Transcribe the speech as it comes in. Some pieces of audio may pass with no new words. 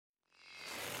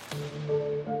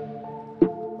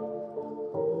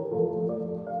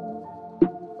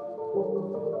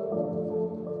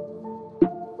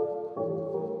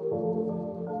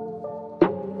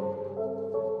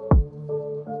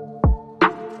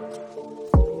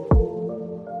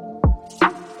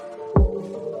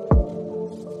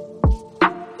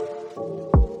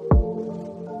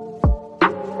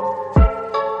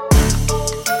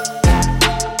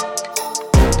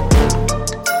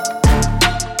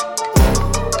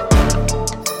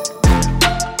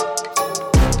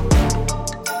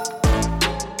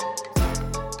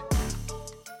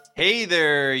Hey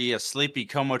there, you sleepy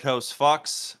comatose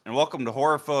fucks, and welcome to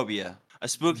Horrorphobia, a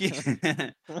spooky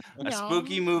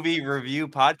movie review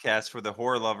podcast for the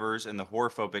horror lovers and the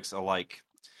horrorphobics alike.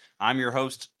 I'm your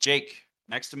host, Jake.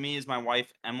 Next to me is my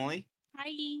wife, Emily.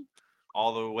 Hi.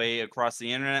 All the way across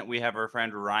the internet, we have our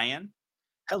friend Ryan.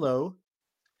 Hello.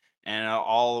 And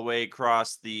all the way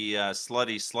across the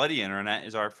slutty internet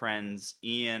is our friends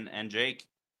Ian and Jake.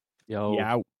 Yo.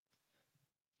 Yeah. All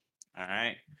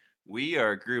right. We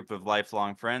are a group of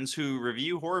lifelong friends who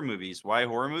review horror movies. Why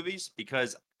horror movies?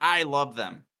 Because I love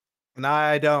them. And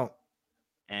I don't.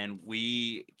 And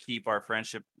we keep our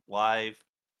friendship live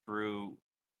through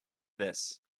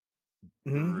this.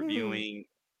 Reviewing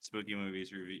spooky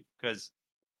movies. Because,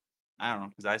 I don't know,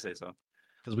 because I say so.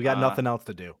 Because we got nothing else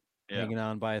to do. Yeah. Hanging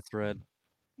on by a thread.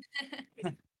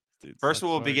 Dude, first,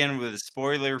 we'll begin with a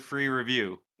spoiler-free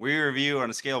review. We review on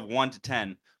a scale of 1 to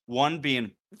 10. 1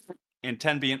 being... and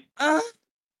 10 being,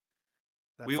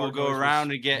 we will go around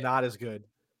and get... Not as good.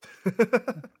 All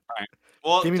right.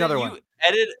 Well, give me another one.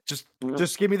 Edit...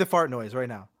 Just give me the fart noise right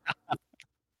now.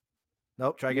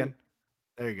 Nope, try again.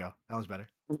 There you go. That was better.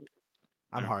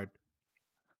 I'm hard.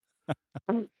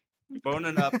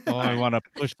 Boning up. Oh, I want to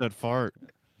push that fart.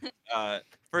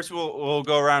 First, we'll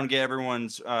go around and get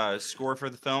everyone's score for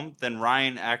the film. Then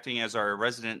Ryan, acting as our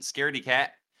resident scaredy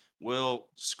cat, will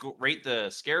rate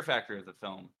the scare factor of the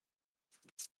film.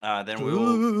 Then we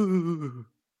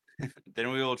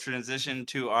will transition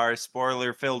to our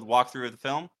spoiler-filled walkthrough of the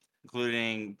film,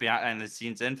 including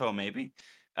behind-the-scenes info, maybe,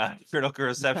 critical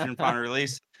reception upon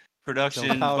release,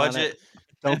 production budget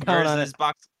versus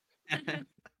box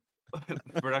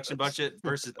production budget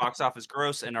versus box office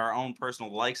gross, and our own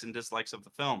personal likes and dislikes of the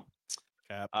film.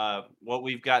 What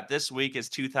we've got this week is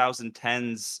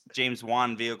 2010's James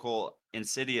Wan vehicle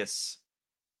Insidious.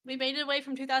 We made it away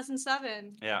from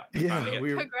 2007. Yeah.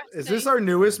 Is this our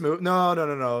newest movie? No.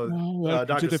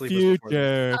 Dr. to the Sleep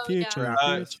future. future.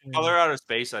 Color Out of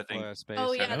Space, I think.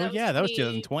 Oh yeah, that was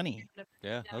 2020.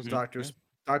 Yeah, that was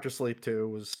Dr. Sleep 2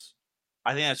 was.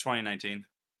 I think that's 2019.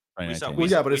 But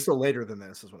it's still later than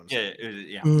this, is what I'm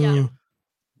saying.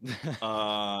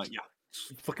 Yeah.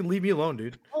 Fucking leave me alone,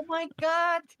 dude. Oh my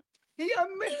god.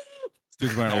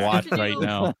 Dude's wearing a watch right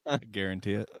now. I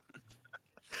guarantee it.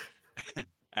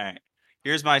 All right.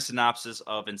 Here's my synopsis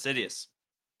of Insidious.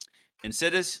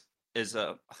 Insidious is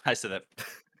I said that.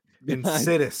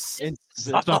 Insidious.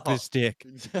 Stop this dick.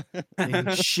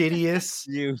 Insidious.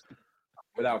 You.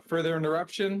 Without further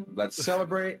interruption, let's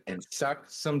celebrate and suck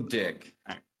some dick.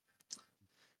 All right.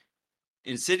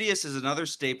 Insidious is another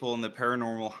staple in the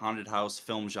paranormal haunted house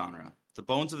film genre. The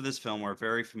bones of this film are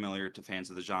very familiar to fans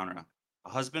of the genre. A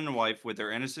husband and wife with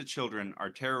their innocent children are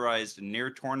terrorized and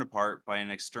near torn apart by an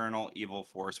external evil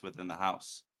force within the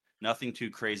house. Nothing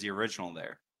too crazy original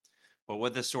there. But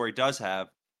what this story does have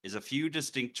is a few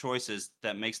distinct choices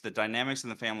that makes the dynamics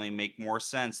in the family make more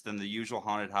sense than the usual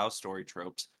haunted house story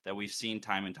tropes that we've seen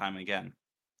time and time again.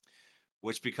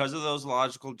 Because of those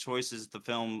logical choices, the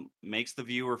film makes the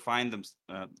viewer find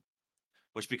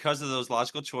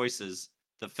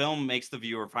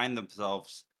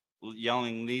themselves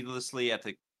yelling needlessly at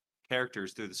the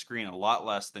characters through the screen a lot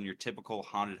less than your typical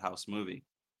haunted house movie.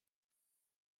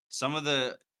 Some of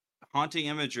the haunting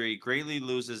imagery greatly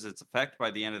loses its effect by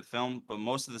the end of the film, but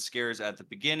most of the scares at the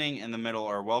beginning and the middle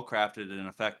are well crafted and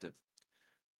effective.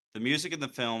 The music in the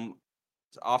film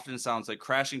often sounds like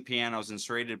crashing pianos and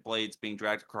serrated blades being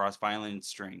dragged across violin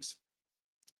strings.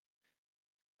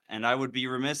 And I would be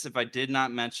remiss if I did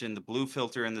not mention the blue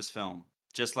filter in this film.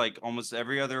 Just like almost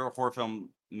every other horror film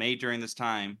made during this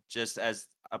time, just as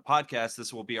a podcast,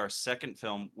 this will be our second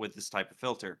film with this type of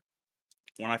filter.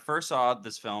 When I first saw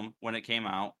this film, when it came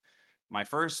out, my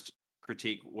first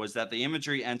critique was that the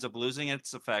imagery ends up losing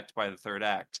its effect by the third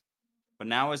act. But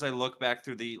now as I look back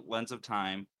through the lens of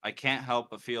time, I can't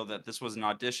help but feel that this was an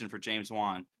audition for James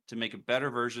Wan to make a better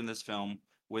version of this film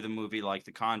with a movie like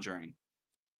The Conjuring.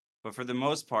 But for the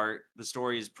most part, the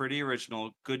story is pretty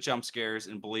original, good jump scares,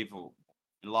 and believable.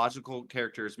 And logical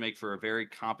characters make for a very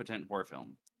competent horror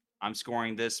film. I'm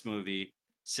scoring this movie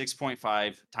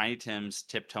 6.5. Tiny Tim's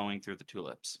tiptoeing through the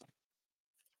tulips.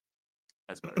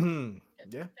 That's better.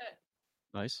 Yeah.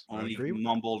 Nice. Only agree with that.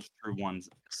 mumbled through one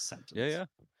sentence. Yeah.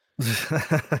 It's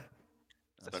That's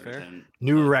better fair. than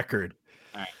New the- record.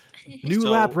 All right. New So-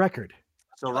 lap record.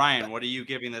 So Ryan, what are you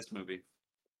giving this movie?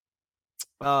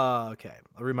 Okay,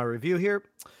 I'll read my review here.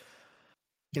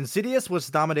 Insidious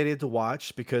was nominated to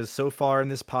watch because so far in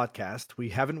this podcast, we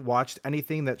haven't watched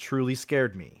anything that truly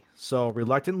scared me. So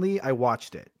reluctantly, I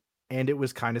watched it, and it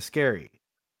was kind of scary.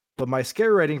 But my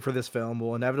scare rating for this film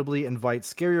will inevitably invite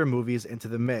scarier movies into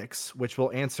the mix, which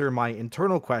will answer my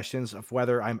internal questions of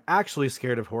whether I'm actually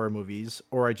scared of horror movies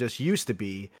or I just used to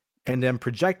be, and then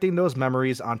projecting those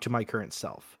memories onto my current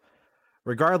self.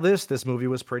 Regardless, this movie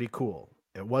was pretty cool.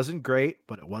 It wasn't great,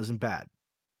 but it wasn't bad.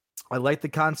 I like the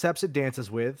concepts it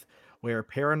dances with, where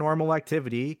paranormal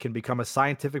activity can become a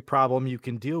scientific problem you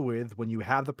can deal with when you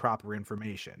have the proper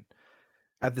information.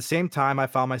 At the same time, I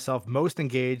found myself most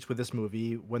engaged with this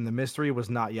movie when the mystery was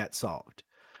not yet solved.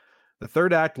 The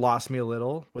third act lost me a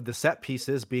little, with the set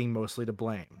pieces being mostly to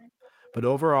blame. But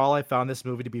overall, I found this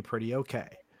movie to be pretty okay.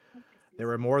 There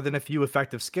were more than a few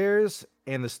effective scares,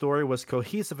 and the story was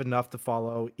cohesive enough to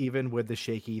follow, even with the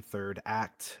shaky third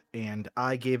act. And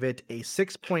I gave it a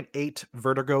 6.8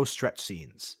 Vertigo stretch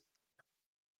scenes.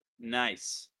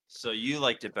 Nice. So you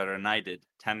liked it better than I did,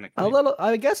 technically. A little,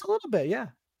 I guess, a little bit, yeah.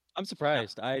 I'm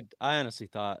surprised. I honestly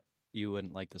thought you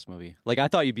wouldn't like this movie. Like I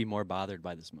thought you'd be more bothered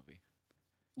by this movie.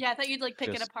 Yeah, I thought you'd like pick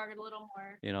it Just- apart a little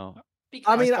more. You know?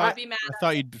 Because mean, I'd be mad. I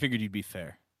thought you figured you'd be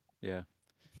fair. Yeah.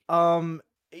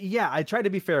 Yeah, I tried to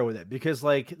be fair with it because,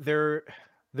 like, there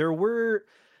were.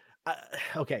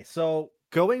 Okay, so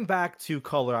going back to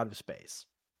Color Out of Space,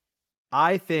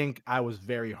 I think I was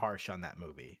very harsh on that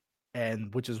movie,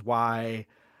 and which is why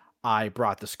I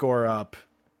brought the score up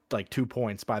like 2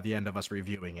 points by the end of us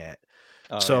reviewing it.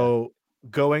 Oh, So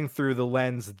going through the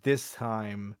lens this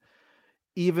time,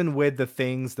 even with the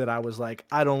things that I was like,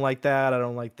 I don't like that, I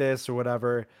don't like this, or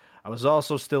whatever, I was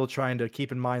also still trying to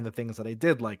keep in mind the things that I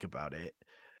did like about it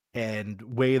and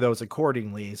weigh those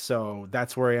accordingly. So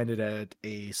that's where I ended at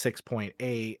a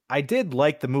 6.8. I did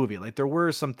like the movie. Like there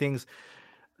were some things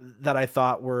that I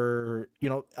thought were,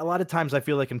 a lot of times I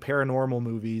feel like in paranormal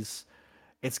movies,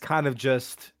 it's kind of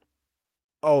just,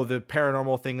 oh, the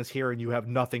paranormal thing is here and you have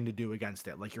nothing to do against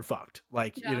it. Like you're fucked.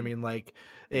 Like, you know what I mean? Like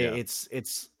Yeah. it's,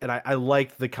 and I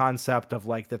liked the concept of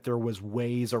like that there was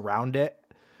ways around it.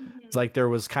 Mhm. It's like there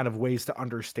was kind of ways to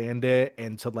understand it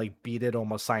and to like beat it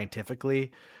almost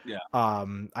scientifically. Yeah.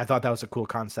 I thought that was a cool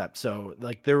concept. So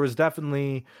like there was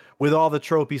definitely, with all the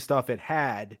tropey stuff it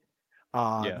had,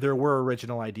 Yeah. there were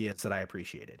original ideas that I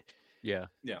appreciated. Yeah.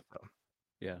 Yeah.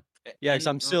 Yeah. Yeah, because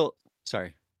I'm still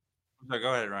sorry. So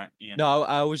go ahead, Ryan. Ian. No,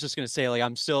 I was just gonna say like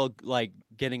I'm still like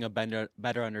getting a better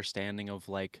understanding of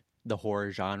like the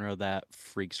horror genre that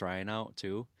freaks Ryan out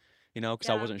too. Because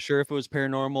I Yeah. wasn't sure if it was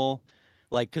paranormal,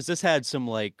 like because this had some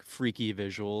like freaky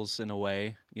visuals in a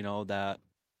way, that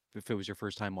if it was your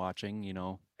first time watching,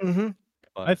 Mm-hmm.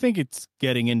 I think it's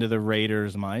getting into the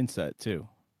Raiders mindset too.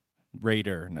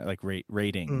 Raider, not like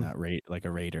rating, not rate like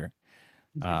a Raider.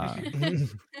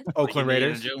 Oakland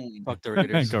Raiders. Fuck the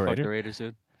Raiders. Go Fuck Raider. the Raiders,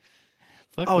 dude.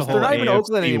 Fuck Oh, the so they're whole not even AFC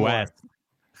Oakland anymore. West,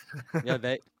 Yeah,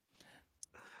 they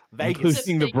Vegas.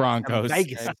 including the Vegas. Broncos.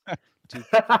 Vegas.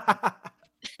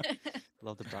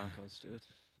 love the Broncos, dude.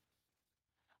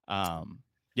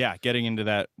 Yeah, getting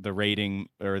into the rating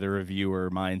or the reviewer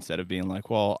mindset of being like,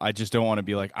 well, I just don't want to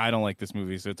be like, I don't like this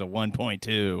movie, so it's a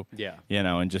 1.2, Yeah.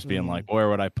 and just being like, where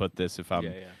would I put this if I'm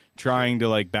Yeah. trying to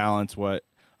like balance what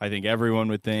I think everyone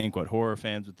would think, what horror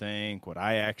fans would think, what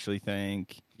I actually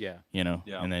think, Yeah. Yeah.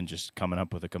 and then just coming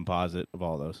up with a composite of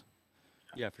all those.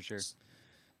 Yeah, for sure.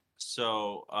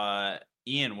 So,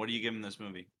 Ian, what are you giving this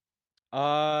movie?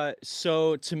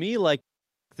 So to me, like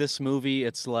this movie,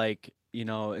 it's like,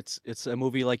 it's a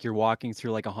movie like you're walking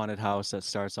through like a haunted house that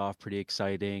starts off pretty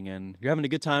exciting and you're having a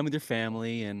good time with your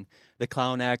family and the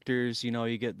clown actors,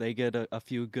 they get a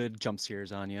few good jump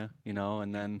scares on you,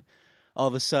 and then all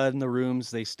of a sudden the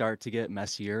rooms, they start to get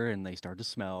messier and they start to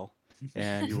smell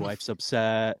and your wife's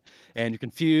upset and you're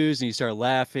confused and you start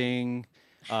laughing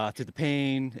through the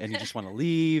pain and you just want to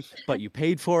leave, but you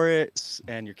paid for it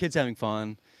and your kid's having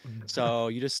fun. So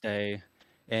you just stay.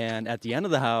 And at the end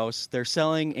of the house, they're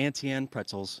selling Auntie Anne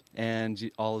pretzels and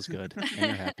all is good and you're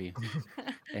happy.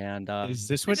 And Is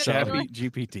this what So-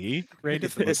 GPT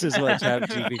rated? this is what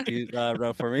ChatGPT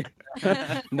wrote for me.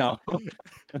 No.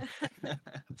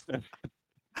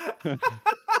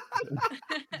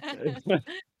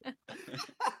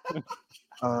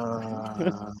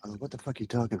 What the fuck are you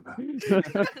talking about?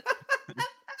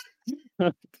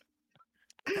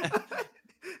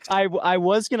 I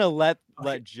was gonna let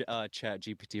Chat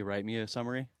GPT write me a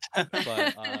summary,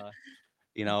 but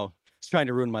it's trying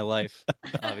to ruin my life,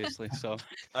 obviously. So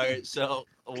All right, so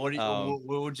what would you so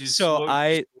what would you I-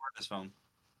 score this film?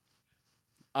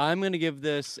 I'm gonna give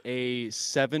this a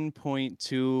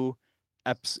 7.2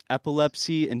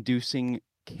 epilepsy-inducing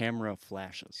camera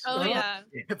flashes. Oh yeah.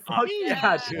 Fuck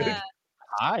yeah, dude.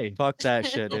 Hi. Fuck that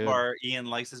shit, So dude. far, Ian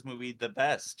likes this movie the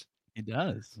best. It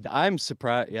does. I'm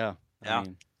surprised. Yeah. Yeah. I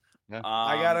mean,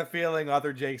 I got a feeling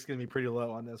other Jake's gonna be pretty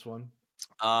low on this one.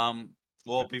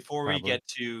 Well, before we Probably. get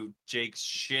to Jake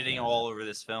shitting all over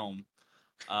this film,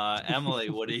 Emily,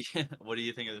 what do you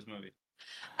think of this movie?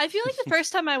 I feel like the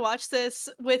first time I watched this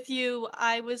with you,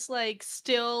 I was like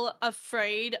still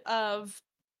afraid of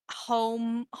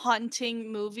home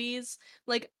haunting movies.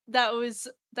 Like that's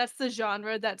the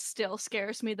genre that still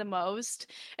scares me the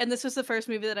most. And this was the first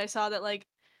movie that I saw that like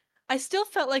I still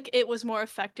felt like it was more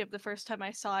effective the first time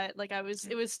I saw it. Like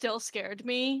it was still scared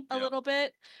me a Yeah. little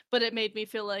bit, but it made me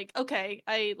feel like, okay,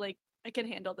 I can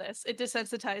handle this. It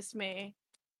desensitized me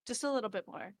just a little bit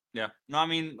more. Yeah. No, I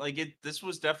mean, like this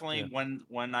was definitely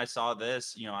when I saw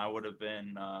this, I would have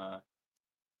been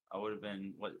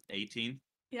what, 18?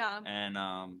 Yeah.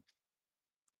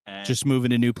 And Just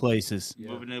moving to new places.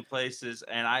 moving to new places,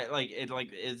 and I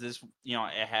is this,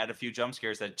 it had a few jump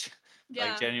scares that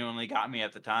Yeah. genuinely got me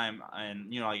at the time,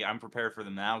 and like I'm prepared for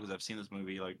them now because I've seen this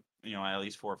movie like at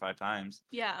least 4 or 5 times.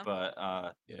 Yeah.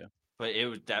 But Yeah. but it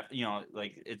was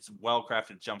like it's well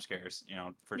crafted jump scares,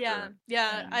 for Yeah. sure.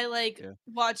 Yeah. And- I Yeah.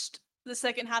 watched the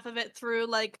second half of it through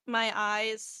like my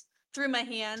eyes, through my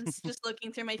hands, just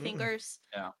looking through my fingers.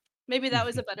 Yeah. Maybe that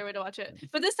was a better way to watch it.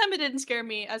 But this time it didn't scare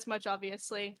me as much,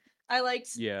 obviously. I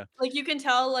liked Yeah. like you can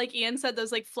tell, like Ian said,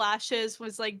 those like flashes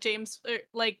was like James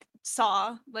like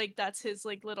Saw. Like that's his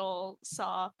like little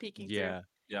saw peeking Yeah.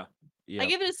 Yeah. through. I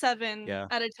give it a 7 Yeah.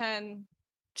 out of 10.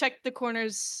 Check the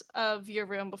corners of your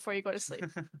room before you go to sleep.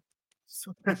 That's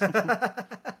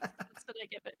what I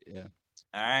give it. Yeah.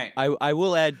 All right. I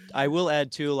will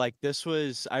add too, like this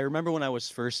was, I remember when I was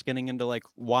first getting into like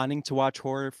wanting to watch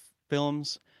horror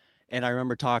films, and I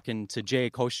remember talking to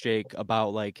Jake, host Jake,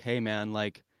 about like, hey man,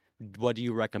 like what do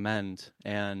you recommend?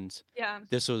 And Yeah.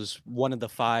 this was one of the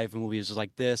 5 movies, was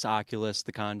like this, Oculus,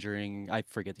 The Conjuring, I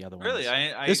forget the other ones. Really,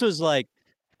 This was like,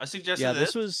 I suggested yeah,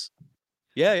 this was,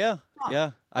 yeah.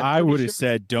 Huh. I'm I pretty would have sure-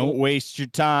 said, don't Well- waste your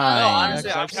No, time. honestly,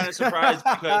 Yeah, I'm kind of surprised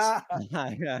because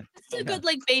yeah, It's a good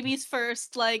like babies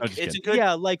first, like Okay. it's a good.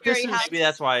 yeah, like this Very is, happy. Maybe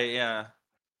that's why. Yeah.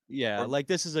 yeah, Or- like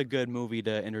this is a good movie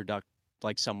to introduce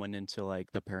like someone into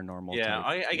like the paranormal. Yeah,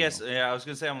 type, I you guess. know. Yeah, I was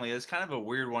gonna say, Emily, it's kind of a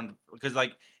weird one because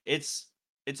like it's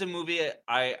a movie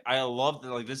I love.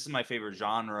 Like this is my favorite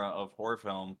genre of horror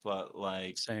film, but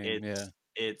like Same, yeah.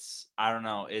 it's I don't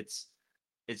know. It's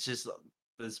just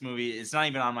this movie. It's not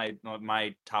even on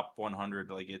my top 100.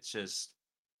 Like it's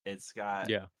got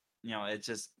Yeah. It's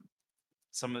just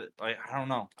some of like I don't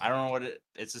know. I don't know what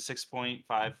it's a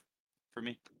 6.5 for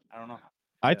me. I don't know.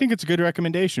 I think it's a good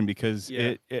recommendation because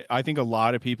Yeah. I think a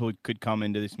lot of people could come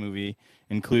into this movie,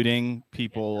 including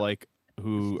people like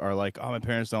who are like, oh, my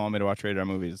parents don't want me to watch rated R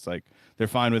movies. It's like they're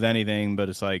fine with anything, but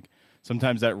it's like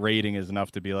sometimes that rating is enough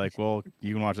to be like, well,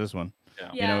 you can watch this one.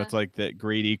 Yeah. It's like that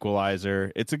great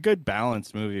equalizer. It's a good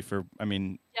balanced movie for. I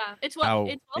mean, yeah, it's how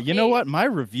well it's you know what? My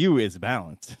review is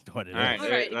balanced. What it is. All right, All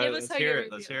right, give us let's how hear your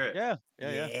it. Let's review. hear it.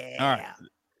 Yeah. All right.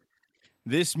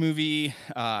 This movie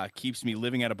keeps me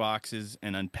living out of boxes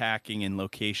and unpacking in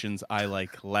locations I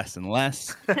like less and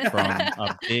less, from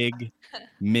a big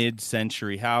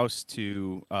mid-century house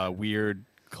to a weird,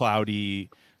 cloudy,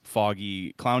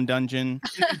 foggy clown dungeon.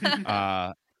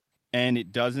 And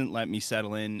it doesn't let me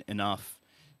settle in enough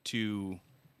to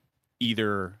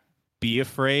either be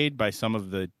afraid by some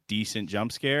of the decent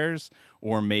jump scares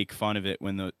or make fun of it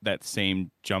when that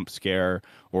same jump scare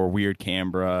or weird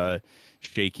camera,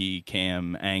 shaky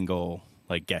cam angle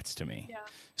like gets to me. Yeah.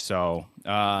 So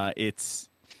it's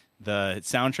the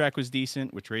soundtrack was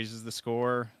decent, which raises the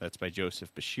score. That's by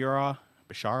Joseph Bashara,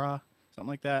 something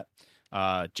like that.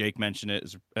 Jake mentioned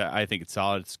it. I think it's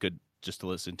solid. It's good just to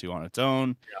listen to on its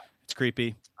own. Yeah. It's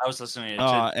creepy. I was listening to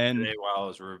it and today while I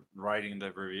was writing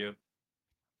the review.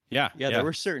 Yeah, there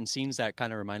were certain scenes that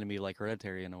kind of reminded me like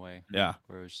Hereditary in a way. Yeah.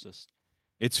 Where it was just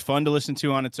It's fun to listen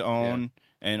to on its own,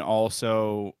 and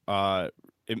also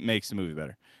it makes the movie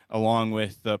better, along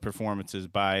with the performances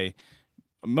by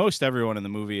most everyone in the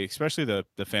movie, especially the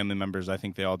family members. I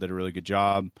think they all did a really good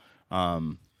job.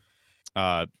 Husband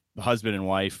and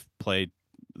wife played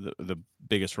the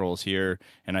biggest roles here,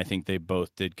 and I think they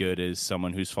both did good as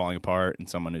someone who's falling apart and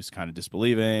someone who's kind of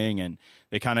disbelieving, and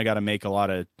they kind of got to make a lot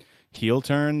of heel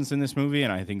turns in this movie,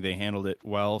 and I think they handled it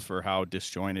well for how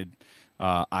disjointed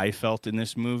I felt in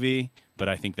this movie. But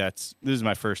I think this is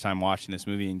my first time watching this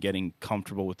movie and getting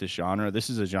comfortable with this genre. This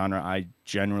is a genre I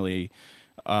generally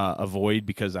avoid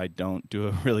because I don't do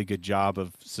a really good job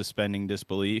of suspending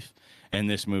disbelief, and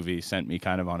this movie sent me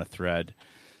kind of on a thread.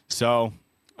 So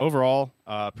overall,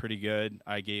 pretty good.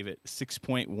 I gave it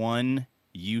 6.1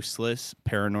 useless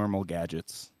paranormal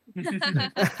gadgets.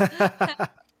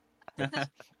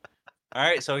 All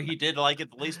right, so he did like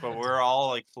it the least, but we're all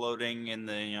like floating in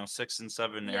the 6 and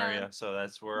 7 Yeah. area. So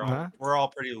that's Uh-huh. we're all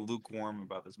pretty lukewarm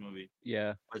about this movie.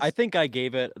 Yeah, But I think I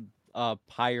gave it a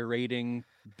higher rating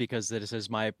because this is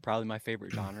probably my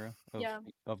favorite genre Yeah.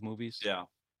 of movies. yeah,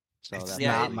 So It's that's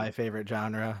Yeah, not probably my favorite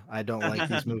genre. I don't like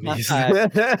these movies.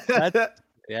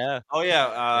 yeah. oh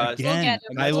yeah, We'll Again, get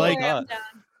him. I We'll like wear him down.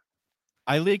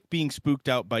 I like being spooked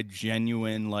out by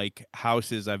genuine like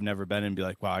houses I've never been in and be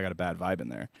like, wow, I got a bad vibe in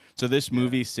there. So this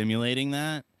movie simulating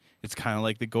that, it's kind of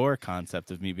like the gore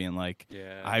concept of me being like,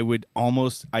 Yeah.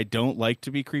 I don't like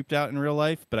to be creeped out in real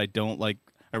life, but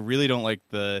I really don't like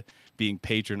the being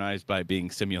patronized by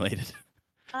being simulated.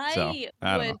 I I don't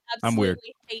would know. I'm weird.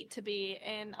 absolutely hate to be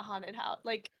in a haunted house.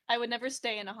 Like, I would never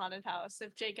stay in a haunted house.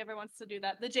 If Jake ever wants to do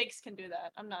that, the Jakes can do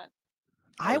that. I'm not.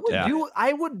 I would Yeah.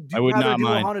 I would I would rather not do a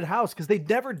mind. haunted house because they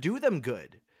never do them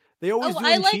good. They always Oh, do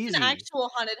I them like cheesy. an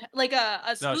actual haunted, like a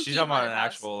no, spooky she's talking about haunted an house.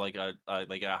 actual like a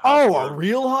house. Oh, where- a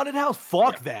real haunted house?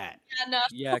 Fuck that. Yeah, no.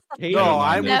 Yeah, Katie. No, don't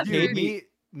I'm mind with you. Never.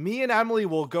 Me and Emily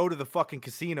will go to the fucking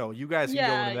casino. You guys can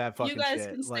go into that fucking you guys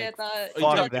shit. can stay Like, at the. You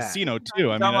fuck talk that. casino too. I You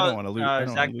mean, talking I don't about, want to lose. I don't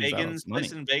Zach want to lose out on Bagan's some place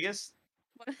money. in Vegas.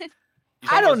 You I talking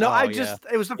don't about know. some- I Oh, yeah. just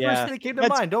it was the first Yeah. thing that came to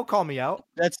That's- mind. Don't call me out.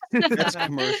 That's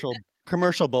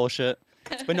commercial bullshit.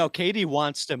 But no, Katie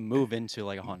wants to move into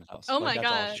like a haunted house. Oh Like, my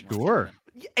that's all God. she wants. Sure.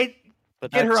 But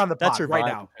Get her that's- on the that's pod her right vibe.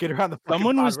 now. Get her on the fucking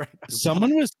Someone pod was right now.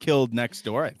 someone was killed next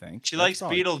door. I think She That's likes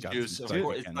probably got some Beetlejuice. Of psychic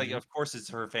course, it's like energy. of course it's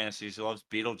her fantasy. She loves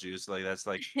Beetlejuice. Like that's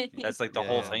like the Yeah.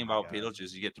 whole Oh thing my about God.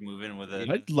 Beetlejuice. You get to move in with it.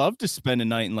 I'd love to spend a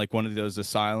night in like one of those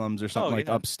asylums or something like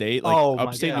yeah. upstate. Like Oh my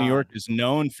upstate New God. York is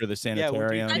known for the Yeah, would you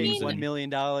sanitariums. I pay mean- $1 and-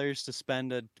 million to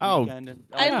spend a Oh, weekend?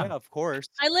 yeah. Yeah, of course.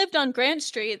 I lived on Grant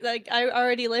Street. Like, I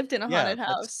already lived in a Yeah, haunted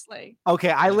that's- house. Like, Okay,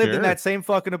 I lived in Sure. that same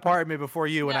fucking apartment before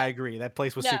you, and Yeah. I agree. That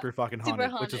place was Yeah, super fucking super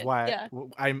haunted, which is haunted, why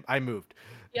yeah. I moved.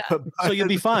 Yeah. So you'll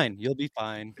be fine. You'll be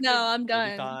fine. no, I'm You'll be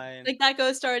done. fine. Like, that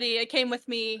ghost already. It came with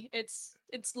me. It's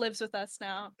lives with us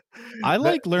now. I That-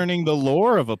 like learning the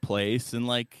lore of a place and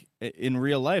like in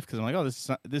real life because I'm like, oh,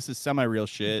 this is semi-real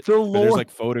shit. The But there's lore- like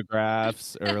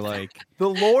photographs or like The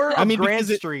lore I of mean, Grant because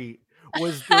it- Street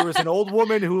was there was an old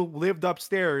woman who lived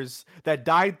upstairs that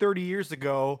died 30 years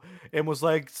ago and was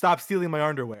like, "Stop stealing my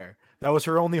underwear." That was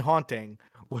her only haunting.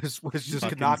 Was just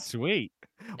fucking not. sweet.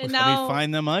 And Let now, me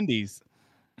find them undies.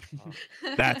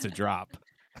 That's a drop.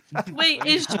 wait,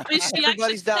 is she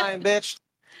Everybody's dying, bitch.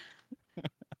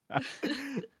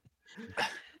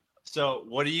 So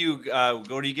what do you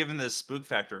giving this spook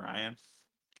factor, Ryan?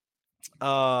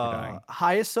 dying.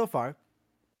 Highest so far,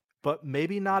 but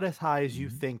maybe not as high as you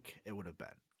Mhm. think it would have been.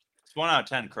 It's 1 out of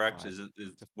 10, correct? Fine. Is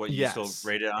what you still Yes.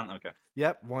 rate it on? Okay.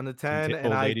 Yep, 1 to Some 10, and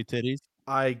old I lady titties.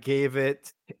 I gave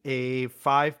it a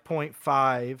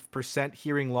 5.5%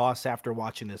 hearing loss after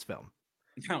watching this film.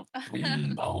 No.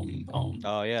 Boom, boom, boom.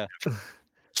 Oh yeah.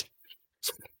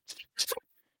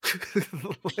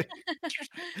 Like,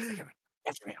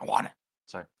 That's me. I want it.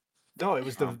 Sorry. no, it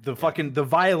was the Yeah. fucking the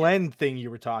violin thing you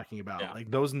were talking about. Yeah. Like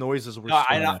those noises were No, so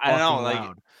I know. fucking Like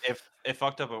loud. if it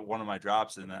fucked up at one of my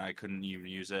drops, and then I couldn't even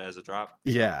use it as a drop.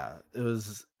 Yeah, it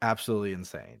was absolutely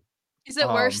insane. Is it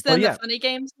worse but than yeah. the Funny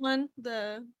Games one?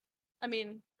 I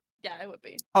mean, yeah, it would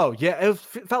be. Oh yeah, it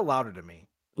felt louder to me.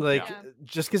 Like Yeah.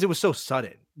 just because it was so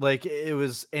sudden. Like it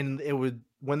was, and it would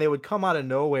when they would come out of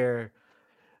nowhere.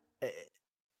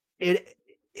 It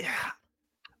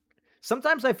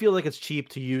sometimes I feel like it's cheap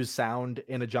to use sound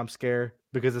in a jump scare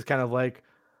because it's kind of like,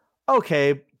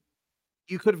 okay,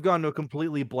 you could have gone to a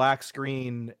completely black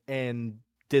screen and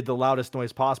did the loudest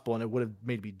noise possible, and it would have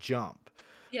made me jump.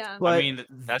 Yeah. But I mean,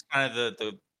 that's kind of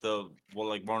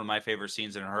like one of my favorite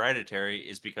scenes in Hereditary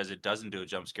is because it doesn't do a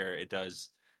jump scare. It does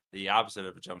the opposite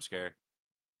of a jump scare.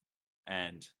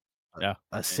 And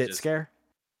a sit just- scare.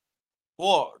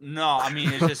 well, no, I mean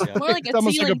it's just Yeah. More like It's a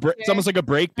almost like ceiling it's almost like a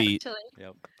break beat. actually.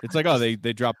 Yep. It's like, oh, they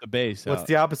dropped the bass. What's out.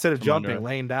 the opposite of from jumping? under.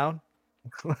 Laying down.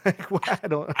 Like what? I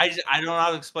don't. I don't know how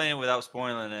to explain it without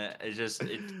spoiling it. It just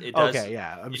it does. Okay,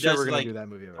 yeah, I'm it sure does, we're gonna like, do that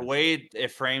movie. The eventually. way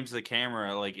it frames the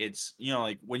camera, like it's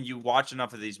like when you watch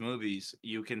enough of these movies,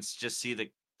 you can just see the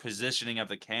positioning of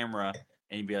the camera,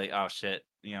 and you'd be like, oh shit,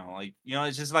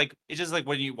 it's just like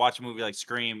when you watch a movie like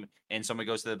Scream and somebody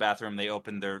goes to the bathroom, they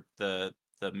open the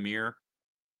mirror,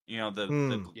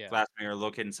 the Yeah. glass mirror,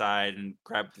 look inside and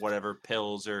grab whatever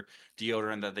pills or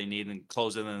deodorant that they need and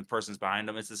close it, and the person's behind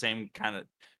them. It's the same kind of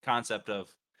concept of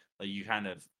like you kind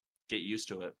of get used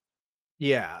to it.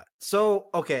 Yeah. So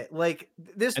okay, like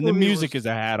this And the movie music was, is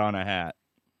a hat on a hat.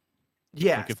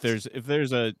 yeah. Like if there's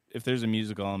a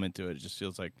musical element to it, it just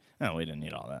feels like, oh, we didn't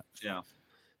need all that. Yeah.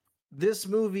 This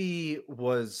movie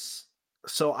was,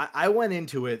 so I went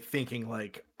into it thinking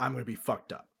like I'm gonna be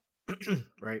fucked up,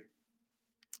 right?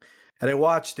 And I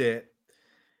watched it,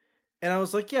 and I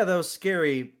was like, yeah, that was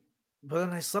scary, but then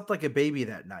I slept like a baby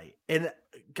that night. And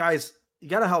guys, you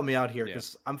gotta help me out here Yeah.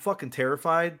 because I'm fucking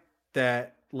terrified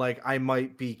that like I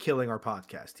might be killing our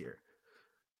podcast here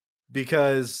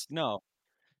because No,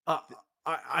 uh,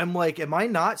 I'm like, am I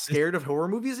not scared of horror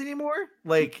movies anymore?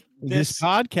 Like, This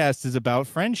podcast is about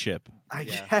friendship. I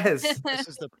Yeah. guess. this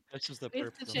is the We have to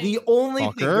purpose. change. The only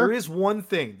thing, Fucker. there is one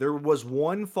thing. There was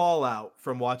one fallout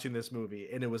from watching this movie,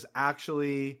 and it was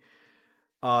actually,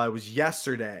 it was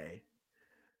yesterday,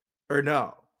 or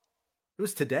no, it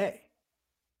was today,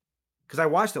 because I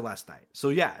watched it last night. So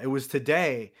yeah, it was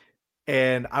today,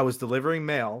 and I was delivering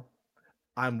mail.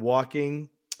 I'm walking,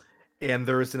 and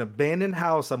there is an abandoned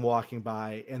house I'm walking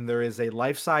by, and there is a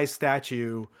life-size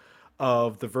statue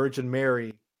of the Virgin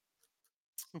Mary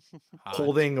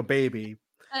holding a baby.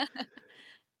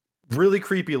 Really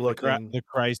creepy looking. The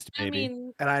Christ I baby.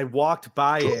 mean, And I walked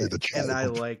by Totally it the and I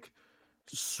child. like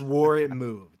swore it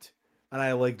moved. And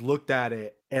I like looked at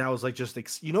it and I was like, just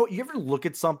you ever look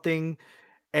at something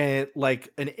and like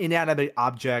an inanimate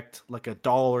object, like a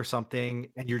doll or something,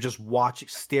 and you're just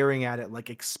staring at it, like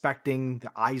expecting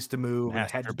the eyes to move and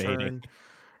the head to Masturbating.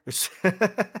 turn.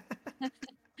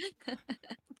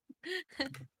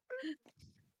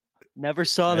 Never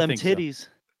saw I them think so. titties.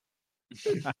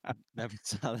 Never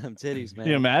saw them titties, man.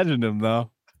 Can you imagine him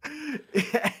though?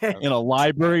 In a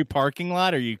library parking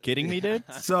lot? Are you kidding me, dude?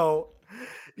 So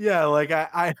yeah, like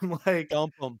I'm like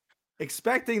Dump them.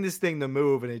 expecting this thing to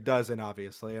move and it doesn't,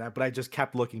 obviously, but I just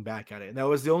kept looking back at it, and that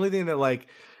was the only thing that like,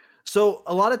 so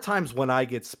a lot of times when I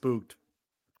get spooked,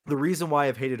 the reason why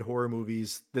I've hated horror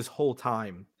movies this whole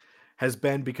time has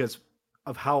been because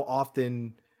of how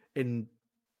often and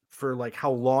for like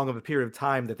how long of a period of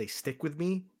time that they stick with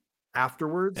me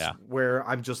afterwards, Yeah. where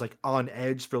I'm just like on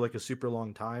edge for like a super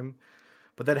long time.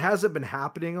 But that hasn't been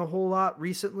happening a whole lot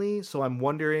recently, so I'm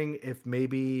wondering if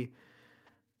maybe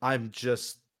I'm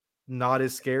just not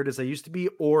as scared as I used to be,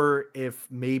 or if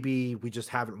maybe we just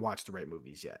haven't watched the right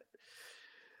movies yet.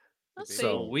 let's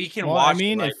So see. We can Well, I watch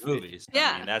mean, the right if- movies. I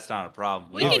Yeah. mean, that's not a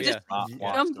problem. We can can just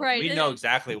jump right We know in.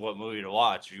 exactly what movie to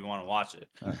watch if you want to watch it.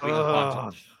 We can Ugh.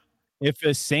 watch it. If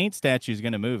a saint statue is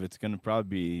going to move, it's going to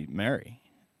probably be Mary,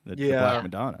 the Yeah. Black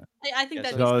Madonna. I think Yeah,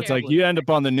 that'd so be So it's scary. like you end up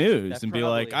on the news That and be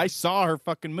like, probably- I saw her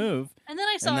fucking move. And then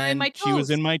I saw And her in then my toast. she was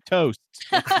in my toast.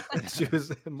 She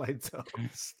was in my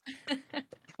toes.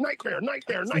 Nightmare,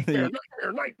 nightmare, nightmare,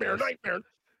 nightmare, nightmare, nightmare.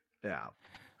 Yeah.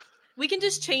 We can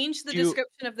just change the You-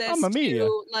 description of this Mamma mia.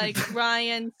 to like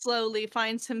Ryan slowly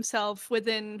finds himself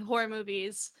within horror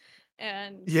movies,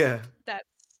 and Yeah.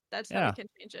 that's how Yeah. we can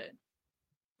change it.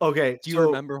 Okay. Do you so,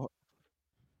 remember?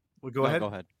 Well, go No, ahead. Go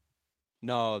ahead.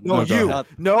 No, No, No, go you. ahead.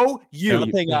 No, you.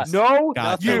 Nothing I- No,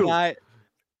 God, you. I...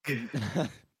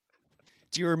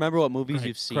 Do you remember what movies Craig,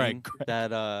 you've seen Craig.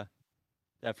 that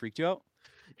freaked you out?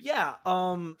 Yeah.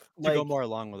 To Like, go more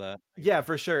along with that. yeah,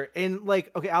 for sure. And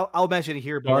like, okay, I'll mention it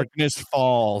here, but like, Darkness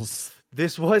Falls.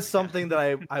 this was something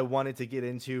that I wanted to get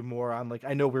into more on. Like,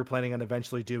 I know we're planning on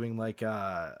eventually doing like kind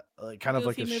of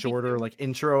like Goofy a movie shorter too. like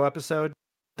intro episode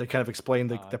to kind of explain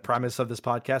the gotcha. premise of this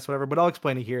podcast, whatever. But I'll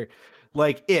explain it here.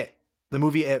 Like the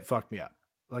movie It fucked me up.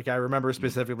 Like I remember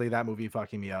specifically that movie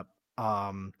fucking me up.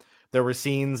 There were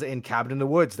scenes in Cabin in the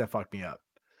Woods that fucked me up.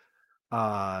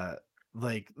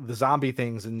 Like the zombie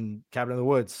things in Cabin in the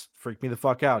Woods freaked me the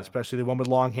fuck out, Yeah. especially the one with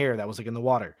long hair that was like in the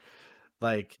water.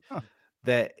 Like Huh.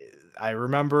 that I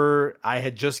remember I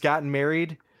had just gotten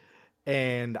married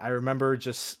and I remember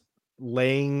just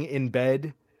laying in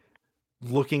bed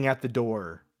looking at the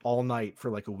door all night for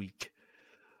like a week.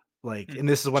 Like, and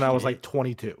this is when I was like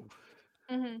 22.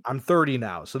 Hmm. I'm 30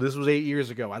 now, so this was 8 years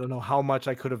ago. I don't know how much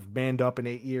I could have manned up in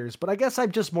 8 years, but I guess I'm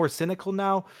just more cynical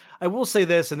now. I will say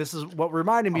this, and this is what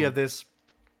reminded me of this.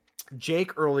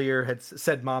 Jake earlier had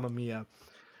said Mamma Mia,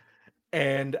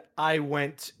 and I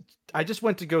just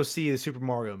went to go see the Super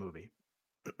Mario movie.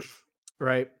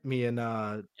 Right? Me and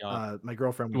my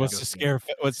girlfriend. went to What's go the see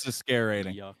it. What's the scare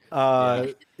rating?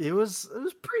 Yuck. It was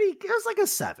pretty. It was like a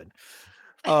 7.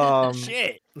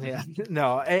 Shit. Yeah.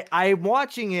 No, I'm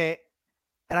watching it,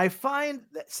 And I find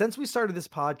that since we started this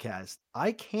podcast,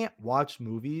 I can't watch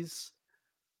movies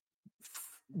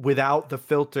without the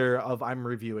filter of I'm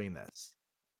reviewing this.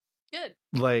 Good.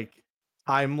 Like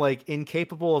I'm like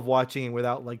incapable of watching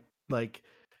without like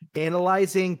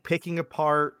analyzing, picking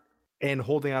apart, and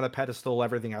holding on a pedestal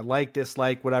everything I like,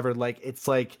 dislike, whatever. Like it's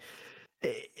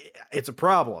it's a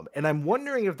problem. And I'm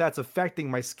wondering if that's affecting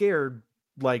my scared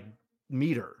like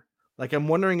meter. Like I'm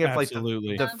wondering if like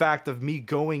Absolutely. the fact of me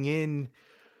going in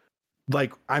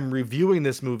like I'm reviewing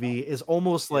this movie is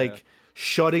almost Yeah. like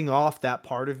shutting off that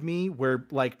part of me where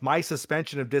like my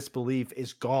suspension of disbelief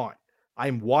is gone.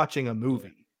 I'm watching a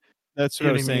movie. That's You what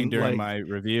know I was what I saying mean? during Like- my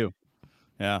review.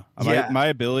 Yeah. Yeah. My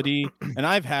ability, and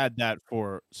I've had that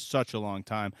for such a long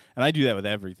time. And I do that with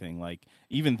everything. Like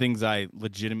even things I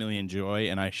legitimately enjoy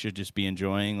and I should just be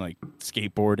enjoying, like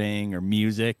skateboarding or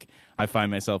music. I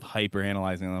find myself hyper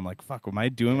analyzing and I'm like, fuck, am I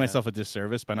doing Yeah. myself a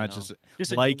disservice by I not know. just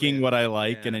Just liking enjoy it. what I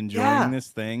like and Yeah. enjoying Yeah. this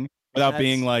thing without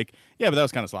being That's- like, yeah, but that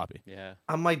was kind of sloppy. Yeah.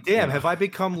 I'm like, damn, Yeah. have I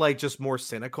become like just more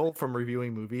cynical from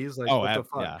reviewing movies? Like, what the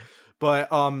fuck? Yeah.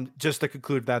 But just to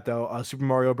conclude that though, Super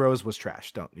Mario Bros was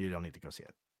trash. You don't need to go see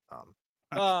it.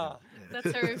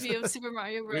 That's our review of Super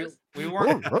Mario Bros. We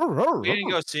weren't. We didn't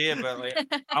go see it, but like,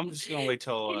 I'm just gonna wait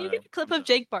till. Can you get a clip of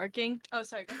Jake barking? Oh,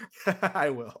 sorry. Go ahead.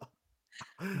 I will.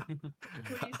 What do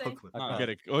you say?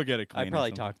 We'll get it clean. I or probably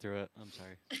something. talked through it. I'm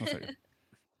sorry. That's okay.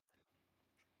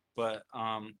 But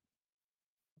all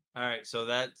right. So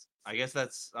that's. I guess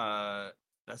that's the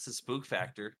spook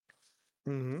factor.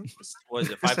 Mm-hmm.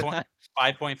 Was it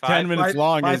 5.5? 10 minutes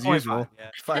long as 5.5. usual. Yeah.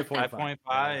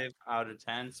 5.5 out of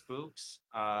 10 spooks.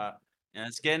 And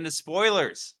let's get into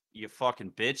spoilers, you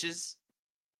fucking bitches.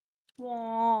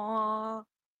 Wah.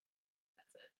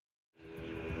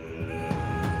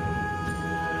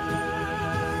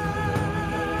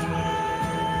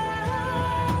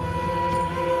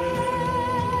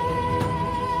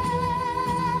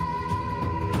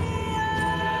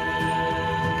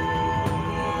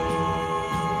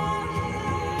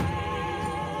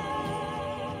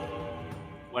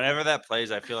 Whenever that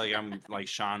plays, I feel like I'm like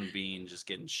Sean Bean just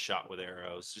getting shot with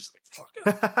arrows. Just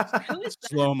like fuck. Who is that?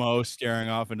 Slow mo staring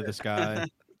off into the sky.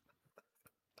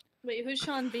 Wait, who's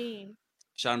Sean Bean?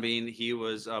 Sean Bean, he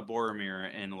was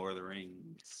Boromir in Lord of the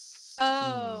Rings.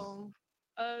 Oh.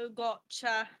 Oh,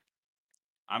 gotcha.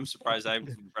 I'm surprised I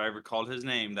recalled his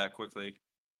name that quickly.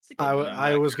 It's a good name.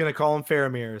 I was gonna call him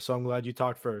Faramir, so I'm glad you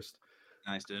talked first.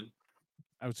 Nice, dude.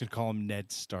 I was gonna call him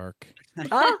Ned Stark.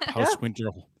 Ah, House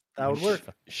Winterhold. that would work.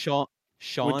 Sean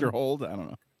Winterhold. I don't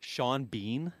know. Sean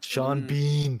Bean. Sean Mm.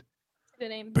 Bean. Good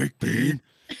name. Big Bean.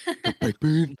 Big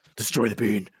Bean. Destroy the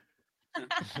bean.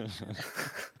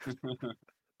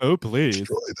 Oh please.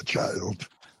 Destroy the child.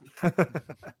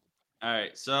 All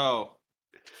right, so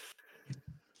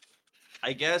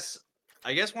I guess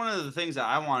one of the things that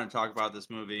I want to talk about this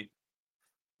movie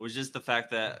was just the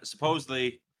fact that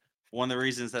supposedly one of the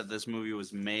reasons that this movie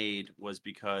was made was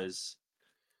because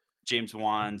James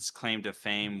Wan's claim to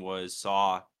fame was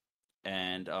Saw,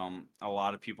 and a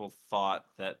lot of people thought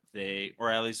that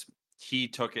or at least he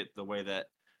took it the way that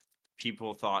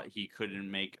people thought he couldn't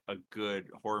make a good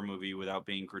horror movie without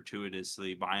being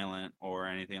gratuitously violent or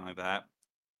anything like that.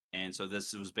 And so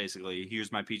this was basically,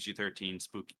 here's my PG-13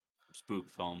 spook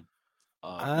film.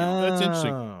 That's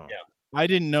interesting. Oh. Yeah. I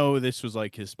didn't know this was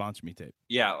like his sponsor me tape.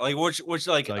 Yeah, like which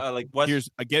like Like, Wes, Here's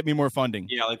get me more funding.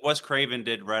 yeah, like Wes Craven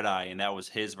did Red Eye, and that was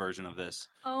his version of this.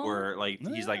 Oh, Where like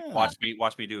he's like, Ah.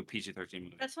 watch me do a PG-13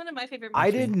 movie. that's one of my favorite I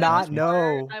movies. did If that not was more,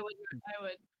 know. I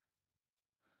would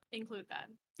include that.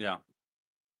 Yeah,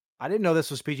 I didn't know this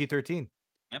was PG-13.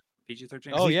 yep,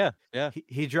 PG-13. Oh yeah, yeah.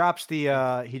 He drops the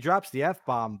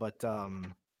F-bomb, but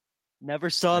Never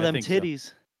saw I them think so.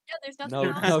 titties. Yeah, there's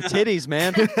nothing No, else. no titties,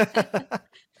 man.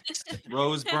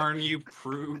 Rose burn, you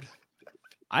prude.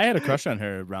 I had a crush on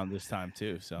her around this time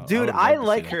too. So Dude, would've I loved to see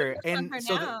like that. her, Fun and for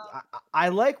so now. I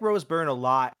like Rose Byrne a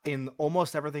lot in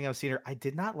almost everything I've seen her. I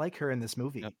did not like her in this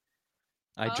movie. Yep.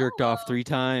 I jerked off Oh. 3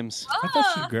 times. I thought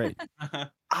she Ah! was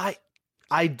great.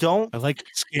 I don't. I like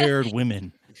scared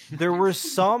women. There were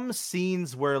some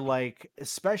scenes where, like,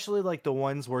 especially like the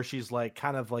ones where she's like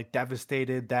kind of like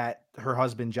devastated that her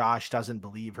husband Josh doesn't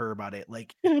believe her about it.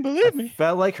 Like, You didn't I believe me.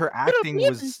 felt like her acting believe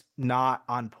was not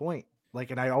on point.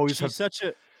 Like, and I always have.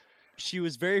 She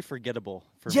was very forgettable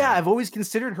for Yeah, me. I've always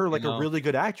considered her like a know? really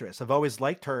good actress. I've always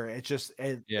liked her. It's just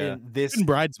Yeah. in this. And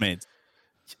Bridesmaids.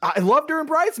 I loved her in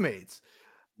Bridesmaids.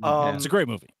 Yeah. It's a great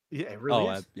movie. Yeah, it really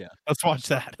Oh, is. yeah. Let's watch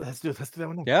that. Let's do that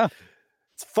one. Yeah.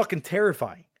 It's fucking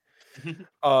terrifying.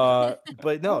 But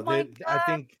no, Oh my I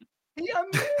think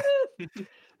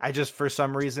I just for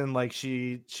some reason like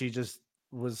she just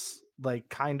was like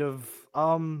kind of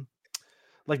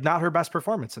like not her best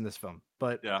performance in this film.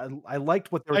 But Yeah. I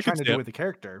liked what they were I could trying to see do it. with the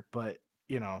character, but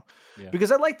Yeah.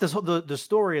 because I like this the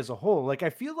story as a whole. Like I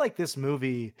feel like this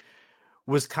movie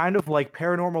was kind of like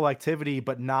Paranormal Activity,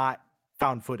 but not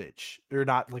found footage or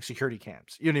not like security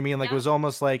cams. You know what I mean? Like it Yeah. was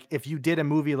almost like if you did a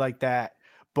movie like that,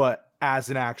 but as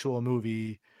an actual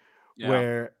movie Yeah.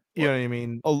 where you know what I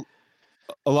mean?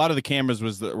 A lot of the cameras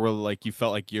were like you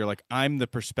felt like you're like I'm the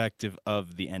perspective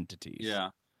of the entities.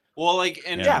 Yeah. Well, like,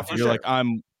 and Yeah, for you're like sure.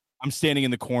 I'm standing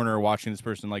in the corner watching this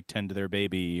person like tend to their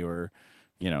baby or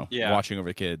Yeah. watching over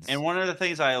the kids. And one of the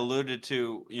things I alluded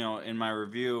to, in my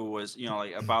review was,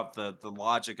 like about the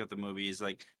logic of the movie is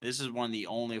like this is one of the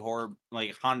only horror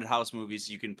like haunted house movies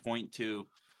you can point to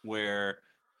where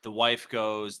the wife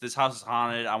goes, "This house is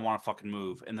haunted. I want to fucking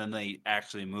move," and then they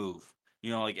actually move.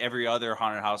 Like every other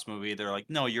haunted house movie, they're like,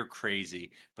 "No, you're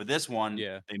crazy." But this one,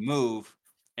 Yeah. they move,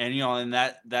 and and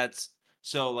that's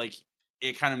so like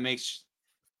it kind of makes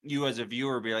you as a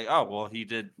viewer be like, "Oh, well, he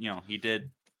did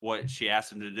what she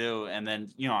asked him to do," and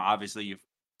then obviously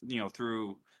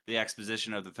through the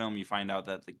exposition of the film you find out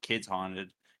that the kid's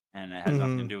haunted and it has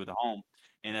nothing to Mhm. do with the home,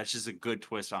 and that's just a good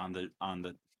twist on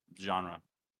the genre.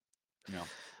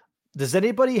 Does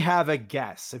anybody have a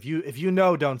guess? If you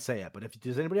know, don't say it. But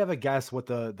does anybody have a guess what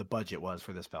the budget was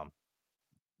for this film?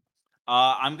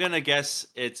 I'm gonna guess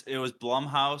it was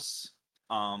Blumhouse.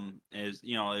 Ah,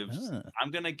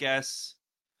 I'm gonna guess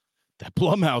that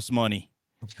Blumhouse money.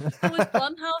 So was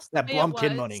Blumhouse the That way it Blumkin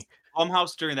was? money.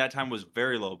 Blumhouse during that time was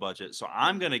very low budget, so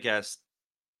I'm gonna guess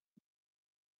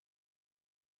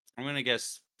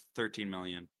 13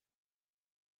 million.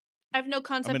 I have no I'm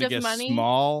concept gonna of guess money.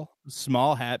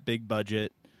 small hat, big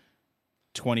budget,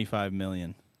 25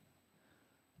 million.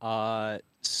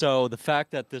 So the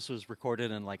fact that this was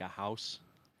recorded in like a house,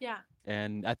 Yeah.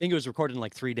 and I think it was recorded in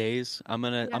like 3 days. I'm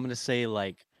Yeah. gonna say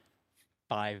like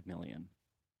 5 million.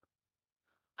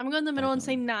 I'm going in the middle and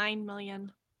say million. 9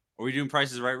 million. Are we doing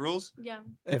Price is Right rules? Yeah.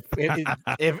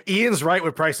 If Ian's right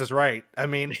with Price is Right, I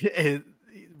mean,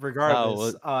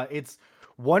 regardless, it's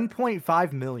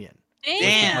 1.5 million.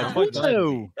 Damn.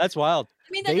 Whoa. That's wild.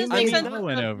 I mean, that They does make made- sense that with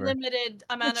went the over. limited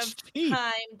amount That's of cheap.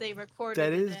 time they recorded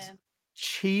That it is in.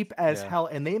 cheap as Yeah. hell,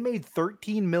 and they made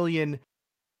 13 million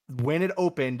when it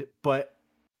opened, but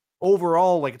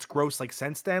overall, like it's gross like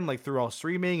since then, like through all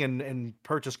streaming and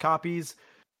purchase copies,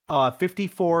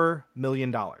 $54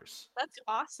 million. That's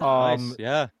awesome. Nice.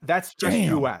 Yeah. That's just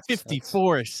Damn, US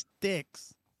 54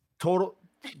 sticks. total.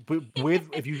 With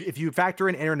if you factor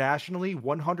in internationally,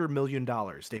 $100 million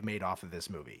they made off of this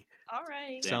movie All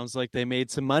right. Damn. Sounds like they made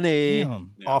some money.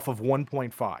 Damn. Yeah. off of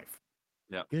 1.5.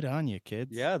 Good on you, kids.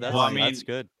 Yeah, that's Well, I that's mean,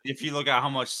 good. if you look at how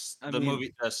much I the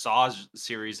mean- Saw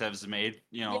series has made,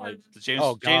 Yeah. like the James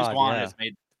God, Wan yeah. has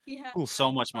made Yeah.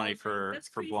 so much money for That's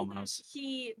crazy that Blumhouse.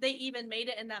 they even made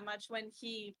it in that much when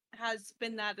he has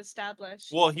been that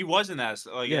established. Well, he wasn't as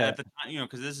like Yeah. at the time,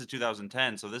 because this is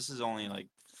 2010, so this is only like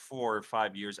 4 or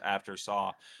 5 years after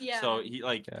Saw. Yeah. So he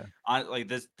like Yeah. on like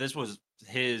this was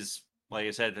his, like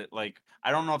I said, like I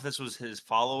don't know if this was his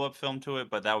follow-up film to it,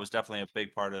 but that was definitely a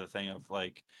big part of the thing of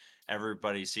like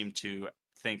everybody seemed to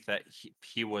think that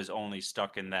he was only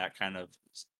stuck in that kind of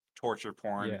torture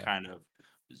porn Yeah. kind of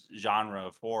genre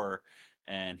of horror,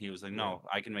 and he was like, no,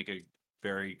 I can make a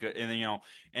very good, and then,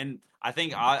 and I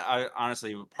think I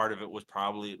honestly part of it was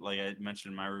probably like I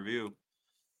mentioned in my review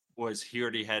was he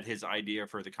already had his idea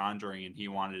for The Conjuring and he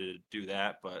wanted to do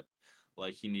that, but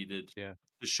like he needed Yeah.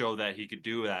 to show that he could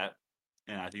do that,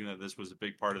 and I think that this was a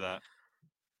big part of that.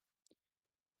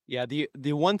 Yeah,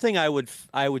 the one thing I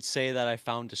would say that I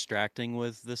found distracting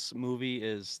with this movie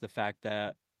is the fact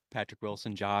that Patrick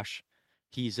Wilson, Josh,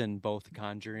 he's in both The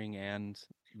Conjuring and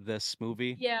this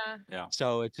movie. Yeah.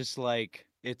 So it's just like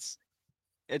it's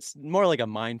more like a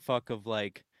mind fuck of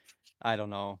like I don't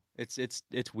know. It's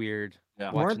weird.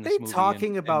 Yeah. watching Weren't this they movie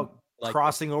talking and, about like,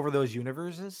 crossing over those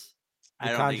universes? I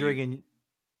The don't think Conjuring you-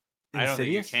 and I don't think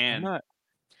you Insidious? I'm can. not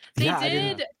They Yeah, I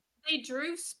didn't- did. They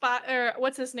drew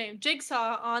what's his name?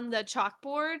 Jigsaw on the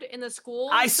chalkboard in the school.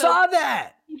 I so saw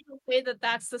that. people say that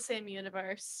that's the same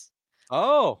universe.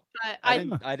 Oh, But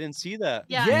I didn't see that.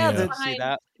 Yeah, Yeah, it's that's- see behind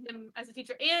that. him as a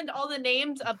teacher, and all the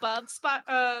names above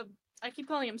I keep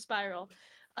calling him Spiral.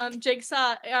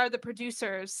 Jigsaw are the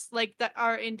producers, like that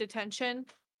are in detention.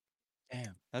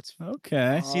 Damn, that's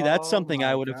Okay. see that's Oh something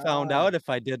I my would have found God. out if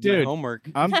I did my Dude, homework.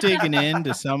 I'm digging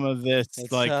into some of this,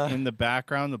 It's, like uh, in the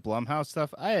background, the Blumhouse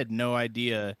stuff. I had no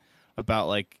idea about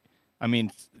like. I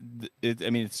mean,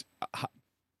 it's.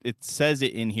 It says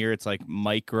it in here. It's like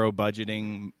micro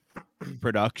budgeting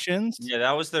productions. Yeah,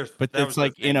 that was their. But that it's was their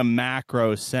like in a thing.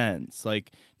 macro sense,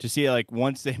 like to see like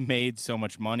once they made so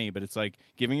much money, but it's like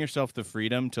giving yourself the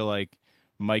freedom to like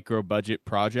micro budget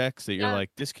projects that you're Yeah.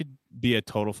 like, this could be a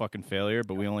total fucking failure,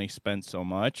 but we only spent so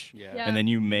much. Yeah. Yeah. And then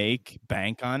you make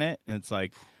bank on it, and it's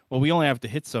like, well, we only have to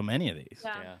hit so many of these.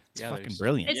 Yeah. Yeah. It's Yeah, fucking there's-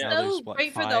 brilliant. It's Yeah, there's, so what,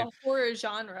 great for 5? the horror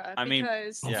genre I mean,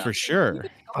 because Oh, yeah. for you sure. can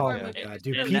make a Oh horror my movie God, with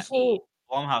dude, really people-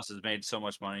 Blumhouse has made so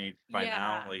much money by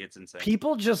now. Yeah. Like it's insane.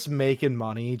 People just making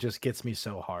money just gets me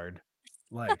so hard.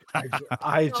 Like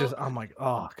I'm like,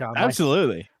 oh god,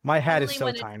 Absolutely. my head is Only so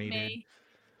when it's tiny, dude. me.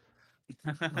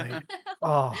 Like,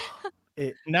 oh,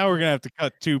 it. Now we're gonna have to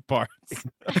cut 2 parts.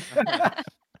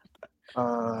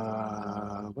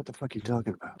 What the fuck are you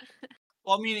talking about?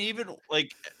 Well, I mean, even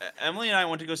like Emily and I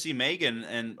went to go see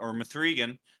Megan or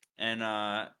Mithrigan, and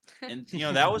you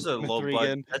know that was a low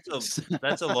budget. Mithrigan.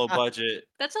 That's a low budget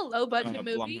That's a low budget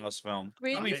movie. Blumhouse film. I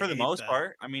Really? mean, for the hate most that.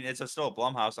 part, I mean, it's still a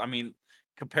Blumhouse. I mean,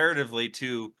 comparatively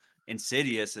to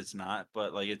Insidious, it's not,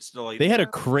 but like it's still like They had a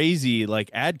crazy like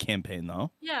ad campaign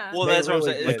though. Yeah. well, They that's what I'm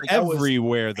really saying. did. Like, That was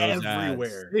Everywhere those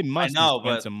everywhere. ads. They must know, have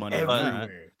spent but- some money on that.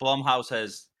 Everywhere. Blumhouse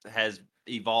has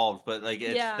evolved, but like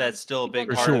it's Yeah, that's still a big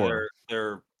people part know. of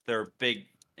For their big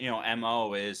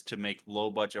mo is to make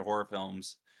low budget horror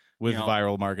films With you know,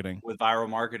 viral marketing. with viral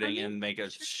marketing mean, and make a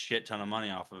sure. shit ton of money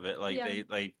off of it. Like Yeah.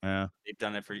 Yeah. they've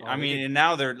done it for. Oh, I they mean, did- and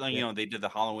now they're like yeah. they did the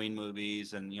Halloween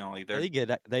movies and like they're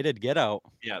They did Get Out.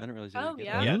 Yeah. I didn't realize they Oh, did Get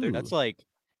yeah? Out. Yeah, they're- That's like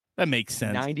That makes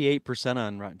sense. 98%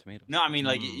 on Rotten Tomatoes. no. I mean,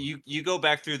 like Mm. you go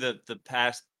back through the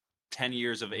past 10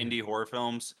 years of indie horror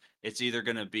films. It's either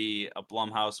going to be a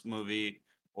Blumhouse movie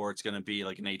or it's going to be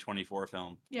like an A24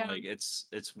 film. Yeah. Like it's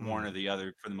one or the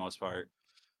other for the most part.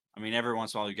 I mean, every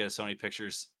once in a while you get a Sony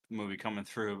Pictures movie coming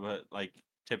through, but like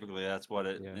typically that's what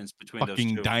it's between Fucking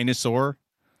those two. dinosaur.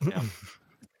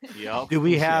 Yep. Do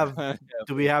we have Yeah.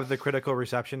 do we have the critical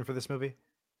reception for this movie?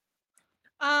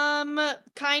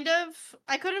 Kind of.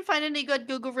 I couldn't find any good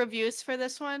Google reviews for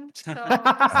this one. So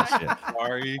Ah, shit.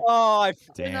 Sorry. Oh,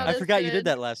 They're not Damn. I forgot you good. did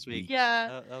that last week.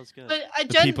 Yeah. That was good. But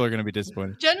The people are gonna be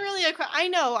disappointed. generally, I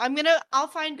know I'll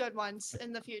find good ones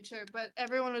in the future, but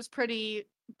everyone was pretty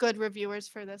good reviewers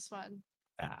for this one.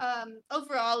 Ah.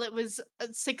 Overall, it was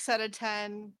a 6 out of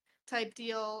 10 type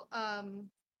deal.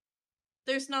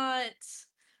 There's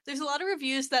a lot of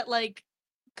reviews that like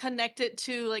connect it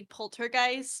to like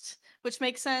Poltergeist, which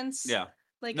makes sense. Yeah.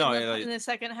 Like No, in, yeah, like- in the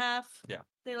second half. Yeah.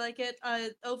 They like it.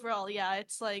 Overall, yeah,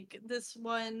 it's like this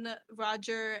one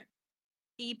Roger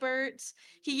Ebert.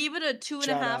 He gave it a 2.5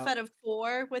 Shout out. out of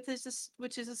 4, which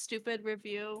is a stupid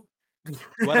review.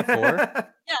 2 out of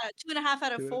 4? Yeah, 2.5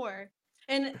 out of Two- 4.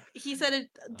 And he said it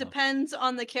Oh. depends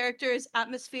on the character's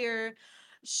atmosphere,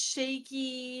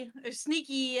 shaky or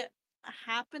sneaky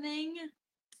happening,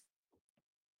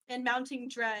 and mounting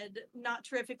dread. Not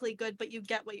terrifically good, but you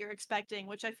get what you're expecting,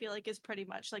 which I feel like is pretty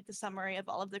much like the summary of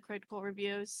all of the critical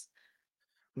reviews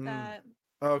Mm, that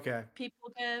okay.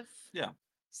 people give. Yeah.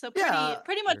 So Yeah.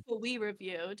 pretty much what we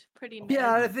reviewed. Pretty mid.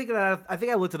 Yeah, I think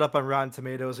I looked it up on Rotten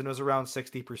Tomatoes and it was around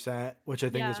 60%, which I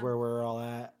think is Yeah. where we're all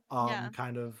at. Yeah.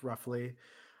 Kind of roughly.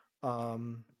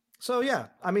 So yeah,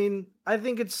 I mean, I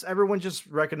think everyone just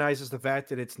recognizes the fact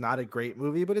that it's not a great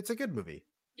movie, but it's a good movie.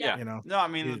 Yeah. You know. No, I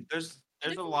mean, It- there's a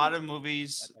Different lot of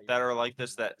movies. movies that are like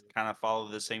this that kind of follow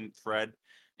the same thread,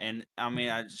 and I mean,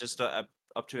 it's just up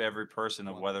to every person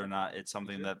of whether or not it's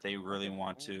something that they really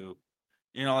want to,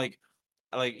 like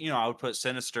I would put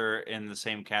Sinister in the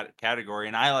same category,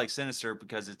 and I like Sinister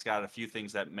because it's got a few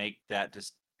things that make that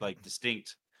just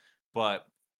distinct, but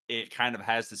it kind of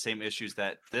has the same issues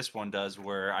that this one does,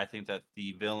 where I think that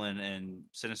the villain in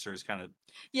Sinister is kind of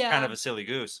Yeah. a silly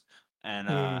goose, and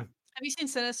Mm, Have you seen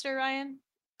Sinister, Ryan?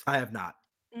 I have not.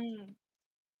 Mm.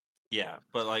 yeah,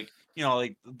 but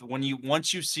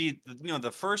once you see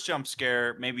the first jump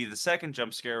scare, maybe the second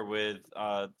jump scare with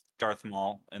Darth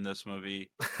Maul in this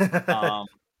movie,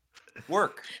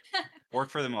 work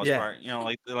for the most Yeah. part.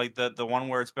 Like the one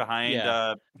where it's behind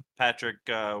Yeah. Patrick,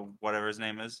 whatever his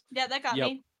name is. Yeah, that got Yep.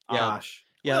 me. Yeah. Gosh.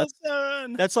 Yeah,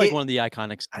 Wilson! that's like It- one of the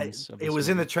iconic scenes. of It this was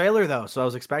in the movie. trailer though, so I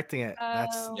was expecting it.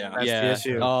 That's Oh. Yeah. that's yeah. the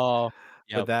issue. Oh,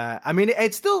 With yep. that, I mean,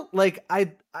 it's still like I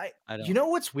you don't. know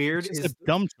what's weird It's is just a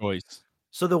dumb choice.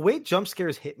 so the way jump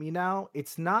scares hit me now,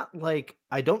 it's not like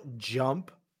I don't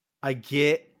jump. I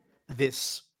get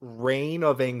this rain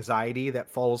of anxiety that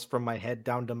falls from my head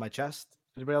down to my chest.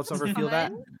 Anybody else ever feel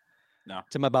that?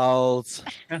 To my balls.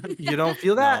 You don't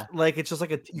feel that? Like it's just like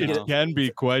you It get can be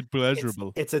quite it's,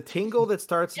 pleasurable. it's a tingle that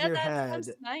starts in Yeah, your that head,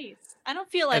 sounds nice. I don't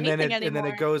feel and anything then anymore. and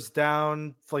then it goes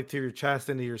down like to your chest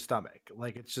into your stomach.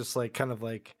 Like it's just like kind of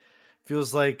like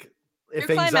feels like if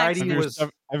You're anxiety climaxing. was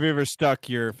Have you ever stuck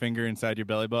your finger inside your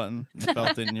belly button and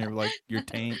felt it in your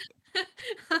taint?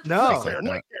 no. Nightmare, that.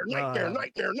 nightmare, No, nightmare, I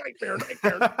nightmare, haven't.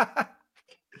 nightmare, nightmare.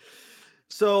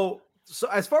 so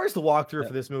as far as the walkthrough Yeah.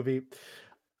 for this movie,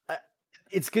 uh,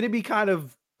 it's going to be kind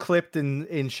of clipped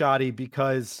and shoddy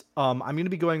because I'm going to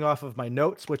be going off of my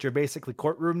notes, which are basically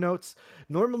courtroom notes.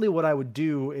 Normally what I would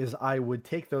do is I would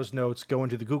take those notes, go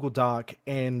into the Google Doc,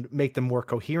 and make them more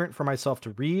coherent for myself to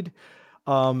read.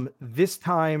 This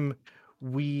time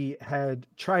we had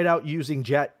tried out using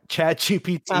Chat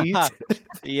GPT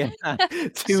Yeah.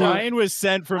 to Ryan was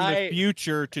sent from the I-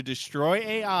 future to destroy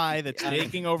AI that's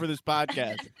taking over this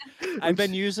podcast. I've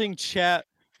been using Chat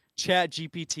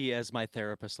GPT as my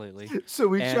therapist lately, so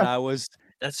we and tried. I was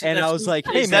That's like,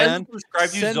 "Hey is that who man,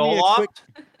 prescribed you send me a Zoloft? quick."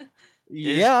 Is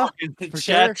Yeah, fucking for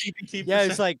Chat sure. GPT Yeah,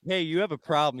 it's like, "Hey, you have a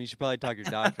problem. You should probably talk to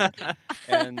your doctor."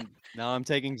 And now I'm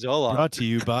taking Zoloft. Brought to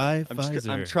you by I'm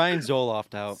Pfizer. trying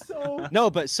Zoloft out. So No,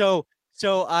 but so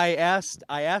I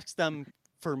asked them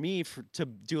for me to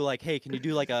do like, hey, can you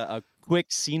do like a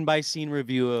quick scene by scene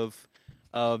review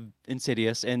of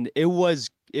Insidious, and it was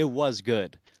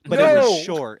good, but it was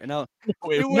No! short, and I It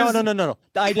no was- no.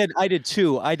 I did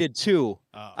two. I did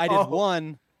Oh.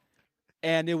 one,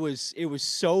 and it was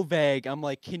so vague. I'm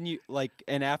like, can you like?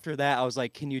 And after that, I was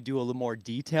like, can you do a little more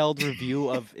detailed review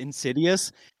of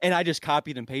Insidious? And I just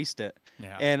copied and pasted it.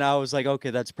 Yeah. And I was like, okay,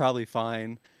 that's probably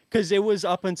fine. Because it was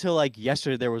up until like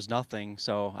yesterday, there was nothing.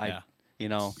 So Yeah.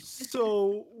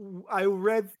 So I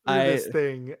read through this I-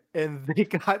 thing, and they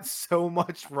got so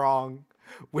much wrong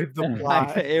with the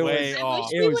plot. it Way was I off.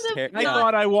 wish it we was would have ter- I yeah.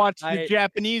 thought I watched the I-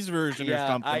 Japanese version or yeah,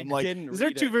 something. I I'm like, didn't is there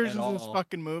read two it versions at of this all.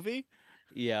 fucking movie?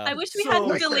 Yeah. I wish we So- hadn't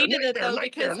Nightmare, deleted it though,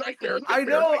 nightmare, because I nightmare, feel like I it's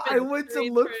know. really I good went to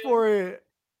read look through. for it.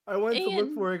 I went to look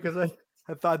Ian. for it because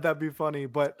I thought that'd be funny,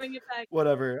 but Bring it back.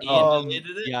 whatever. Ian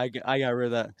deleted it? Yeah, I got rid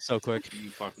of that so quick. You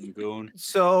fucking goon.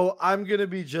 So I'm gonna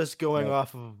be just going Yeah.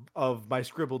 off of my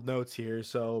scribbled notes here.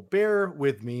 So bear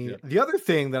with me. Yeah. The other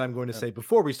thing that I'm going to Yeah. say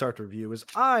before we start the review is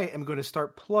I am going to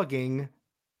start plugging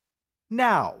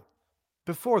now,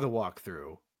 before the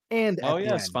walkthrough, and at Oh, the yeah,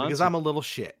 end because sponsor. I'm a little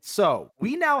shit. So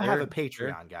we now have a Fair,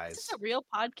 fair. Patreon, guys. This is a real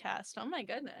podcast. Oh my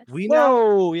goodness. We now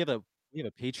Whoa, we have a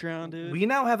Patreon, dude. we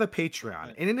now have a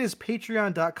Patreon, and it is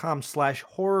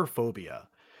patreon.com/horrorphobia.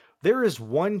 There is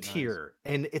one Nice. tier,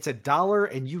 and it's $1,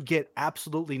 and you get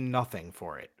absolutely nothing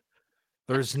for it.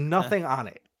 There's nothing on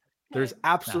it. There's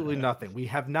absolutely nothing. We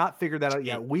have not figured that out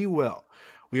yet. We will.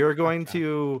 We are going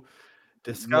to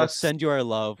We'll discuss. send you our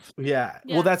love. Yeah.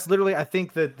 Yeah. Well, that's literally, I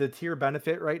think that the tier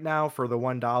benefit right now for the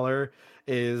 $1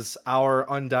 is our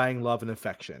undying love and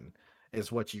affection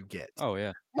is what you get. Oh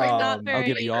yeah, We're not Um, very. I'll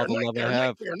give you all the love I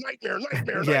have. Nightmare,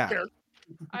 nightmare, Yeah. nightmare.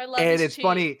 Our love And is it's cheap.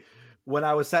 funny, when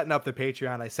I was setting up the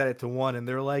Patreon, I set it to 1, and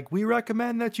they're like, "We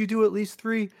recommend that you do at least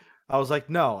 3." I was like,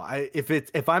 "No, if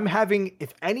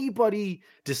anybody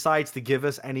decides to give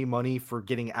us any money for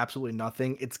getting absolutely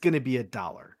nothing, it's gonna be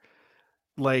 $1."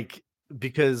 Like,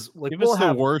 because like Give we'll us the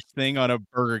have worst thing on a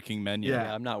Burger King menu. Yeah.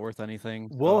 Yeah, I'm not worth anything.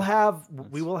 We'll so have we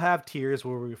that's- will have tiers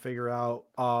where we figure out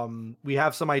we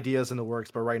have some ideas in the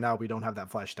works, but right now we don't have that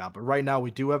fleshed out. But right now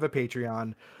we do have a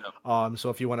Patreon. So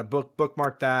if you want to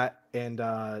bookmark that and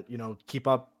keep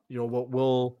up,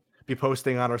 we'll be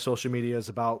posting on our social medias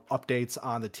about updates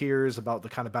on the tiers, about the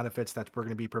kind of benefits that we're going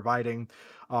to be providing.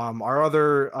 Our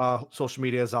other social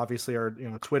medias obviously are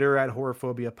Twitter at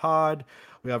Horrorphobia Pod.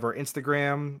 We have our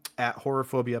Instagram at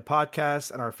Horrorphobia Podcast,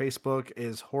 and our Facebook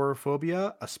is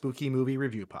Horrorphobia, a spooky movie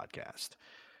review podcast.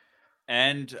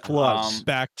 And Plus,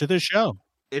 back to the show.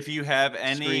 if you have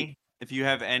Sweet.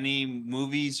 any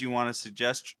movies you want to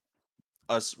suggest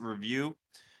us review,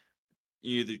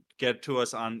 you either get to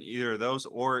us on either of those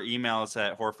or email us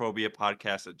at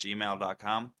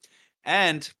horrorphobiapodcast@gmail.com.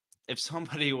 And if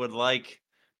somebody would like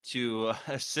to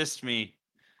assist me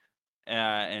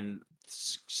and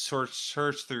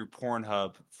search through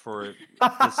Pornhub for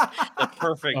the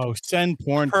perfect Oh, send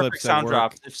porn perfect clips that sound work.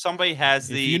 drops. If somebody has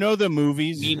If the you know the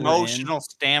movies we're in, emotional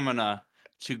stamina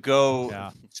to go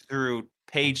Yeah. through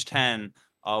page 10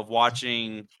 of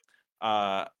watching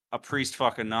a priest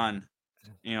fuck a nun,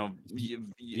 yeah,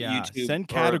 YouTube send or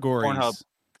categories. Pornhub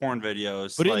porn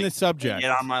videos. Put it in the like, subject. get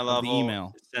on my of the level.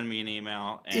 email. Send me an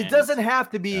email. It and- doesn't have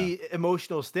to be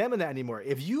emotional stamina anymore.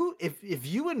 If you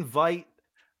invite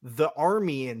the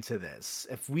army into this,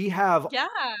 if we have Yeah.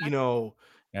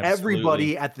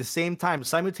 everybody at the same time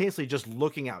simultaneously just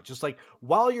looking out, just like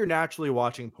while you're naturally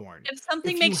watching porn, If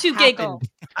something if makes you giggle.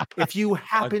 if you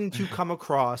happen to come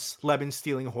across Lemon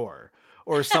stealing horror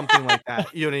or something like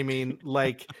that, you know what I mean?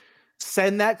 Like,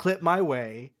 send that clip my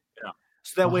way. Yeah.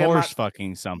 So that way I'm horse not,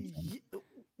 fucking something.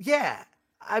 yeah.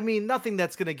 I mean, nothing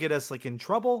that's gonna get us like in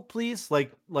trouble, please.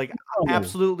 Like No,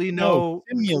 absolutely no,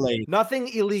 simulate, nothing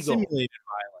illegal. simulated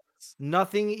violence.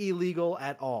 Nothing illegal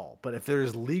at all. But if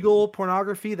there's legal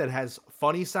pornography that has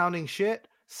funny sounding shit,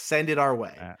 send it our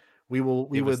way. Uh, We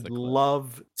give us would the clip.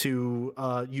 love to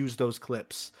use those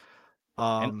clips.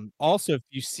 And also, if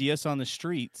you see us on the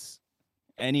streets,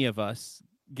 any of us,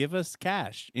 give us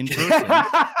cash in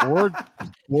person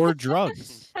or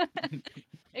drugs.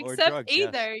 Except drugs, yes.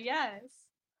 either, yes.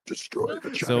 Destroy the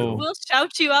So child. We'll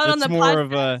shout you out on it's the more podcast.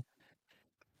 of a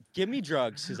Give me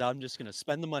drugs, because I'm just gonna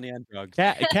spend the money on drugs.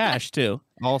 cash too.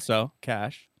 Also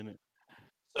cash.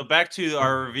 So back to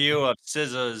our review of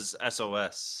SZA's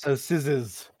SOS.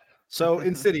 Scissors. So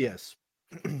Insidious.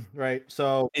 Right.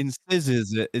 So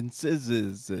Incisors.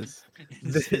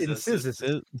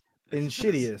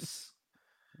 Insidious.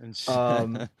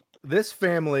 And This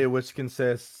family, which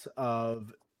consists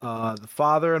of the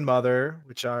father and mother,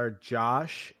 which are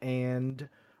Josh and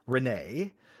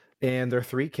Renee, and their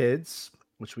 3 kids,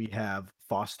 which we have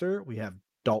Foster, we have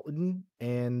Dalton,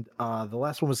 and the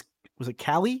last one was it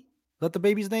Callie? Is that the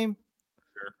baby's name?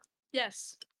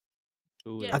 Yes.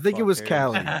 Who Yeah. the I think it fuck was cares?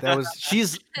 Callie. That was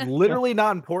she's literally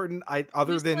not important.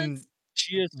 Other Useless. than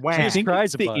She is. Wham. She I just think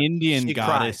cries it's the about it. Indian She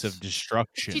goddess cries. of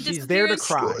destruction. She she's there to disappears.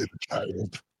 cry. Destroy the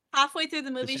child. Halfway through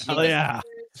the movie, she Oh, yeah.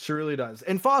 disappears. She really does.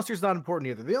 And Foster's not important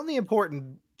either. The only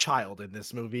important child in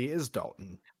this movie is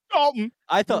Dalton. Dalton.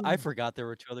 I forgot there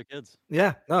were 2 other kids.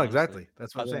 Yeah, no, Honestly. exactly.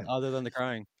 That's what I'm saying. Other than the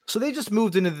crying. So they just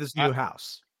moved into this new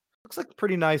house. Looks like a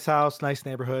pretty nice house, nice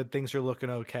neighborhood. Things are looking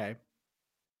okay.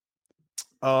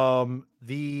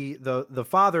 The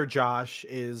father, Josh,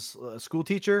 is a school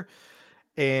teacher,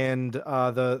 and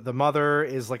the mother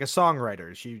is like a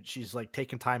songwriter. She's like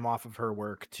taking time off of her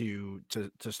work to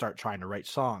start trying to write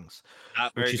songs.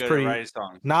 Not Which very is good pretty- at writing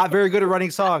songs. Not very good at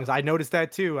writing songs. I noticed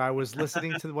that too. I was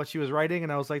listening to what she was writing,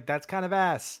 and I was like, "That's kind of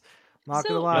ass." Not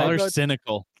gonna So- lie. Y'all are God.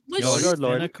 cynical. Was Y'all she, are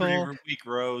Lord. cynical. Pretty weak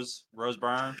Rose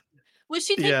Byrne. was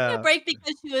she taking Yeah. a break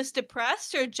because she was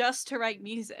depressed or just to write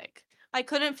music? I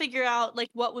couldn't figure out like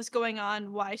what was going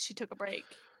on, why she took a break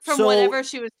from So- whatever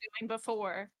she was doing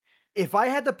before. If I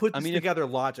had to put I this mean, if- together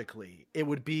logically, it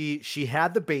would be she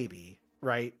had the baby,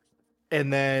 right?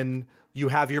 And then you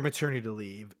have your maternity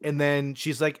leave. And then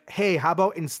she's like, hey, how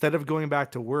about instead of going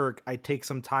back to work, I take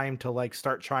some time to like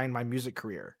start trying my music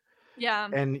career? Yeah.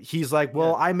 And he's like,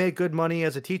 well, I make good money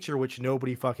as a teacher, which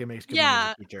nobody fucking makes good money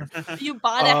as a teacher. You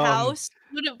bought a Um, house.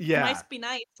 yeah. Might be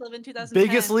nice to live in 2010.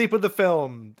 Biggest leap of the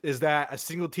film is that a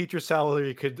single teacher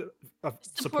salary could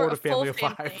support a family of full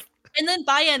 5. And then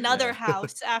buy another Yeah.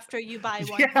 house after you buy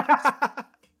one. Yeah.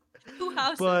 2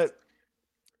 houses. But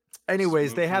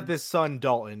anyways, they have Smoothie. this son,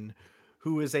 Dalton,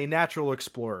 who is a natural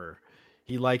explorer.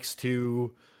 He likes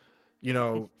to,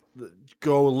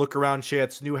 go look around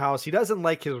shit's new house. He doesn't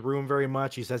like his room very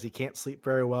much. He says he can't sleep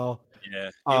very well. Yeah.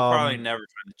 You'll probably Um, never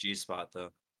find the G spot though.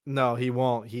 No, he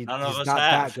won't. He's None of not us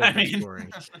that have. good I at mean-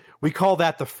 exploring. We call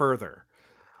that the further.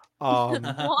 Wah,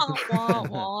 wah,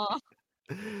 wah.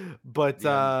 But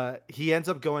Yeah. he ends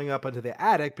up going up into the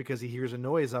attic because he hears a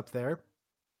noise up there.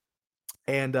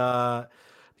 And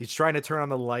he's trying to turn on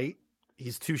the light.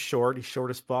 He's too short. He's short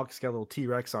as fuck. He's got a little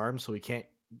T-Rex arm, so he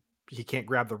can't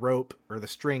grab the rope or the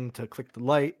string to click the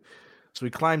light. So he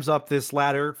climbs up this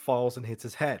ladder, falls, and hits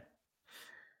his head.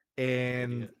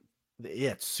 And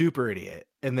yeah, it's super idiot.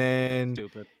 And then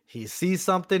Stupid. he sees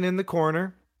something in the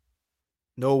corner.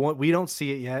 No one, we don't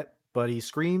see it yet, but he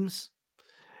screams.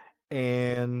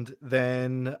 And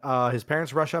then his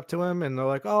parents rush up to him and they're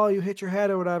like, "Oh, you hit your head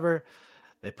or whatever."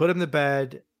 They put him to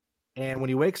bed. And when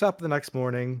he wakes up the next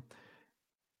morning,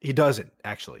 he doesn't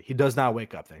actually. He does not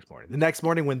wake up the next morning. The next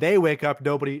morning when they wake up,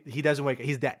 he doesn't wake up.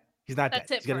 He's dead. He's not That's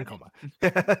dead. it He's getting for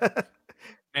in coma.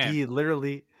 Man. He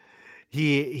literally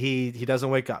he doesn't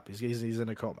wake up. He's in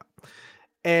a coma.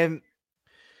 And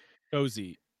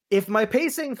Cozy. if my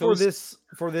pacing for Goes-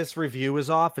 this review is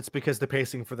off, it's because the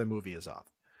pacing for the movie is off.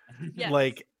 Yes.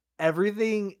 Like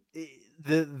everything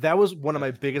that was one of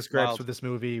my biggest gripes Wild. with this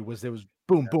movie was there was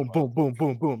boom boom boom boom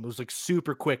boom boom. It was like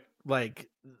super quick. Like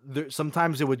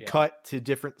sometimes it would Yeah. cut to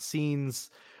different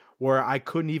scenes where I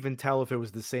couldn't even tell if it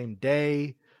was the same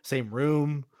day, same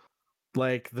room.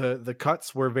 Like the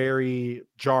cuts were very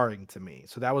jarring to me.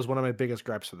 So that was one of my biggest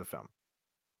gripes for the film.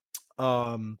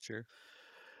 Sure.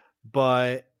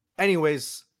 But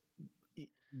anyways,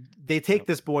 they take Yep.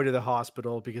 this boy to the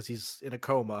hospital because he's in a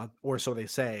coma, or so they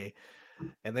say.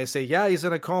 And they say, yeah, he's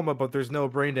in a coma, but there's no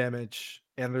brain damage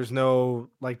and there's no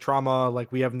like trauma.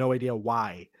 Like we have no idea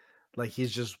why. Like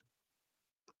he's just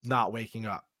not waking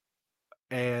up.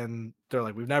 And they're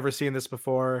like, we've never seen this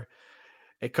before.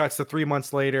 It cuts to 3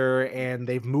 months later, and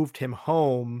they've moved him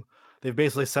home. They've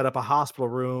basically set up a hospital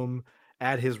room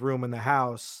at his room in the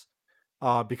house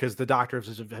because the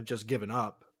doctors have just given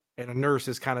up. And a nurse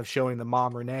is kind of showing the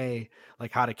mom Renee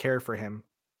like how to care for him.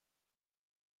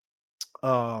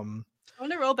 I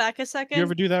want to roll back a second. You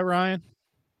ever do that, Ryan?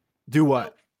 Do what?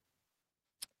 Nope.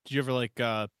 Did you ever like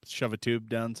shove a tube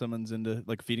down someone's into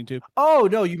like a feeding tube? Oh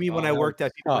no, you mean when I no. worked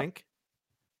at People Inc?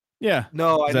 Yeah.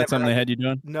 No, Is that something they had you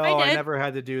doing? No, I did. never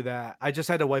had to do that. I just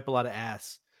had to wipe a lot of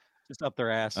ass. Just up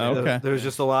their ass. Oh, yeah. okay. There was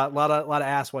just a lot of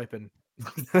ass wiping.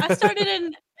 I started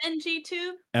in NG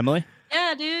too. Emily?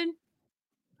 Yeah, dude.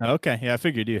 Okay. Yeah, I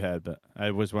figured you had, but I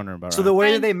was wondering about So Ryan. the way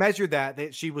that And- they measured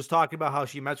that, she was talking about how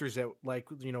she measures it, like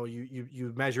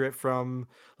you measure it from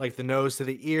like the nose to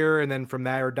the ear, and then from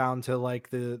there down to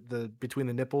like the between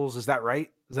the nipples. Is that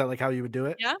right? Is that like how you would do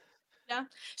it? Yeah. Yeah.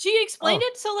 She explained Oh.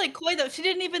 it so like coy though. She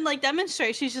didn't even like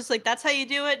demonstrate. She's just like, "That's how you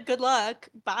do it. Good luck.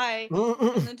 Bye."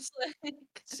 And then just like,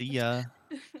 See ya.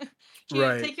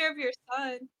 Right. Take care of your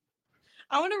son.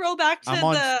 I want to roll back to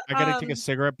I gotta take a the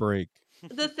cigarette break.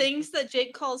 the things that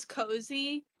Jake calls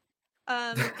cozy.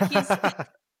 He's what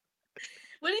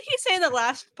did he say in the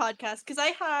last podcast? Because I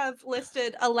have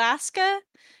listed Alaska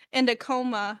and a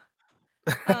coma.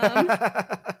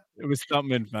 It was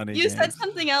something funny. You said James.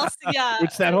 something else, yeah.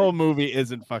 Which that whole movie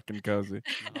isn't fucking cozy.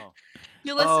 No.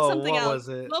 You listed Oh, something what else. was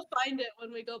it? We'll find it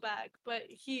when we go back. But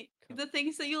the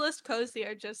things that you list cozy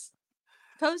are just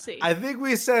cozy. I think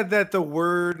we said that the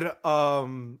word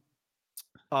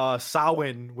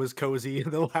Samhain was cozy in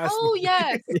the last Oh movie.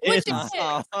 yes, which Yes.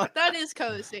 is that is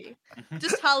cozy.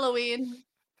 Just Halloween,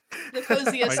 the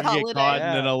coziest Like you get caught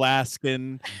holiday. in an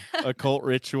Alaskan occult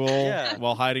ritual Yeah.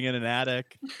 while hiding in an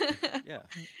attic. Yeah.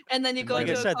 And then you go Like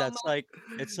into I a said, coma. that's like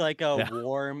it's like a Yeah.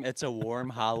 warm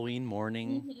Halloween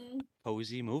morning Mhm.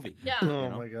 cozy movie. Yeah. Oh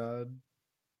know? my god.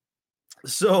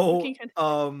 So We can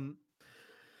continue.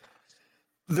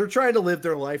 they're trying to live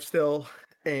their life still,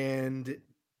 and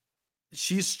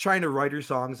she's trying to write her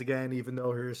songs again, even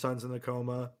though her son's in a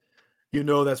coma. You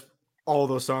know that's all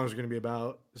those songs are gonna be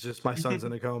about. It's just my son's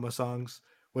in a coma songs,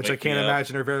 which I Wake me can't up.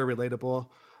 imagine are very relatable.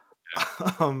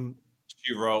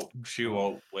 She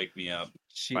won't wake me up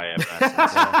She by Evanescence.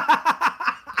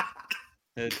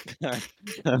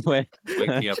 Wait. Wake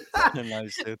me up.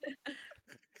 Nice, dude.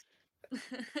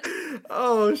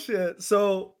 Oh shit.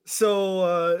 So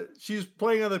she's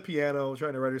playing on the piano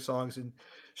trying to write her songs, and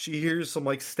she hears some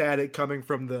like static coming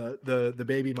from the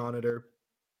baby monitor.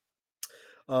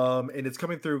 And it's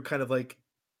coming through kind of like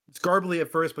it's garbly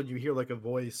at first, but you hear like a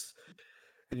voice,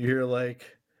 and you hear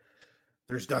like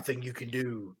there's nothing you can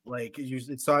do. Like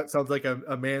it sounds like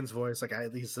a man's voice. Like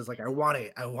at least says like I want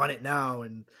it now.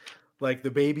 And like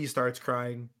the baby starts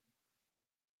crying.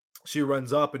 She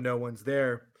runs up and no one's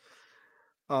there.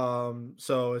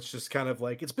 So it's just kind of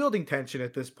like it's building tension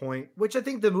at this point, which I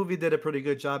think the movie did a pretty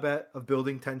good job of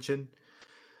building tension.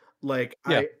 Like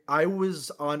Yeah. I was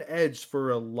on edge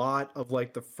for a lot of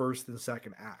like the first and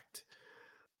second act.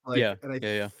 Like, Yeah, and I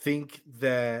yeah. think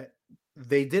that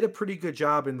they did a pretty good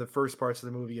job in the first parts of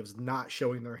the movie of not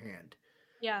showing their hand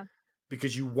Yeah.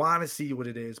 because you want to see what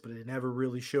it is, but it never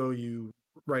really show you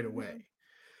right Mhm. away.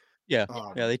 Yeah.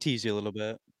 Um, Yeah, they tease you a little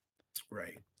bit.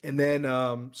 Right. And then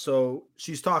so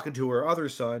she's talking to her other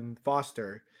son,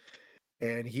 Foster,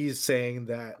 and he's saying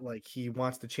that like he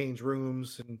wants to change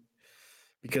rooms and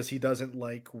because he doesn't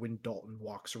like when Dalton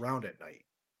walks around at night.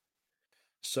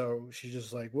 So she's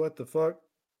just like, what the fuck?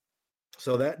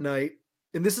 So that night,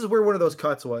 and this is where one of those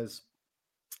cuts was.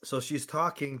 So she's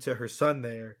talking to her son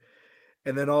there,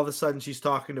 and then all of a sudden she's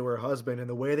talking to her husband, and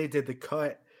the way they did the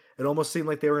cut, it almost seemed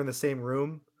like they were in the same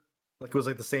room, like it was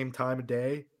like the same time of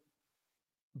day.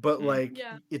 But like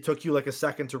Yeah. it took you like a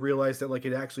second to realize that like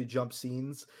it actually jumped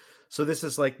scenes. So this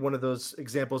is like one of those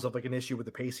examples of like an issue with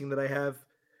the pacing that I have.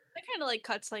 I kind of like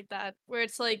cuts like that where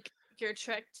it's like you're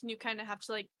tricked and you kind of have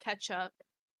to like catch up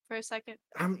for a second.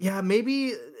 Yeah,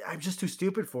 maybe I'm just too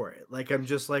stupid for it. Like I'm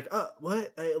just like,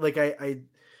 what?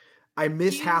 I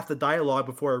miss you- half the dialogue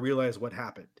before I realize what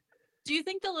happened. Do you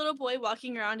think the little boy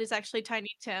walking around is actually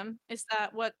Tiny Tim? Is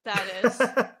that what that is?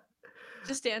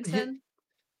 Just dancing?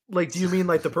 Like, do you mean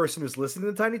like the person who's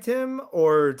listening to Tiny Tim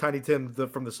or Tiny Tim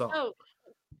from the song? Oh,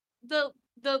 the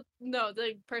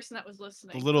person that was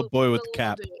listening. The little boy with the little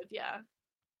cap. dude, yeah.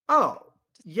 Oh,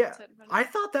 Just yeah. said in front of I me.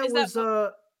 thought that Is that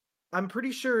was I'm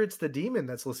pretty sure it's the demon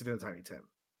that's listening to Tiny Tim.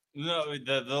 No,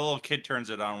 the little kid turns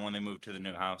it on when they move to the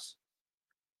new house.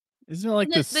 Isn't it like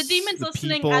The this? demon's the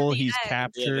listening at people the he's end.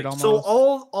 captured Yeah, almost. So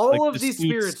all like of the these suits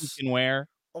spirits, he can wear.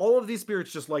 all of these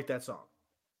spirits just like that song.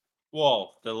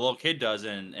 Well, the little kid does,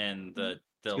 and the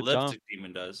The Good lipstick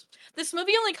demon does. This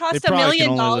movie only cost $1 probably can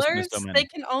million. only listen to so many. They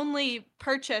can only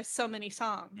purchase so many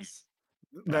songs.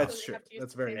 That's So they true. have to use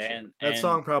That's the very same true. And That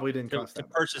song probably didn't to cost that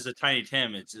much. purchase a Tiny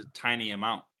Tim, it's a tiny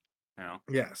amount. You know,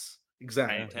 Yes, Tiny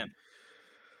exactly. Tim.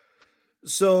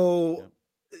 So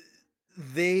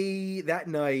they that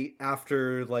night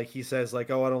after like he says like,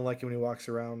 oh, I don't like it when he walks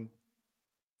around.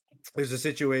 There's a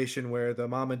situation where the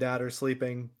mom and dad are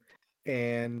sleeping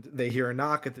and they hear a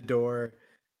knock at the door.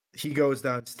 He goes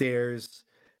downstairs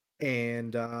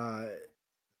and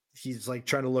he's like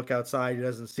trying to look outside. He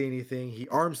doesn't see anything. He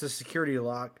arms the security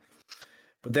lock,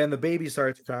 but then the baby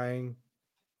starts crying.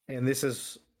 And this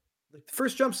is like the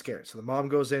first jump scare. So the mom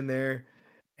goes in there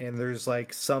and there's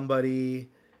like somebody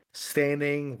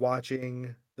standing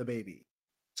watching the baby.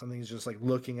 Something's just like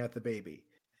looking at the baby.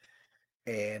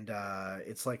 And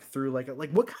it's like through like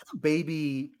what kind of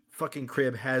baby fucking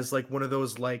crib has like one of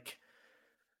those like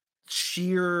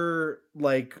sheer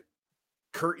like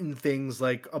curtain things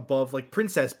like above like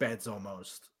princess beds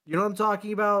almost. You know what I'm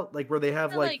talking about? Like where they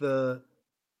have like Like the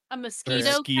a mosquito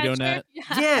Mosquito catcher? net?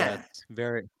 yeah.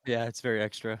 It's very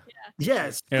extra.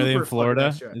 Yes. Are they in super fucking Florida?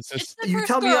 extra. Is It's this the You first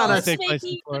tell me girl. on a- It's the Take place in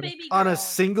baby, the Florida? baby On girl. a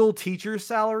single teacher's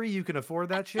salary, you can afford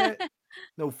that shit?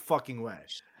 No fucking way.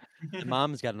 The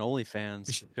mom's got an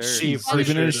OnlyFans. Sure. She She's for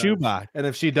sleeping in sure a does. shoebox. And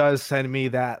if she does, send me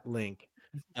that link.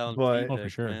 Selling but- feet Oh, for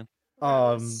pics, sure. man.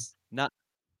 Rose.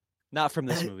 Not from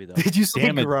this movie though. Did you say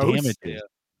Damn it, gross? damn it. Yeah.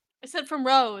 I said from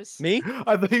Rose. Me?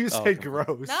 I thought you Oh, said from-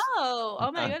 gross. No.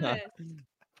 Oh my goodness.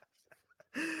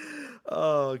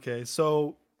 Oh, okay.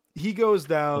 So he goes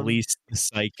down Police the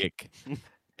psychic.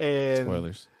 and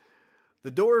Spoilers.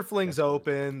 the door flings Definitely.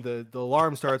 open, the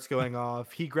alarm starts going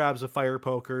off. He grabs a fire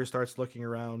poker, starts looking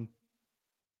around.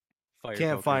 Fire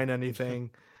Can't poker. find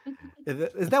anything.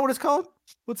 Is that what it's called?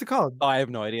 What's it called? Oh, I have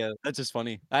no idea. That's just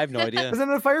funny. I have no idea. Isn't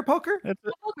it a fire poker? It's a,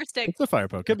 A poker stick. it's a fire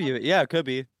poker. Could be. Yeah, it could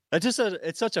be. That's just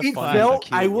it's such a It fun. felt,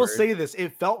 cute I will word. say this,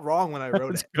 it felt wrong when I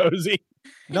wrote It's it. cozy.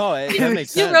 No, that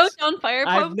makes You sense. wrote down fire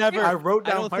poker? I've never. I wrote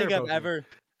I down don't fire think I've poker. ever.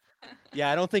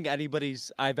 Yeah, I don't think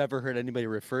I've ever heard anybody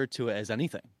refer to it as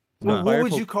anything. Well, No. what Fire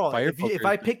would you po- call it? fire If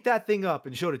I poker- picked that thing up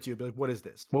and showed it to you, I'd be like, what is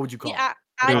this? What would you call Yeah,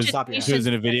 It was, Stop your it was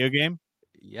in a video game.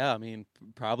 Yeah, I mean,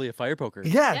 probably a fire poker. it?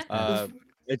 Yeah, Yeah. Uh,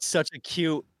 It's such a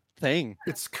cute thing.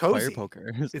 it's Fire cozy.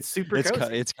 poker. It's super It's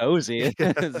cozy. it's cozy.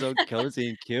 It's so cozy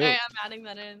and cute. Alright, I'm adding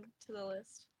that in to the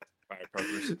list. Fire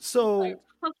pokers. So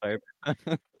Fire-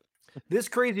 this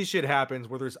crazy shit happens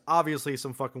where there's obviously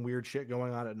some fucking weird shit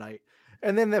going on at night.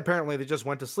 And then apparently they just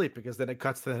went to sleep because then it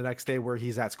cuts to the next day where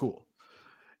he's at school.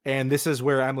 And this is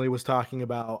where Emily was talking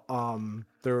about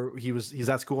he's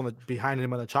at school and behind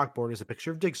him on the chalkboard is a picture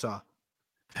of Jigsaw.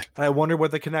 And I wonder what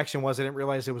the connection was. I didn't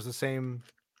realize it was the same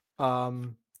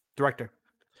director.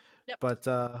 Yep. But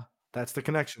that's the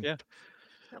connection. Yeah.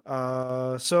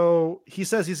 So he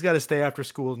says he's got to stay after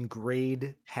school and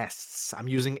grade tests. I'm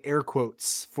using air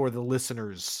quotes for the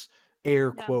listeners.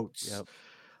 Air Yeah. quotes. Yep.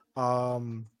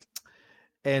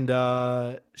 And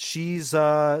she's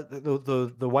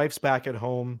the wife's back at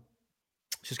home.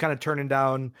 She's kind of turning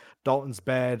down Dalton's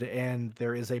bed, and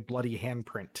there is a bloody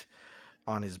handprint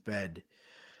on his bed.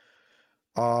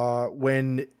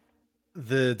 When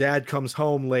the dad comes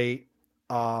home late,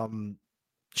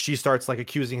 she starts like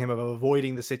accusing him of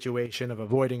avoiding the situation, of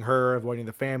avoiding her, avoiding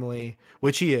the family,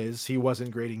 which he is. He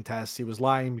wasn't grading tests. He was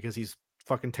lying because he's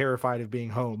fucking terrified of being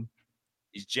home.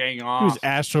 He's jaying He off. was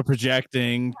astral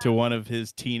projecting to one of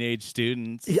his teenage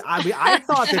students. Yeah, I mean, I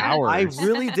thought that I Hours.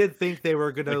 really did think they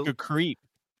were gonna. Like a creep.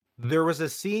 There was a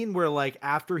scene where, like,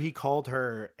 after he called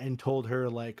her and told her,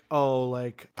 like, "Oh,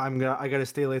 like, I gotta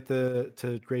stay late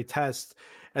to grade tests,"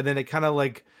 and then it kind of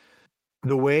like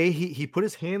the way he put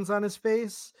his hands on his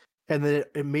face, and then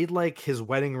it made like his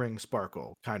wedding ring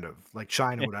sparkle, kind of like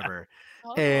shine or whatever.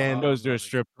 Oh. And Goes to a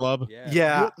strip club.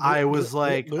 yeah, I was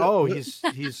like, oh, he's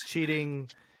cheating.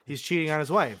 He's cheating on his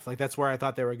wife. Like that's where I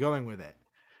thought they were going with it.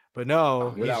 But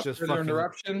no, he's Without just further fucking.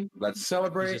 interruption, let's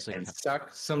celebrate just like- and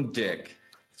suck some dick.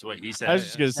 That's what he I was said.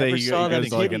 just gonna say Never he saw them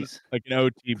goes like titties. an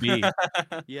OTB.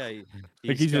 Yeah.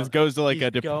 Like he just goes to like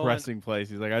a he's going- depressing place.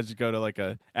 He's like, I just go to like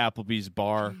a Applebee's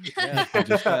bar, Yeah,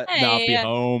 just not be Hey.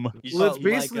 home. he's Well, that's got,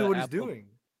 like, basically a what he's Apple- doing.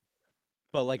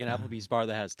 But like an Applebee's bar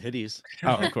that has titties.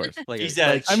 Oh, of course. Like He's a,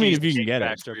 at like, I mean, Cheese if you can get it.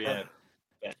 Factory at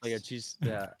like a cheese.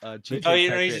 Yeah. Cheese Oh, you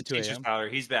know, Factory he's a at 2 teacher's a.m. powder.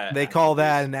 He's bad. They call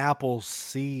that an apple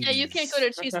seed. Yeah, you can't go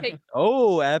to Cheesecake.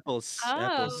 Oh, apple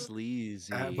Oh.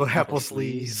 sleazy. apple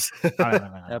sleaze.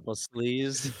 Apple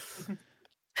sleaze.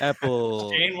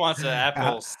 Apple. Jane wants an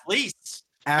apple sleece.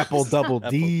 Apple double Apple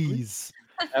D's.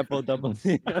 Apple double.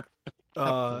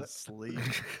 Uh,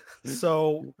 sleeve.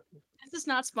 so This is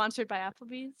not sponsored by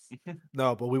Applebee's.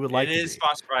 No, but we would like It to is be.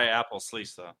 sponsored by Apple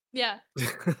Sleece, though. Yeah.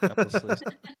 Apple Sleece.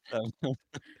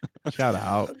 Shout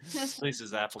out. Sleece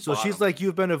is Apple. So she's bottom. like,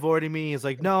 "You've been avoiding me." He's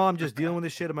like, "No, I'm just dealing with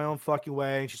this shit in my own fucking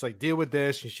way." And she's like, "Deal with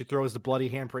this." And she throws the bloody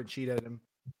handprint sheet at him.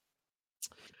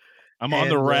 I'm on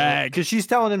the rag. because she's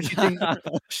telling him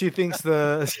she thinks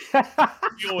the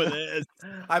Deal with this.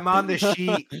 I'm on the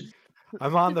sheet.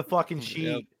 I'm on the fucking Yep.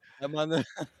 sheet. I'm on the.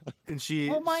 And she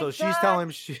Oh my she's God. telling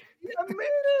him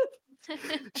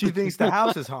she thinks the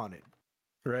house is haunted,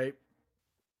 right?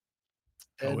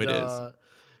 Oh, And it is.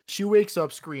 she wakes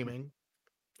up screaming.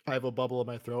 I have a bubble in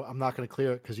my throat. I'm not gonna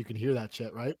clear it because you can hear that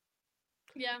shit, right?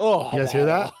 Yeah. Oh, You guys hear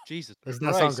that? Jesus. Doesn't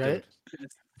that sound Christ, great? dude.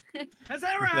 Has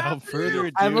that ever Without happened? further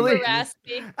ado, Emily- Super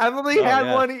raspy. Emily Oh, had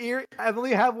yeah. one ear.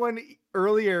 Emily had one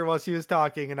earlier while she was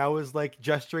talking, and I was like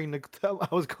gesturing to.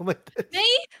 I was going like this.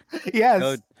 Me? Yes.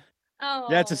 No, Oh.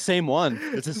 yeah, it's the same one.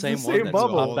 It's the It's the same same one. That's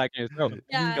bubble. popped back in your throat.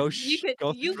 Yeah. Go,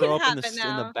 you throw can up in have it in the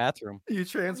now. bathroom. You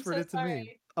transferred so it to me.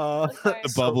 sorry. Uh, So sorry.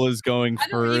 the bubble is going I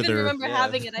don't even further. remember Yeah.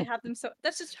 having it. I have them so.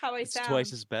 That's just how I It's sound.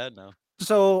 twice as bad now.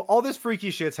 so all this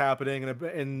freaky shit's happening,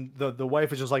 and the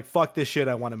wife is just like, "Fuck this shit,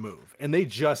 I want to move." And they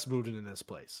just moved into this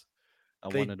place. I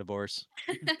They- want a divorce.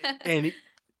 And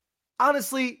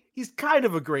honestly, he's kind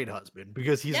of a great husband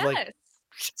because he's yes. like,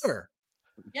 sure,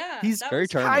 Yeah. he's that very was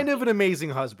charming. kind of an amazing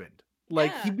husband.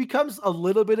 Like he Yeah. becomes a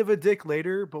little bit of a dick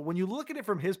later, but when you look at it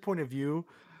from his point of view,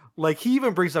 like he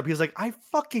even brings up, he's like, "I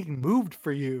fucking moved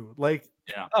for you." Like,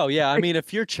 Oh yeah, I mean,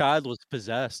 if your child was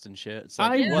possessed and shit, it's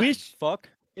like, I what wish- the fuck?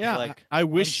 Yeah, like I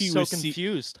wish I'm he so was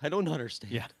confused. I don't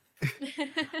understand. Yeah.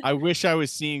 I wish I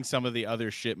was seeing some of the other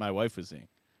shit my wife was seeing.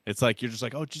 It's like you're just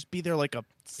like, oh, just be there like a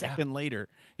second later.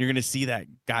 You're gonna see that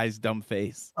guy's dumb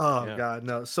face. oh Yeah. god,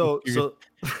 no. So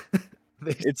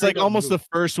It's like almost the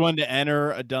first one to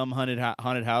enter a dumb haunted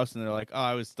house, and they're like, oh,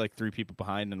 I was like 3 people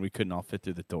behind, and we couldn't all fit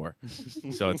through the door.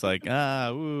 So it's like,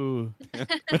 ooh.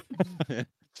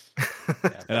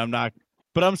 And I'm not,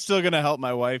 but I'm still gonna help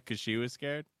my wife because she was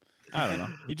scared. I don't know.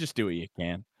 You just do what you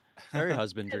can. Very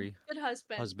husbandry, Good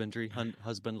husband.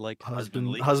 husband like.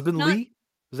 Husbandly. husbandly.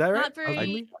 Is that right? Not very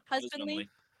Husbandly? husbandly.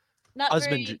 Not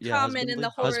Husbandry- very yeah, common in the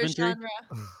horror husbandry. genre.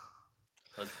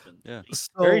 Husband. Yeah, So,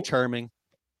 very charming.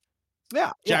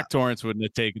 yeah, Jack Torrance wouldn't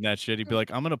have taken that shit. He'd be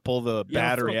like, I'm gonna pull the Yeah,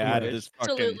 battery fuck you, out of bitch. this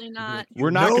fucking. Absolutely not. We're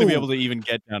not gonna be No. able to even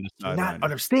get down the do not sideline.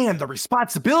 understand the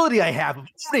responsibility I have of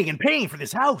owning and paying for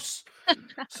this house.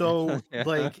 So Yeah.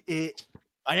 like it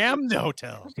I am the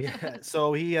hotel. yeah,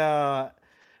 so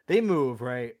they move,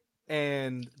 right?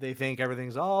 And they think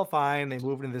everything's all fine. They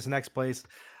move into this next place.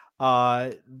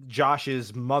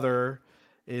 Josh's mother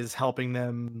is helping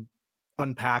them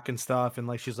unpack and stuff, and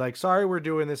like she's like, "Sorry, we're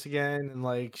doing this again." And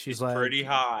like she's like, Pretty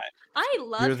hot. I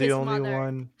love "You're the his only mother.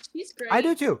 one." She's great. I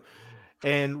do too.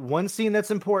 And one scene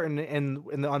that's important in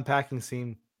the unpacking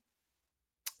scene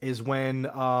is when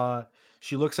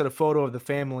she looks at a photo of the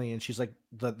family, and she's like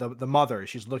the mother.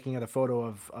 She's looking at a photo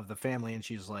of the family, and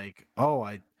she's like, "Oh,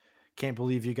 I can't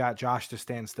believe you got Josh to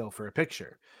stand still for a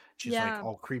picture." She's Yeah. like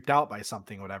all creeped out by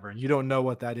something, or whatever. And you don't know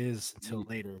what that is until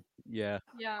later. Yeah,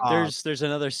 Yeah. there's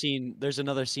another scene. There's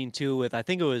another scene too with I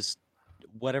think it was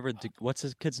whatever. What's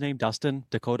his kid's name? Dustin,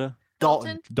 Dakota,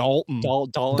 Dalton, Dalton.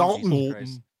 Dalton. Dalton. Jesus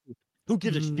Christ. Who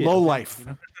gives a shit? low life.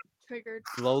 Triggered.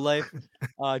 Low life.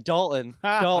 Dalton.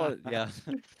 Dalton. Yeah.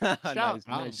 Nice, out.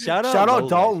 nice. Shout out. Shout out Low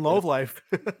Dalton Life. Low Life.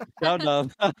 Shout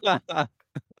out.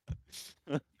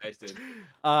 Nice, dude.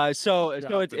 So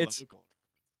it's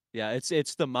yeah,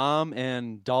 it's the mom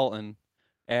and Dalton,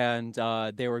 and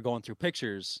they were going through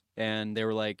pictures, and they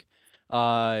were like,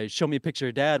 show me a picture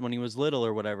of dad when he was little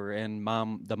or whatever. And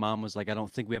the mom was like, I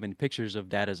don't think we have any pictures of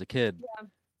dad as a kid.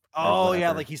 Oh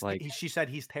yeah, whatever, like like- she said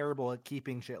he's terrible at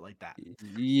keeping shit like that.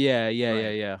 Yeah.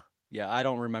 Right. Yeah, I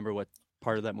don't remember what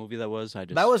part of that movie that was. I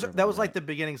just That was remember like the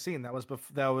beginning scene. That was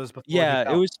before. he yeah, it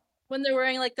fell. was When they're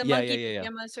wearing like the Yeah, monkey yeah.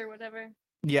 pajamas or whatever.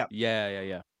 Yeah.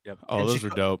 yeah. Yep. Oh, And those she are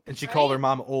co- dope. And she called her Right?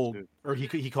 mom old, or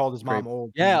he called his mom Great.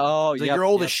 old. Yeah. Oh, He's like, yep, you're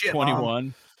old yep. as shit, Mom.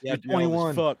 21. Yeah, You're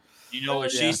 21. Fuck. You know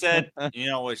what Yeah. she said? You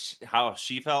know what? How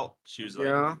she felt? She was like,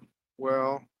 Yeah.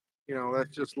 Well, that's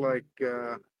just like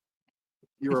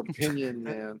your opinion,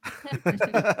 man.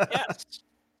 yes.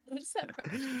 What is that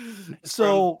from?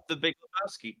 So from The Big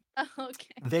Lebowski. Oh, okay.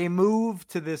 they move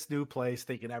to this new place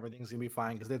thinking everything's gonna be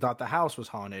fine because they thought the house was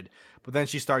haunted, but then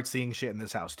she starts seeing shit in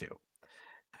this house too.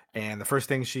 And the first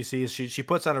thing she sees, she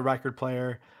puts on a record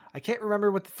player. I can't remember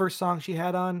what the first song she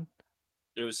had on.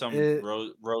 It was some It-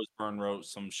 Rose Byrne wrote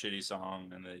some shitty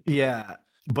song, and they Yeah,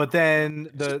 but then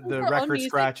the Just her own record music.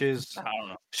 scratches. I don't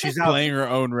know. She's out. Playing her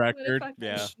own What the record. fuck?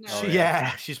 Yeah. No.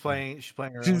 Oh, She's playing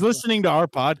her. She's own listening to our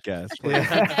podcast. song.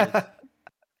 Yeah.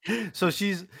 So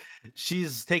she's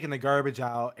taking the garbage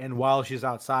out, and while she's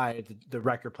outside, the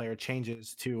record player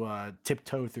changes to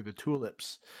Tiptoe Through the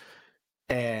Tulips,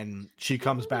 and she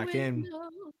comes back in,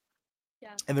 Yeah.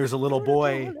 and there's a little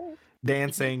boy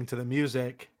dancing to the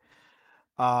music.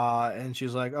 And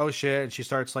she's like, oh shit, and she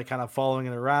starts like kind of following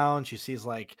it around. She sees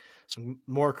like some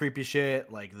more creepy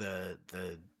shit, like the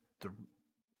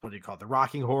what do you call it, the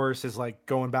rocking horse is like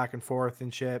going back and forth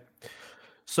and shit.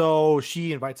 So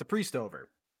she invites a priest over,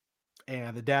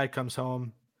 and the dad comes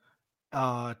home,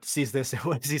 sees this.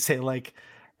 What does he say? Like,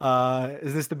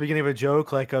 is this the beginning of a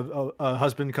joke? Like a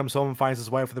husband comes home and finds his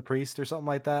wife with a priest or something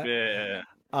like that. Yeah.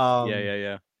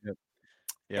 Yeah.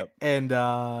 Yep.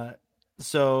 And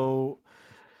so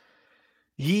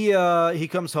he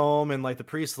comes home, and like the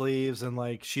priest leaves, and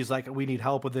like she's like, we need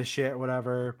help with this shit or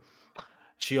whatever.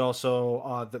 She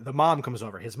also the mom comes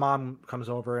over. His mom comes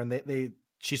over, and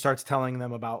she starts telling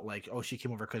them about like, oh, she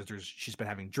came over because she's been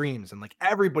having dreams, and like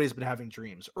everybody's been having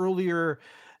dreams. Earlier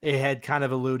it had kind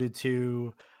of alluded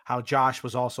to how Josh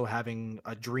was also having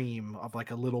a dream of like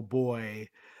a little boy.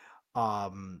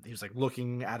 He was like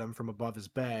looking at him from above his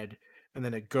bed, and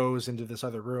then it goes into this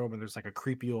other room, and there's like a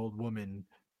creepy old woman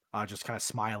just kind of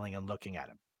smiling and looking at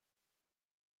him.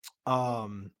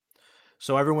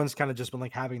 So everyone's kind of just been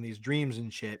like having these dreams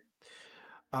and shit.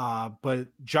 But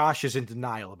Josh is in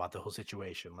denial about the whole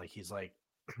situation. Like he's like,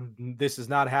 this is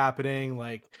not happening.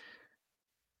 Like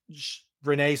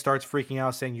Renee starts freaking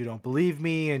out, saying, you don't believe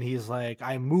me. And he's like,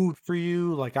 I moved for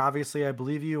you. Like, obviously I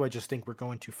believe you. I just think we're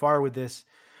going too far with this.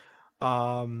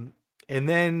 And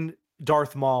then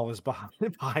Darth Maul is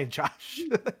behind Josh.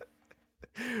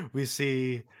 We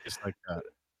see Just like that.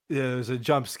 there's a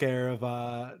jump scare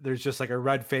of there's just like a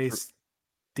red faced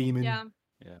demon. Yeah.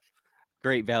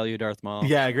 Great value, Darth Maul.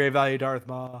 Yeah, great value Darth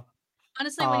Maul.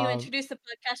 Honestly, when you introduced the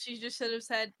podcast, you just should have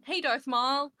said, "Hey, Darth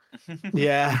Maul."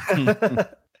 Yeah.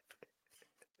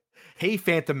 Hey,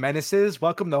 Phantom Menaces,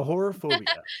 welcome to Horrorphobia.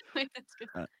 Wait, that's good.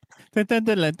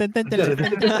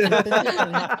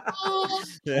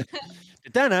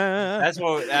 That's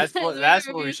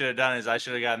what we Weird. should have done. Is I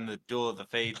should have gotten the Duel of the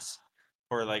Fates,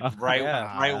 or like Oh, right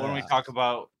yeah. when we talk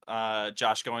about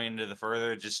Josh going into the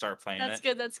further, just start playing That's it.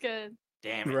 good. That's good.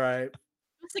 Damn it, Right.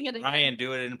 I'm singing it again. Ryan,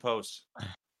 do it in post.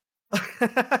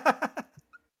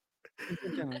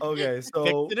 Okay, so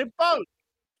Fixed it in post.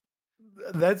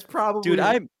 that's probably.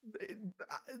 Dude,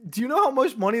 Do you know how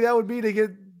much money that would be to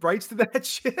get rights to that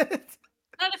shit?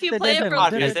 Not if you play it for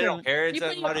Podcast, they don't care. It's You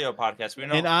an play- audio podcast. We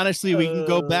know. And honestly, we can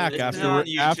go back This is after on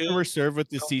after YouTube. we're served with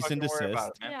the Don't cease and fucking worry desist.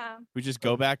 about it, man. Yeah. We just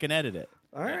go back and edit it.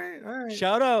 All right.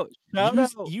 shout out.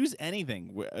 Use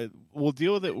anything. We'll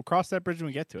deal with it. We'll cross that bridge when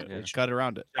we get to it. Yeah. We'll cut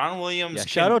around it. John Williams. Yeah, can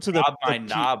shout out to the- rob my the-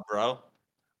 knob, bro.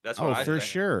 That's what Oh, I for think.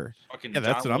 sure. Fucking Yeah,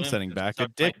 that's John what I'm Williams sending can back, a suck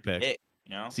my dick pic.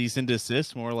 You know. Cease and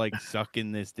desist, more like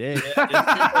sucking this dick.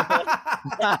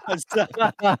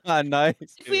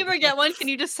 Nice. If we ever get one, can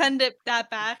you just send that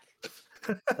back?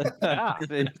 Yeah.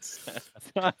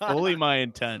 Fully my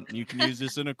intent. You can use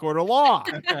this in a court of law.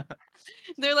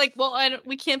 They're like, well,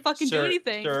 we can't fucking do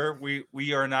anything. Sir,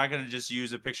 we are not going to just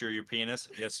use a picture of your penis.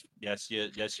 Yes, you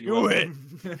Do will. it.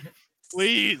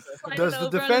 Please. Slide Does it the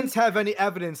over defense have any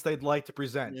evidence they'd like to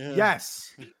present? Yeah.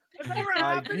 Yes, and-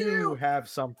 I do have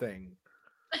something.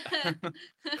 It's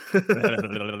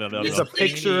It's a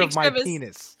picture of my of his-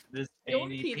 penis. This Your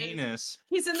veiny penis. penis.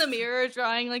 He's in the mirror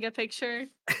drawing like a picture.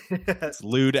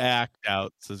 lewd act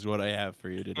outs is what I have for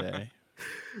you today.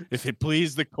 If it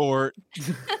please the court.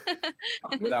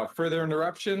 Without further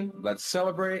interruption, let's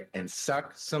celebrate and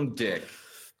suck some dick.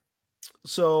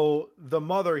 So the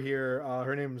mother here,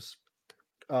 her name's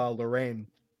Lorraine.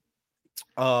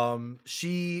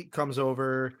 She comes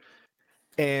over,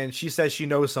 and she says she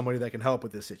knows somebody that can help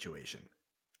with this situation.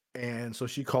 And so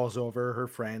she calls over her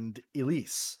friend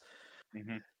Elise.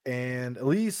 Mhm. And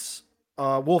Elise,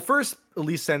 well, first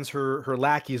Elise sends her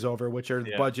lackeys over, which are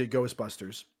Yeah. budget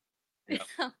Ghostbusters.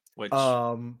 Which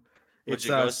It's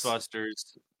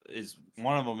Ghostbusters is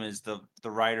one of them is the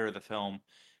writer of the film,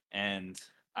 and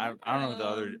I don't know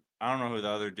who the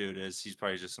other dude is. He's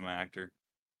probably just some actor.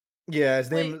 Yeah,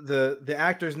 his name, the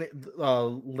actor's name,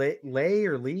 Lay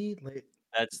or Lee.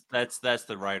 That's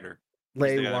the writer.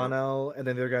 Lay the guy that- Whannell, and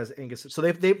then the other guy's Angus. So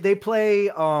they play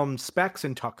Specs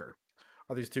and Tucker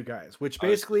are these two guys, which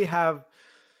basically have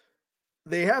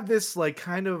this like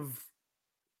kind of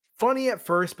funny at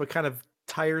first, but kind of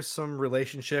tiresome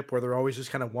relationship where they're always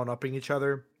just kind of one upping each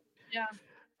other. Yeah.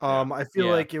 I feel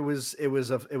Yeah. like it was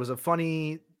a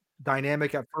funny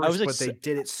dynamic at I was first, but they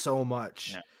did it so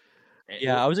much. Yeah.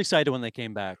 Yeah, I was excited when they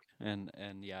came back.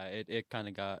 and yeah, it kind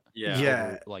of got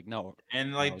Yeah. like no,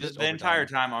 And no, like it was the, just the entire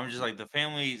overdone. time, I'm just like the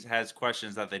family has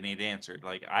questions that they need answered.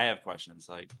 Like I have questions.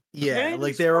 Like Yeah, Many of like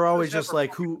these they were always filters just ever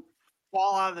like who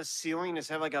fall out of the ceiling and just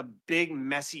have like a big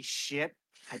messy shit.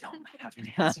 I don't have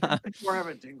an answer. Or have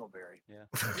a dingleberry.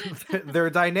 their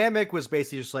dynamic was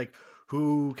basically just like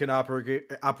who can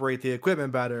operate the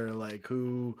equipment better, like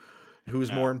who's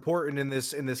Yeah. more important in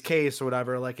this case or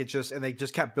whatever. Like it just and they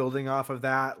just kept building off of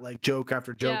that, like joke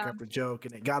after joke Yeah. after joke,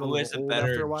 and it got a who little has a old after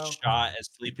better a while. shot at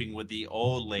sleeping with the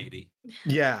old lady?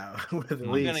 Yeah, with I'm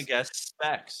gonna Elise. guess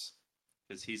Specs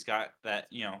because he's got that.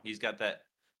 He's got that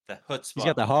the chutzpah. He's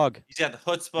got the hog. He's got the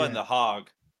chutzpah and Yeah. the hog.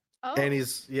 Oh. And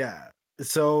he's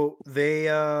so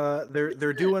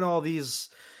they're doing all these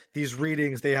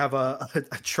readings. They have a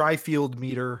tri-field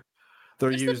meter they're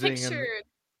What's the using picture and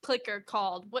clicker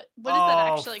called? What is that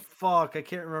actually? fuck, I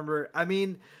can't remember. I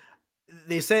mean,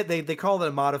 they said they call it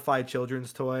a modified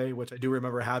children's toy, which I do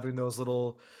remember having those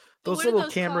little What are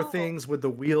those camera called? things with the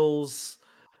wheels.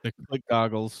 The click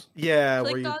goggles. Yeah,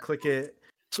 Click where you goggles? click it.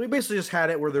 So we basically just had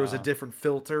it where there was a Oh. different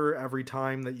filter every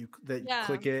time that you Yeah.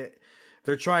 click it.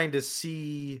 They're trying to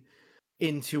see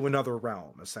into another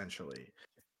realm, essentially.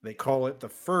 They call it the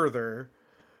further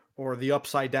or the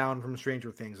upside down from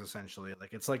Stranger Things, essentially.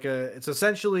 Like it's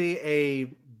essentially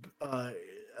a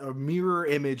mirror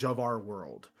image of our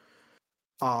world.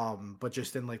 But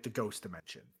just in like the ghost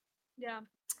dimension. Yeah.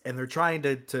 And they're trying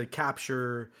to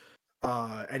capture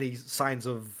any signs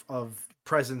of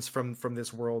presence from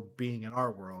this world being in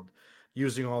our world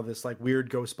using all this like weird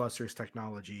Ghostbusters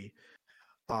technology.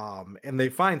 And they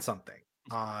find something.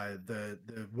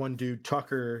 The one dude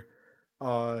Tucker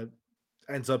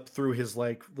ends up through his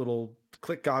like little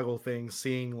click goggle thing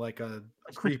seeing like a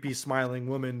creepy smiling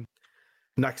woman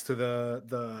next to the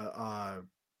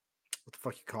what the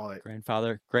fuck you call it,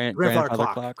 Grandfather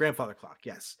clock. grandfather clock,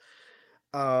 yes.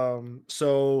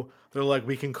 So they're like,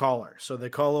 we can call her. So they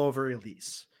call over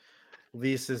Elise.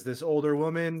 Elise is this older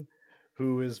woman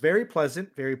who is very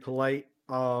pleasant, very polite.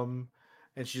 And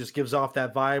she just gives off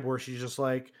that vibe where she's just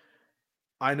like,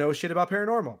 I know shit about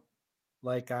paranormal.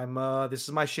 Like I'm this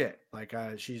is my shit. Like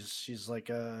she's like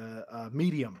a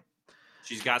medium.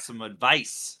 She's got some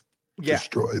advice. Yeah.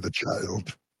 Destroy the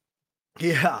child.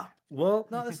 Yeah. Well,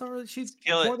 no, that's not really. She's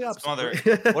Kill more it. the opposite. Smother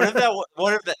it. What if that?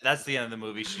 What if that? That's the end of the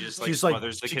movie. She just like She's like,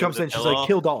 smothers the she kid comes with in, a she's like, pillow,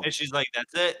 kill Dalton. and she's like,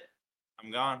 "That's it.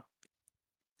 I'm gone."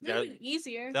 That'd be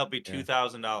easier. That'll be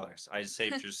 $2,000. I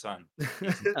saved your son.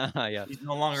 Yeah. He's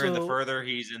no longer in the So- further.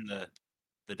 He's in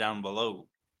the down below.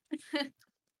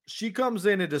 She comes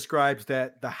in and describes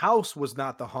that the house was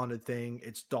not the haunted thing,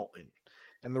 it's Dalton.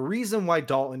 And the reason why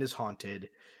Dalton is haunted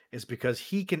is because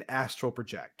he can astral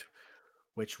project,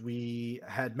 which we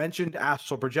had mentioned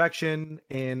astral projection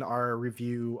in our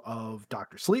review of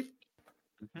Dr. Sleep.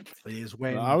 It is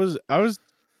when I was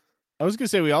gonna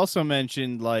say we also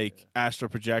mentioned like astral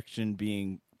projection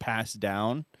being passed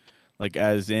down, like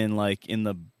as in like in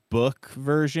the book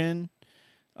version,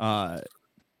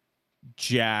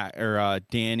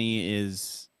 Danny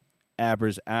is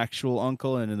Abra's actual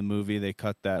uncle, and in the movie they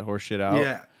cut that horseshit out.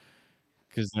 Yeah.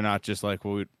 Because they're not just like,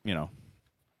 well,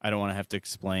 I don't want to have to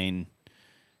explain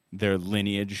their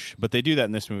lineage, but they do that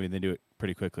in this movie. They do it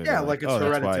pretty quickly. Yeah, They're like it's "Oh,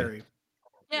 that's why." hereditary.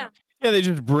 Yeah. Yeah, they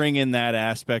just bring in that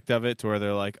aspect of it to where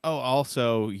they're like, oh,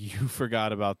 also you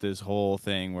forgot about this whole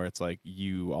thing where it's like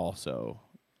you also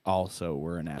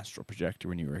were an astral projector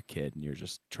when you were a kid and you're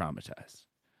just traumatized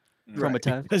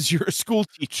Traumatized. because you're a school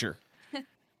teacher.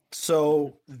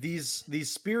 So these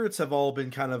spirits have all been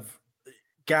kind of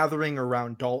gathering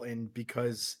around Dalton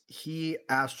because he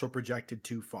astral projected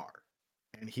too far,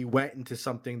 and he went into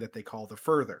something that they call the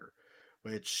further,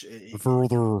 which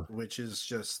is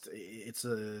just it's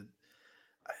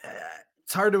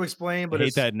hard to explain, I but hate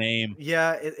it's that name.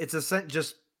 yeah, it's a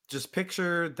just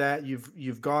picture that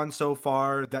you've gone so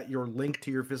far that your link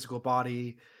to your physical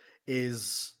body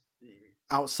is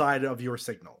outside of your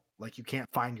signal. Like you can't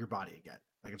find your body again.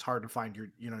 Like it's hard to find your,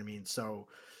 you know what I mean? So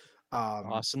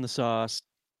Sauce in the sauce.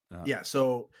 yeah,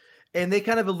 so and they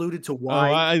kind of alluded to Oh,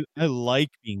 why I like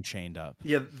being chained up.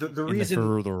 yeah, the In the reason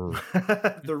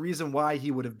further. the reason why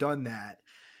he would have done that,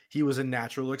 he was a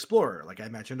natural explorer, like I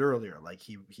mentioned earlier. Like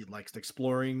he likes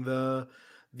exploring the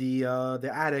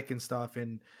attic and stuff,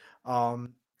 and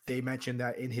they mentioned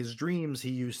that in his dreams he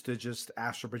used to just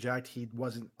astral project. He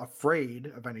wasn't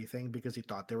afraid of anything because he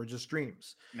thought they were just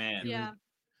dreams. Man, Yeah.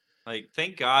 like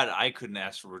thank God I couldn't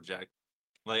astral project.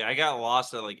 Like I got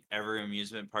lost at like every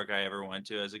amusement park I ever went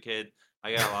to as a kid.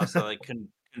 I got lost at like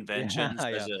conventions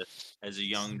Yeah. as a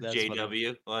young That's funny.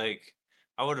 JW. Like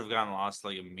I would have gotten lost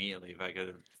like immediately if I could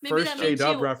have. Maybe First that J makes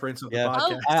Dub you. reference of the Yeah.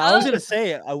 podcast. I was Oh. gonna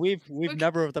say we've Okay.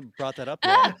 never brought that up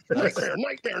yet.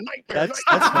 Nightmare. That's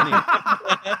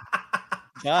funny.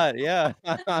 God, yeah,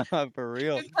 for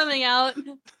real. You're coming out.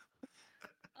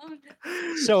 Oh,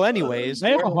 So, anyways, I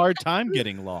have a hard time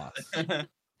getting lost.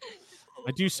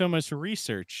 I do so much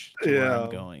research to where I'm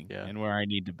Yeah. going Yeah. and where I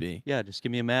need to be. yeah, just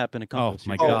give me a map and a Oh compass.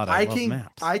 my you're good. God, I love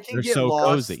maps. I can They're get so lost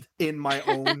cozy. in my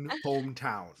own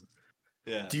hometown.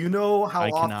 Yeah. Do you know how I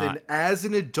often, cannot. as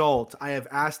an adult, I have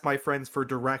asked my friends for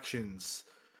directions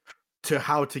to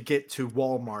how to get to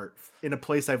Walmart in a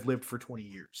place I've lived for 20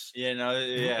 years? Yeah, no,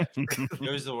 yeah. It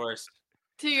was the worst.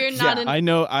 so you're not Yeah. an. I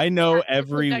know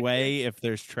every projector. way, if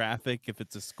there's traffic, if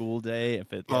it's a school day,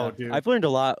 if it's Oh, dude. I've learned a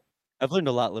lot. I've learned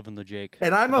a lot living the Jake.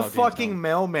 And I'm a about fucking Jamestown.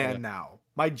 mailman Yeah. now.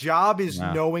 My job is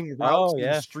Wow. knowing routes Oh, and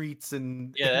yeah. streets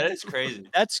and Yeah, that is crazy.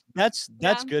 That's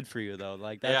Yeah. good for you though.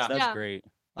 Like Yeah. that's Yeah. great.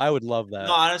 I would love that.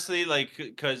 No, honestly, like,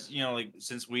 because like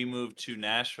since we moved to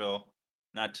Nashville,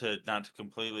 not to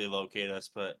completely locate us,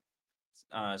 but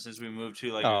since we moved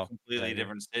to like Oh, a completely yeah.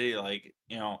 different city, like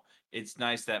it's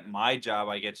nice that my job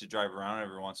I get to drive around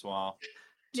every once in a while.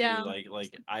 To Yeah.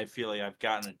 like I feel like I've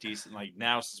gotten a decent, like,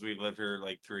 now since we've lived here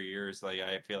like 3 years, like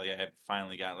I feel like I have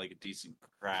finally got like a decent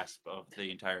grasp of the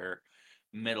entire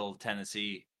middle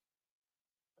Tennessee.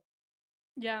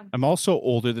 Yeah. I'm also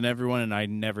older than everyone, and I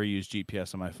never use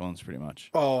GPS on my phones pretty much.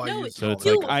 oh, I No, use So it it's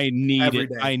all like the time. I need Every it.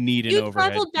 day. I need an You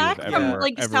overhead traveled view of back from everywhere,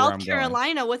 like everywhere South I'm going.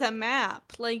 Carolina with a map.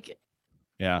 Like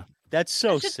Yeah. That's so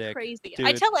that's just sick. crazy.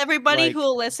 I dude. tell everybody Like- who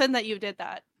will listen that you did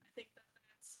that. I think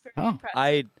that's very Oh.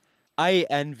 impressive. I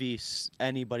envy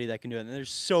anybody that can do it. And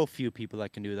there's so few people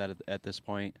that can do that at this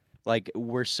point. Like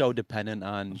we're so dependent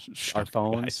on Shut our up,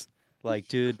 phones. guys. Like,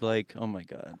 dude, like, oh my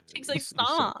god. Jake's like, This is so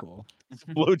stop. cool.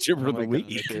 Blow chipper Oh of the my God,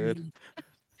 week. dude.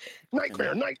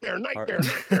 Nightmare.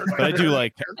 But I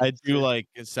do like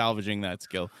salvaging that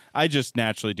skill. I just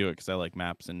naturally do it because I like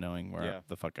maps and knowing where Yeah.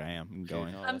 the fuck I am and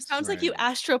going. no, that's Sounds like great. you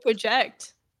astro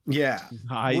project. Yeah.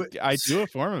 I What- I do a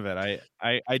form of it.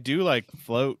 I do like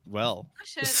float well Oh,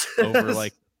 shit. over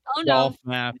like Oh no. golf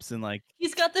maps and like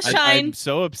He's got the I'm shine.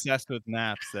 so obsessed with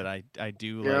maps that I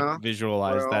do Yeah, like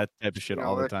visualize well, that type of shit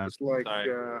all the that's time. just like Sorry.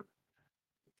 your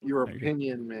There you go.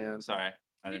 opinion, man. Sorry,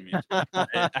 I didn't mean.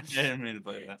 I didn't mean to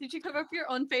play that. Did you cover up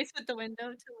your own face with the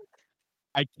window too?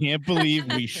 I can't believe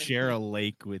we share a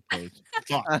lake with those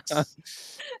fucks.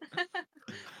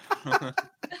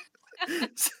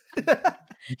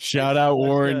 Shout out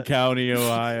Warren Yeah. County,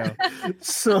 Ohio.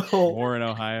 so Warren,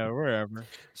 Ohio, wherever.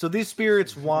 so these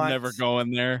spirits want Never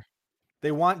going there.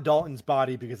 they want Dalton's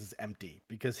body because it's empty,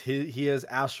 because he has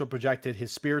astral projected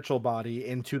his spiritual body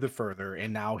into the further,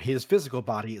 and now his physical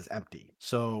body is empty.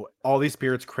 So all these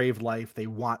spirits crave life. They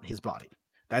want his body.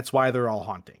 That's why they're all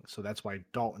haunting. So that's why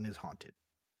Dalton is haunted.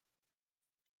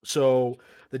 So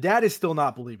the dad is still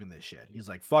not believing this shit. He's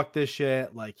like, fuck this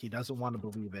shit. Like, he doesn't want to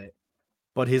believe it.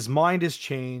 But his mind is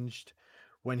changed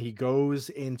when he goes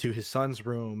into his son's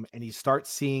room and he starts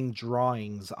seeing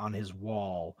drawings on his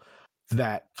wall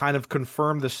that kind of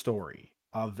confirm the story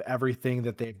of everything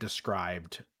that they've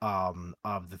described, of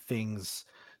the things.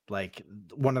 Like,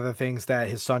 one of the things that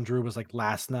his son drew was like,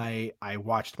 last night I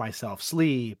watched myself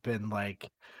sleep, and like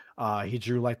he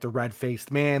drew like the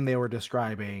red-faced man they were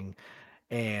describing.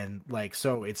 And like,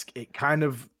 so it kind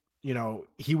of,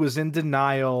 he was in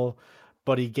denial,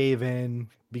 but he gave in,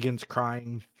 begins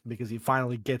crying because he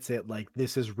finally gets it, like,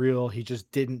 this is real. He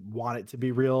just didn't want it to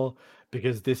be real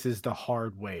because this is the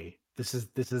hard way. This is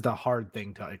the hard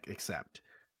thing to accept.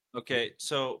 Okay,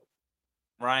 so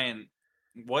Ryan,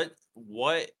 what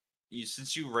you,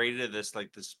 since you rated this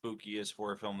like the spookiest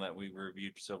horror film that we've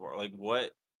reviewed so far, like,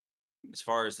 what, as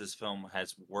far as this film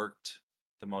has worked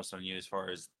the most on you, as far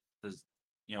as this,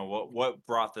 what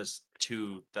brought this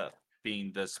to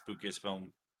being the spookiest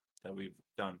film that we've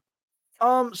done?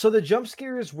 So the jump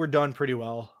scares were done pretty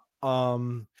well.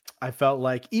 I felt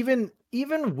like even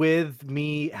with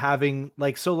me having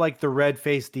like, so like the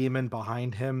red-faced demon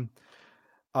behind him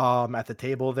at the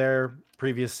table there,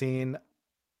 previous scene,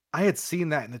 I had seen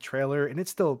that in the trailer and it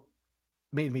still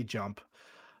made me jump.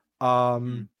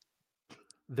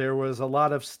 There was a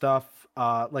lot of stuff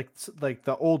like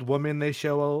the old woman they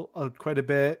show quite a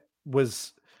bit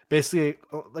was basically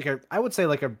like I would say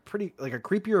like a pretty, like a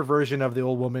creepier version of the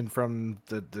old woman from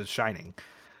the Shining.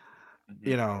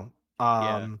 Mhm.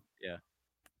 Yeah.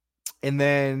 And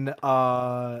then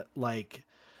like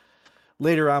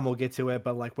later on we'll get to it,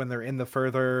 but like when they're in the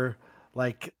further,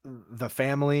 like the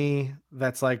family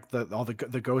that's like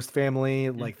the ghost family,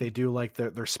 like they do like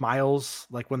their smiles,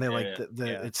 like when they like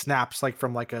Yeah. it snaps like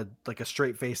from like a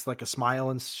straight face, like a smile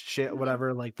and shit, Mhm.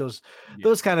 whatever. Like those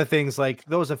Yeah. kind of things, like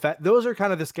those are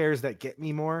kind of the scares that get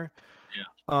me more.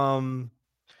 Yeah.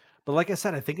 But like I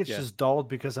said, I think it's Yeah. just dulled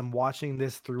because I'm watching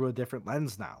this through a different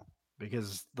lens now.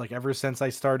 Because like ever since I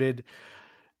started,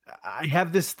 I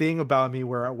have this thing about me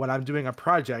where when I'm doing a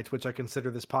project, which I consider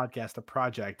this podcast a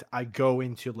project, I go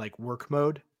into like work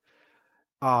mode.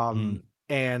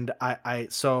 And I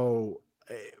so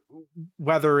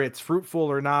whether it's fruitful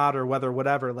or not, or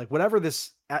whatever, like whatever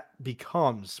this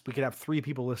becomes, we could have 3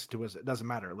 people listen to us. It doesn't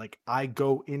matter. Like I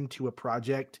go into a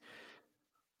project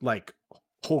like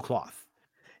whole cloth.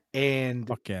 And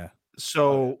Fuck yeah.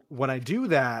 so when I do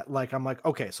that, like I'm like,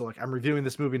 okay, so like I'm reviewing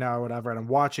this movie now or whatever, and I'm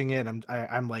watching it, and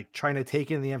I'm like trying to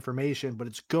take in the information, but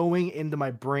it's going into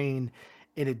my brain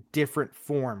in a different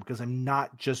form because I'm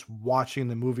not just watching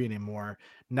the movie anymore.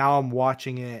 Now I'm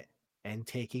watching it and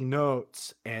taking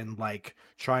notes and like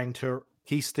trying to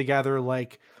piece together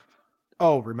like,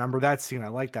 oh, remember that scene? I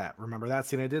like that. Remember that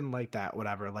scene? I didn't like that.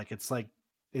 Whatever. Like it's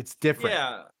different.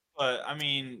 Yeah, but I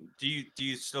mean, do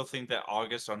you still think that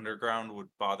August Underground would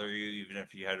bother you even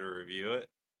if you had to review it?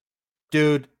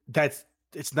 Dude,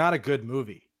 it's not a good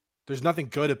movie. There's nothing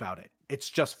good about it. It's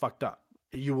just fucked up.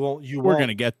 We're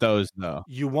gonna get those though.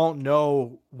 You won't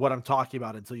know what I'm talking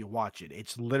about until you watch it.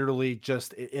 It's literally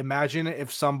just imagine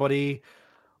if somebody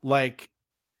like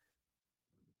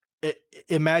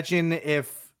imagine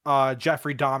if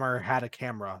Jeffrey Dahmer had a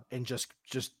camera and just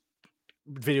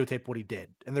videotape what he did,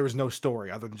 and there was no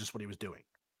story other than just what he was doing.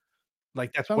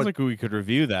 Like Sounds like we could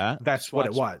review that. that's Just what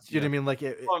it watch- was. You know what I yeah. mean? Like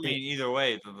Well, I mean, either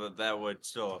way, that would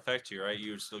still affect you, right?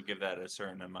 You would still give that a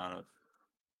certain amount of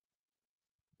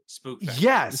spook factor.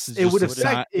 yes, is it would just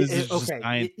affect. this is just a Okay,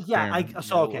 science yeah. experiment.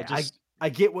 So Yeah, okay, we'll just I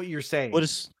get what you're saying. we'll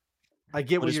just I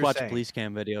get we'll what just you're watch saying. police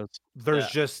cam videos. There's Yeah.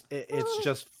 just it's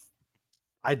just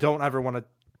I don't ever want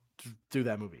to do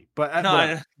that movie. But No,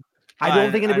 whatever. I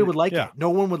don't think anybody would like yeah. it. No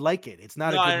one would like it. It's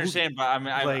not no, a good I understand, movie. but I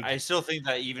mean, Like- I still think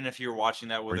that even if you're watching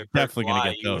that with We're a critical definitely gonna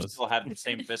eye, get you would those. still have the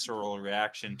same visceral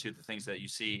reaction to the things that you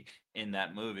see in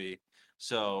that movie.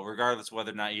 So, regardless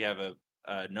whether or not you have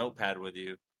a notepad with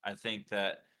you, I think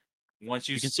that once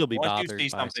you You can still be once you bothered see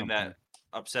by something that something.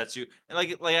 upsets you, and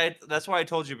like that's why I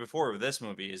told you before with this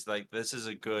movie is like this is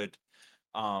a good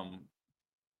um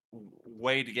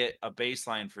way to get a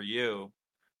baseline for you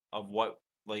of what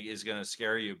like is going to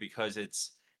scare you because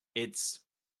it's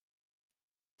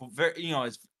very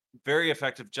it's very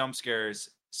effective jump scares,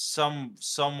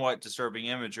 somewhat disturbing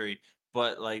imagery,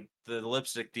 but like the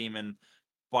lipstick demon,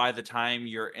 by the time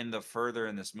you're in the further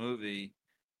in this movie,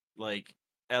 like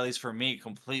at least for me,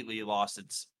 completely lost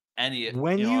its any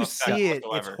when you effect see it, it's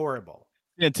whatsoever. horrible.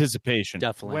 Anticipation.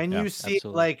 Definitely. When Yeah, you see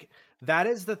absolutely. like that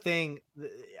is the thing.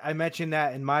 I mentioned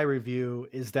that in my review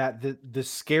is that the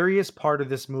scariest part of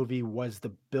this movie was the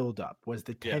build up, was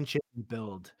the Yeah. tension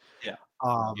build. Yeah.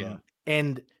 Yeah.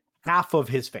 And half of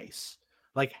his face.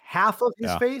 Like half of his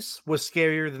Yeah. face was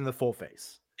scarier than the full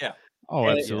face. Yeah. Oh,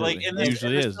 And, absolutely. like in It this,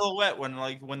 usually in the is. silhouette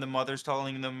when the mother's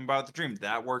telling them about the dream,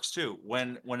 that works too.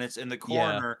 When it's in the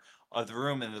Yeah. corner of the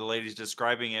room and the lady's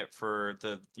describing it for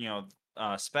the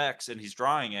specs and he's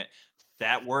drawing it,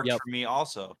 that worked Yep. for me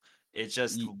also. It's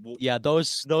just Yeah,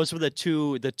 those were the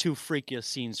two freakiest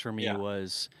scenes for me Yeah.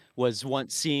 was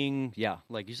once seeing,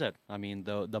 like you said. I mean,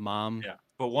 the mom yeah.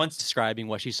 But once describing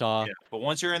what she saw.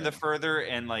 you're in Yeah. the further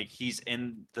and like he's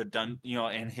in the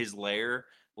in his lair,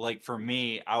 like for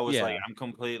me, I was like Yeah. I'm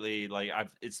completely like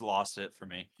it's lost it for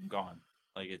me. I'm gone.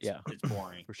 Like it's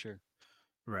boring. For sure.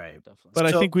 Right. Definitely. But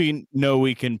I So- think we know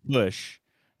we can push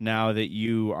now that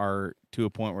you are to a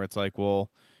point where it's like, well,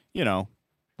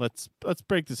 let's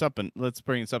break this up and let's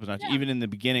bring this up a notch. Even in the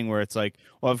beginning where it's like,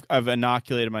 well, I've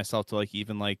inoculated myself to like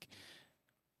even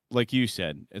like you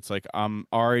said, it's like I'm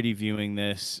already viewing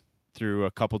this through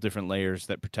a couple different layers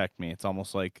that protect me. It's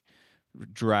almost like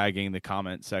dragging the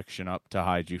comment section up to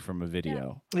hide you from a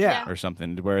video Yeah. or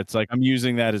something, where it's like I'm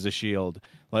using that as a shield.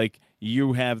 Like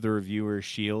you have the reviewer's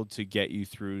shield to get you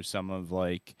through some of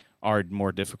like our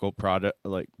more difficult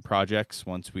projects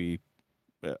once we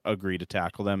agree to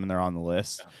tackle them and they're on the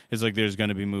list. It's like there's going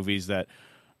to be movies that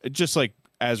just like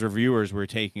as reviewers we're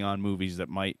taking on movies that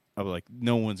might like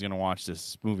no one's going to watch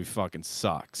this movie, fucking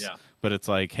sucks. Yeah. But it's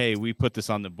like, hey, we put this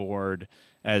on the board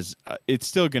as it's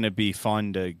still going to be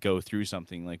fun to go through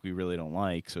something like we really don't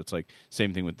like. So it's like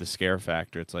same thing with the scare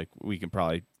factor. It's like we can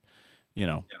probably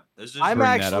There's just I'm bring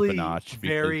that up a actually notch because-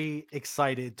 very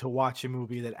excited to watch a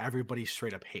movie that everybody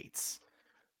straight up hates.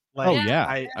 Like, Oh yeah,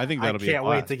 I I think I that'll be a can't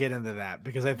wait blast. to get into that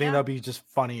because I think Yeah. that'll be just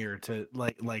funnier to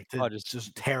Oh,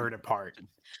 just tear it apart.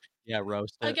 Yeah,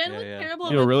 roast it. Again Yeah, with yeah. terrible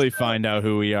You'll movies, really though. find out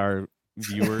who we are,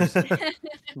 viewers.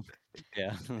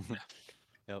 Yeah.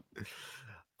 Yep.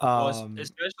 Well, Um,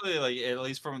 especially like at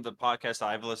least from the podcast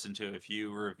I've listened to, if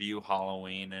you review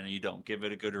Halloween and you don't give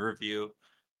it a good review,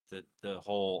 the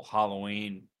whole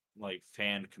Halloween like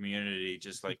fan community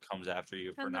just like comes after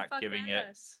you for Come the not fuck giving at it,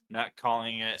 us. not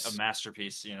calling it a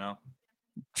masterpiece. You know,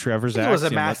 Trevor's think it was a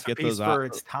axiom. Let's get masterpiece those for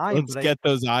its time, let's but I, get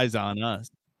those eyes on us.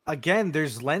 again,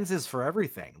 there's lenses for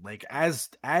everything. Like as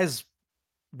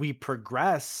we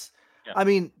progress, Yeah. I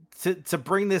mean, to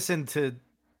bring this into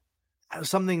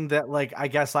something that like I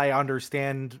guess I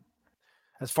understand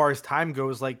as far as time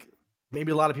goes, like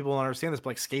maybe a lot of people don't understand this, but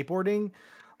like skateboarding,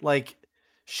 like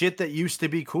shit that used to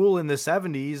be cool in the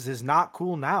 70s is not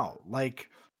cool now. Like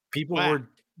people Wow. were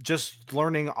just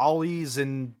learning ollies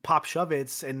and pop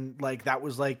shove-its, and like that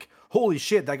was like holy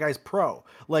shit, that guy's pro.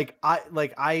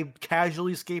 I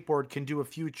casually skateboard, can do a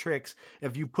few tricks.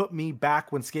 If you put me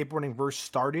back when skateboarding first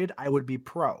started, I would be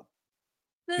pro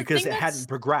The because thing it hadn't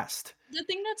progressed. the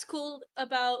thing that's cool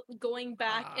about going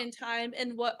back in time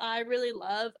and what I really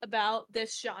love about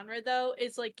this genre though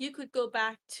is like you could go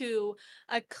back to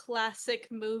a classic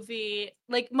movie,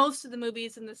 like most of the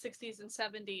movies in the 60s and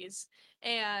 70s,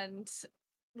 and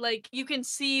like you can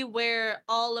see where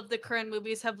all of the current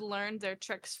movies have learned their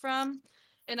tricks from,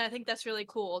 and I think that's really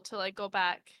cool to like go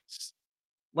back.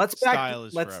 Style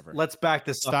is forever. Let's back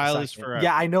this up a Style is second. forever.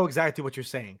 Yeah, I know exactly what you're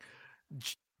saying.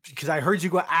 Because I heard you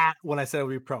go when I said it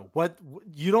would be pro. What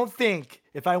you don't think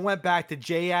if I went back to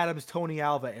Jay Adams, Tony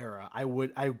Alva era,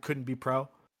 I couldn't be pro?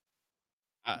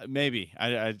 Maybe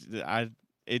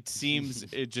it seems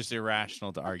just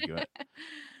irrational to argue it.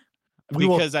 We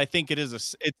will- Because I think it's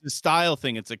a style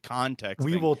thing. It's a context.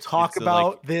 We thing. will talk It's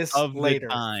about this of later.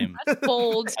 the time. That's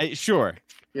bold. Sure.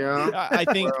 Yeah. I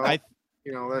think Well, I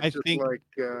that's I just think- like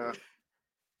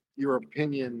your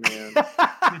opinion, man.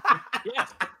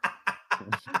 yes.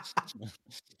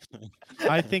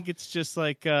 I think it's just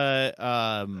like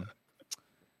an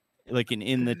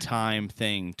in the time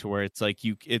thing to where it's like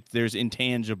there's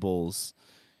intangibles.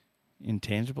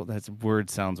 Intangible? That word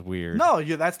sounds weird. No,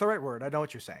 that's the right word. I know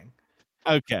what you're saying.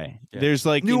 Okay. Yeah. There's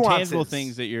like intangible Nuances.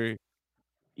 things that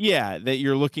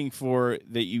you're looking for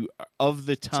that you of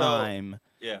the time.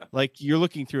 Yeah. Like you're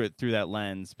looking through it through that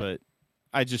lens, but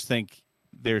I just think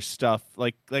there's stuff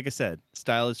like I said,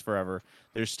 style is forever.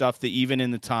 There's stuff that even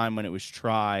in the time when it was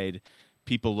tried,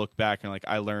 people look back and like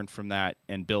I learned from that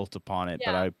and built upon it.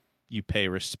 Yeah. But you pay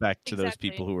respect to those Exactly.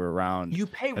 people who were around You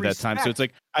pay at respect. that time. So it's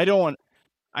like I don't want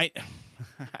I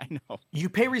know. You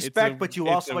pay respect, but you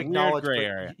it's also a weird acknowledge gray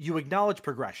area. you acknowledge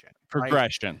progression. right?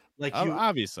 Progression. Like Oh, you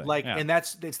obviously. like, yeah. and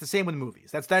it's the same with movies.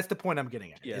 That's the point I'm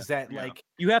getting at. Yeah. Is that Yeah. like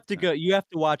You have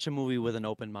to watch a movie with an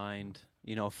open mind,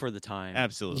 for the time.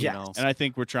 Absolutely. Yes. You know? And I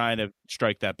think we're trying to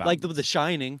strike that balance. Like the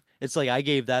Shining, it's like I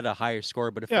gave that a higher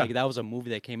score, but if Yeah. like that was a movie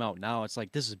that came out now, it's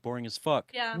like this is boring as fuck.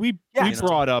 Yeah. we Yes.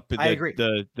 brought up I agree.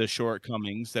 the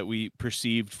shortcomings that we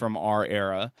perceived from our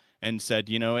era and said,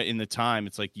 in the time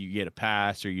it's like you get a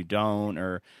pass or you don't,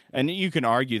 and you can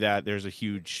argue that there's a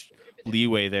huge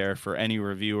leeway there for any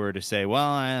reviewer to say, well,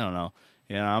 I don't know.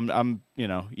 I'm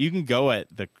you can go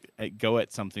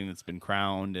at something that's been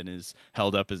crowned and is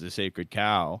held up as a sacred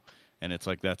cow, and it's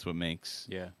like that's what makes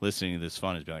Yeah. listening to this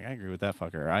fun is be like, I agree with that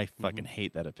fucker. I fucking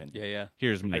hate that opinion. Yeah, yeah.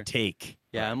 Here's my Sure. take.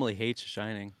 Yeah, Emily hates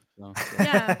Shining. So,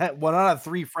 Yeah. 1 out of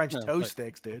 3 French Yeah, toast but-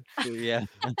 sticks, dude. yeah.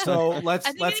 So I let's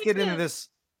think I need get into to- this.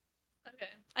 Okay.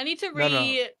 I need to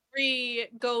No.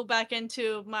 go back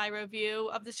into my review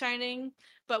of The Shining,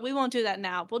 but we won't do that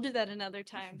now. We'll do that another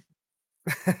time.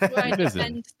 Where I Revisit.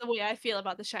 defend the way I feel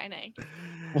about The Shining.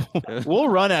 We'll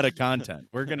run out of content.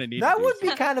 We're gonna need That to do would be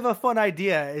kind of a fun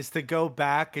idea, is to go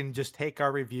back and just take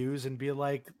our reviews and be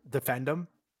like, defend them.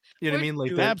 You know what I mean? Like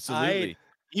Dude, the- Absolutely.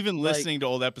 Even like- listening to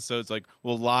old episodes, like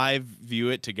we'll live view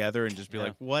it together and just be Yeah.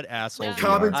 like, "What assholes!" Yeah. we are.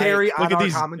 commentary Look on at our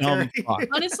these dumb commentary. fucks.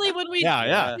 Honestly, when we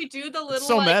Yeah. we do the little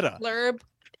so like, meta. blurb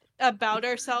about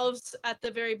ourselves at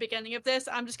the very beginning of this,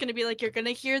 I'm just gonna be like, you're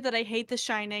gonna hear that I hate The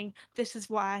Shining. This is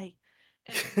why.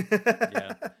 And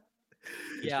Yeah.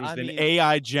 This Yeah, was I an mean,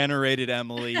 AI generated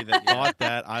Emily that thought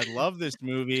that I love this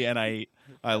movie and I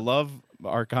love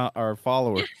our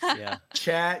followers. yeah.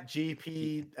 Chat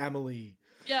GP Emily.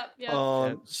 yeah, yeah.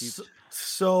 Um, cheap.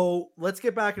 so let's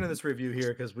get back into this review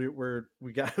here because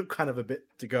we got kind of a bit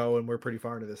to go and we're pretty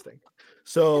far into this thing.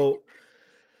 So,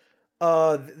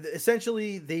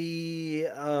 essentially the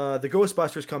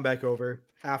Ghostbusters come back over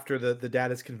after the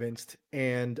dad is convinced,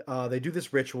 and they do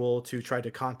this ritual to try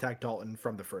to contact Dalton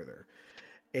from the further.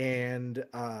 and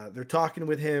they're talking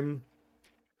with him.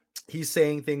 He's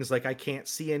saying things like, "I can't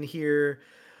see in here.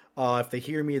 If they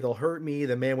hear me, they'll hurt me.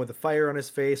 The man with the fire on his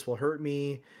face will hurt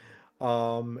me."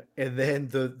 And then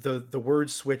the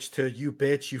words switch to, "You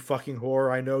bitch, you fucking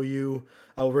whore, I know you.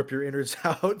 I'll rip your innards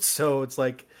out." So it's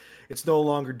like it's no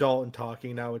longer Dalton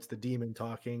talking, now it's the demon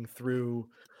talking through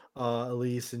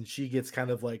Elise, and she gets kind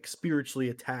of like spiritually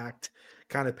attacked,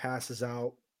 kind of passes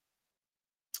out.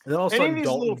 And then all of a Any of sudden these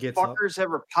Dalton little gets up. fuckers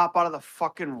ever pop out of the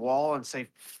fucking wall and say,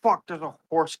 "Fuck, there's a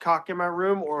horse cock in my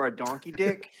room" or a donkey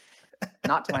dick?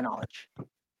 Not to my knowledge.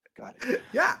 Got it.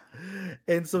 Yeah.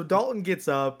 And so Dalton gets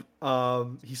up,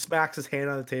 he smacks his hand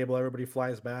on the table, everybody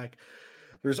flies back.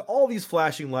 There's all these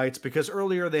flashing lights because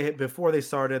earlier before they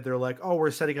started, they're like, "Oh,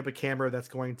 we're setting up a camera that's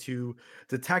going to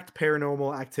detect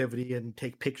paranormal activity and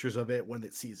take pictures of it when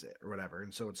it sees it or whatever."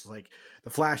 And so it's like the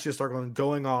flashes start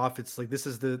going off. It's like this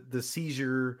is the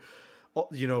seizure,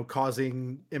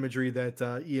 causing imagery that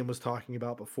Ian was talking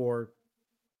about before.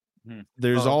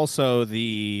 There's Oh. also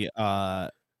the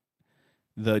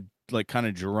like kind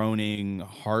of droning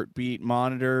heartbeat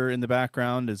monitor in the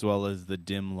background, as well as the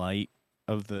dim light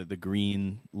of the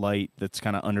green light that's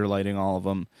kind of underlighting all of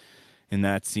them in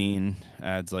that scene.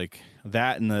 Adds like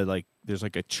that, and there's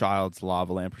like a child's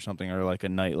lava lamp or something, or like a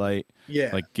nightlight, Yeah.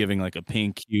 like giving like a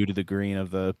pink hue to the green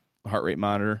of the heart rate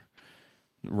monitor.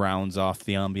 Rounds off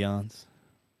the ambiance.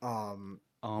 Ambiance.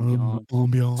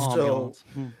 So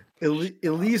Ambiance.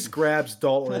 Elise grabs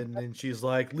Dalton and she's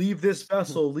like, leave this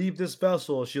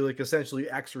vessel. She like essentially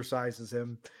exorcises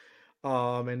him.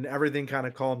 And everything kind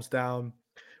of calms down.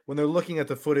 When they're looking at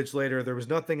the footage later, there was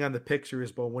nothing on the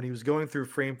pictures, but when he was going through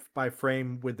frame by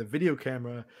frame with the video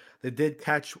camera, they did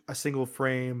catch a single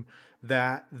frame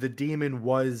that the demon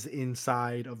was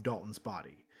inside of Dalton's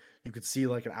body. You could see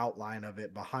like an outline of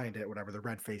it behind it, whatever, the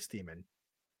red-faced demon.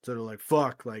 So they're like,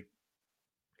 fuck, like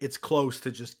it's close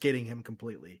to just getting him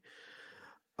completely.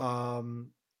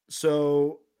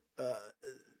 So uh,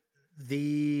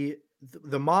 the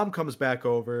mom comes back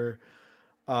over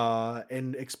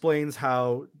and explains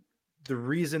how the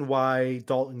reason why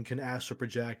Dalton can astral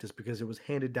project is because it was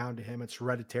handed down to him. It's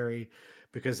hereditary,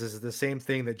 because this is the same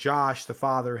thing that Josh, the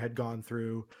father, had gone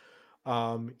through.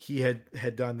 He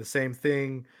had done the same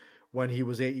thing when he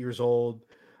was 8 years old.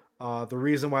 The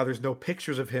reason why there's no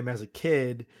pictures of him as a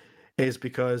kid is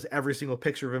because every single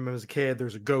picture of him as a kid,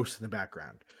 there's a ghost in the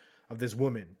background of this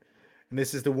woman. And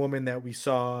this is the woman that we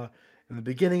saw in the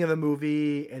beginning of the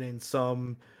movie and in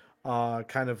some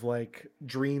kind of like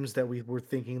dreams that we were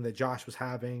thinking that Josh was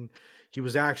having. He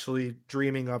was actually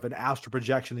dreaming of an astral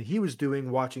projection that he was doing,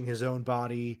 watching his own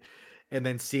body, and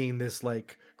then seeing this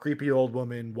like creepy old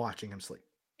woman watching him sleep.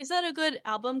 Is that a good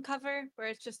album cover where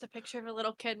it's just a picture of a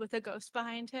little kid with a ghost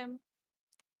behind him?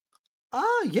 Yeah.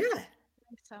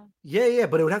 I think so. Yeah,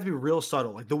 but it would have to be real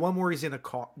subtle. Like the one where he's in a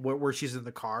car, where she's in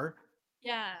the car,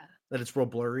 Yeah. that it's real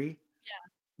blurry. Yeah.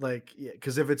 Like, yeah,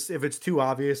 because if it's too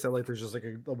obvious that like there's just like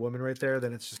a woman right there,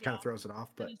 then it's just kind of Yeah. throws it off.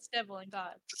 But And it's devil and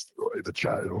God. Destroy the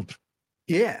child.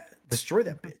 yeah, destroy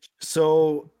that bitch.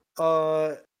 So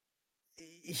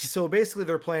so basically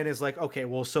their plan is like, okay,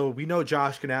 well, so we know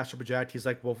Josh can astral project. He's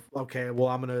like, well, okay, well,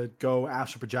 I'm gonna go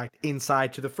astral project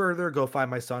inside to the further, go find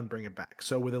my son, bring him back.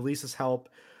 So with Elisa's help,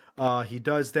 he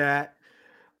does that.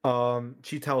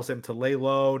 She tells him to lay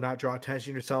low, not draw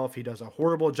attention to yourself. He does a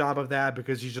horrible job of that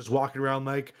because he's just walking around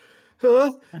like,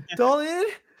 huh, Dalton,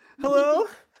 hello,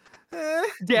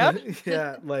 Dad?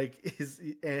 yeah, like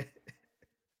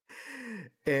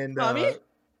and Mommy?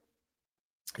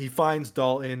 he finds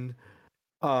Dalton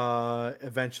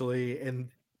eventually, and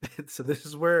so this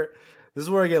is where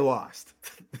I get lost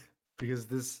because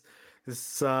this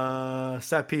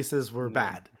set pieces were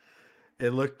bad.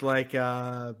 It looked like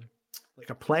a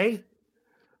play.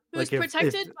 It was Like if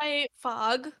protected by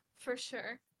fog for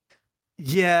sure.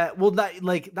 yeah, well,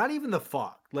 not even the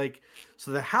fog. Like,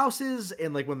 so the houses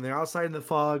and like when they're outside in the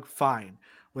fog, fine.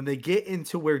 When they get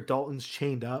into where Dalton's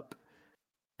chained up,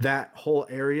 that whole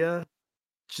area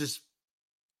just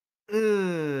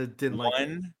didn't like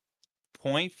it.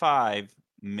 $1.5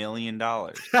 million.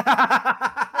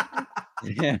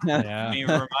 Yeah. Let me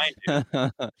remind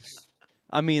you.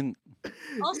 I mean,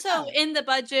 Also in the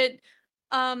budget,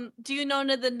 do you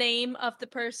know the name of the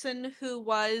person who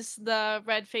was the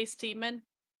red-faced demon?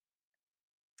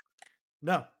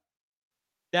 No.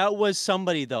 that was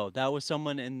somebody though. That was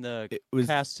someone in the It was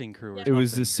casting crew. Or it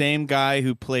was the something. same guy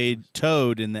who played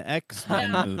Toad in the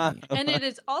X-Men movie. And it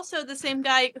is also the same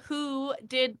guy who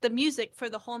did the music for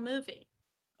the whole movie.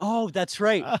 Oh, that's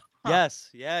right. Yes.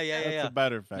 Yeah. That's a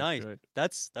better fact. Nice. Good.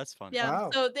 That's fun. Yeah. Wow.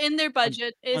 So in their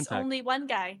budget is fact. only one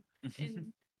guy.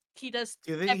 In he does.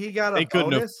 Do you think he got a They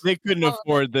couldn't bonus? they couldn't All of it.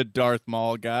 afford the Darth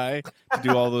Maul guy to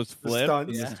do all those The flips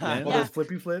stunts, and the Yeah. spins. all those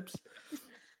flippy flips.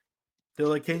 They're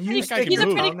like, can you Pretty- That guy stick can he's your a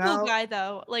move. pretty tongue cool out? guy,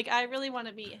 though. Like, I really want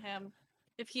to meet him.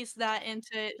 If he's that into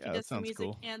it, he Yeah, that does the sounds music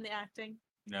cool. and the acting,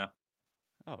 Yeah.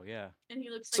 Oh yeah. and he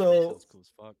looks like So this. Sounds cool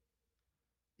as fuck.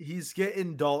 he's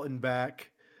getting Dalton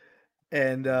back,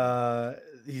 and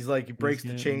he's like he breaks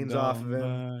the chains off of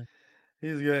him.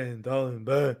 He's getting Dalton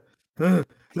back. Them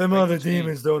Break other the chain.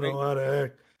 demons don't Break- know how to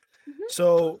act. Mhm.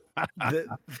 So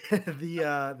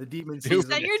the demon Is sees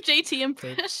that him. your JT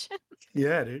impression?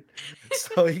 Yeah, dude.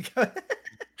 So he got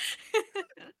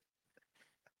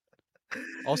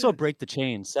Also, Break the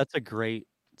Chains. That's a great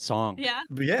song Yeah,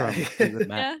 yeah. from Fleetwood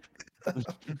Mac.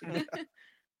 yeah.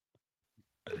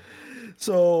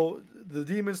 So the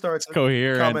demon starts It's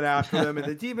coherent. coming after them, and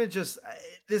the demon just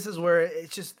this is where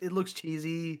it looks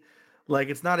cheesy, like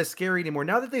it's not as scary anymore.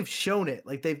 Now that they've shown it,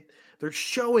 like they're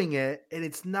showing it, and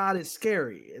it's not as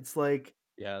scary. It's like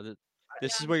Yeah,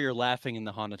 this is Yeah. where you're laughing in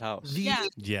the haunted house. the Yeah.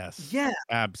 Yes. yeah,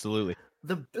 Absolutely.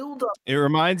 the build up. It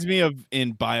reminds me of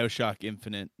in BioShock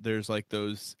Infinite, there's like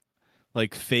those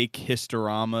like fake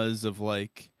historamas of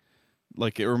like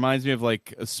it reminds me of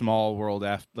like a small world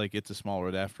after like It's a Small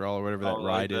World After All or whatever that Oh,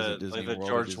 ride like is at the, Disney like the World.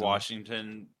 George Disney.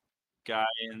 Washington guy.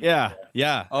 In, Yeah,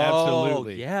 Oh,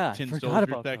 absolutely. yeah, Tin forgot Soldier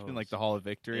about section, like those. the Hall of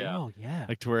Victory. Yeah. Oh yeah.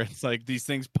 Like to where it's like these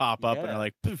things pop up and Yeah. are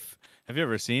like, poof. Have you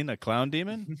ever seen a clown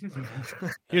demon?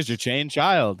 Here's your chained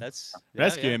child. That's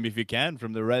Rescue yeah. him if you can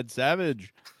from the Red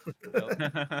Savage. Yep.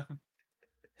 But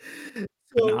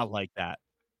So not like that.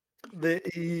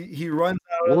 he runs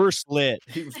out. Worse lit.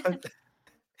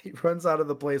 He runs out of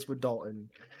the place with Dalton,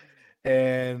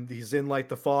 and he's in like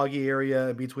the foggy area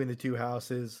in between the two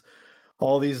houses.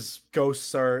 All these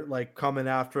ghosts are like coming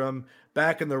after him.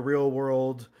 Back in the real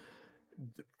world,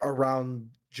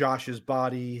 around Josh's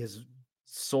body, his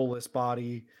soulless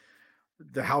body,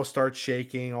 the house starts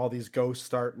shaking. All these ghosts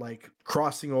start like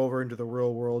crossing over into the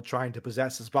real world, trying to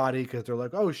possess his body because they're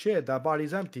like, "Oh shit, that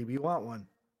body's empty. We want one."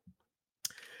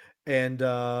 And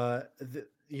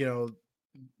you know,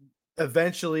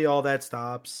 eventually all that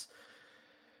stops.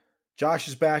 Josh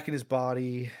is back in his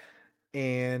body,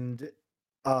 and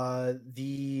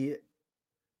the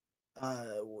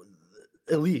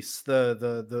Elise,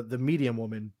 the medium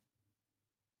woman,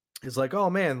 is like, "Oh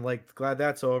man, like glad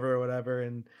that's over or whatever."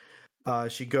 And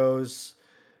she goes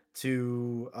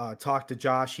to talk to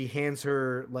Josh. He hands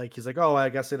her like he's like, "Oh, I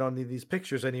guess I don't need these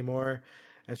pictures anymore."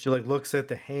 And she like looks at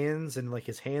the hands, and like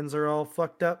his hands are all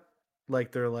fucked up.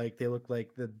 Like they look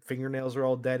like the fingernails are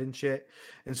all dead and shit.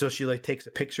 And so she like takes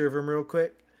a picture of him real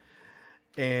quick,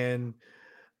 and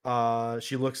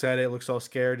she looks at it, looks all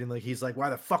scared, and like he's like, "Why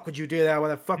the fuck would you do that? Why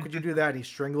the fuck would you do that?" And he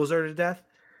strangles her to death.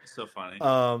 So funny.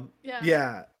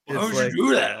 Yeah. Why it's would like, you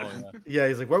do that? Oh, yeah. yeah,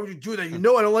 he's like, "Why would you do that? You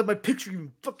know I don't like my picture.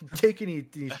 You fucking take it."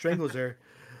 He strangles her.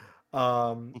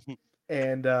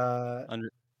 And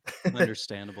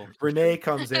Understandable. for Renee sure.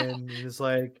 comes in and is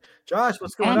like, "Josh,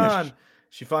 what's going on?"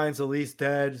 She finds Elise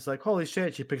dead. It's like, "Holy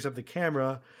shit." She picks up the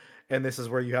camera, and this is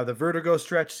where you have the vertigo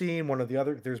stretch scene. One of the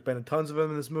other, there's been tons of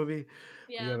them in this movie.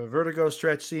 You Yeah. have a vertigo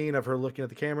stretch scene of her looking at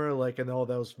the camera, like, and all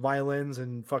those violins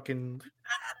and fucking.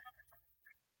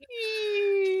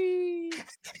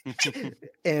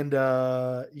 And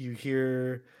you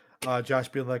hear Josh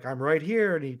being like, "I'm right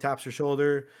here," and he taps her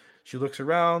shoulder. She looks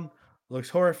around, looks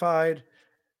horrified.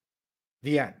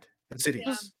 The end.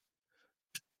 Insidious.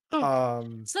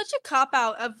 Such a cop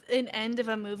out of an end of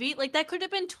a movie. Like that could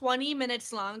have been 20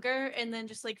 minutes longer and then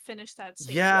just like finish that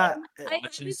scene. Yeah. I, Watch I,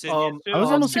 Insidious I was too.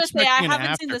 almost was gonna say, I expecting an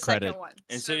haven't seen after the credit. second one.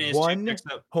 so- Insidious 2 picks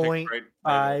up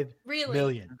 1.5 Really?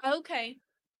 million. Okay.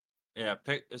 Yeah,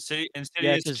 Yeah,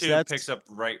 Insidious 'cause 2 that's- picks up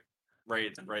right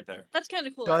there. That's kind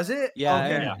of cool. Does it?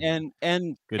 Yeah, Okay.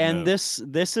 and Good and move.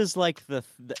 this is like the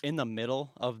in the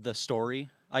middle of the story.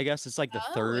 I guess it's like the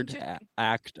Oh, third interesting.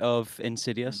 act of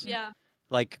Insidious. Yeah.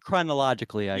 Like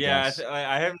chronologically, I Yeah, guess.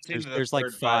 I haven't seen There's the like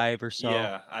third, but 5 or so.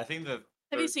 Yeah, I think the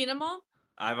Have you third- seen them all?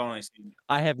 I've only seen.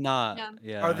 I have not. Yeah.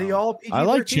 Yeah. Are they no. all PG-13? I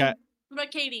like chat. What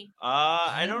about Katie?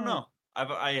 I don't know. I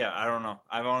don't know.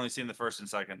 I've only seen the first and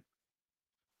second.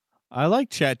 I like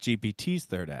ChatGPT's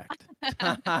third act.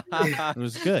 It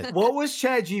was good. What was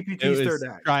Chad It GPT's was third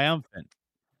act? triumphant.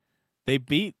 They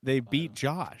beat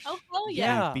Josh. Oh, hell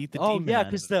Yeah. They beat the oh demon yeah, out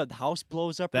of because him. the house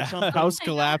blows up or The something. house I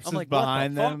know. collapses I'm like, what the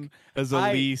behind fuck? them as I-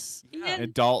 Elise Yeah.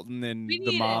 and Dalton and We the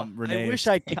need mom Renee.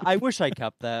 I wish I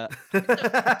kept that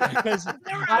because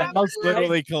the house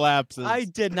literally collapses. I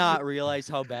did not realize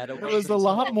how bad it It was. was a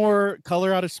lot more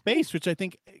color out of space, which I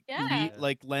think Yeah.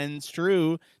 like lends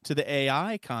true to the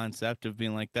AI concept of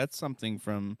being like that's something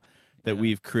from that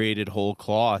we've created whole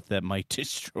cloth that might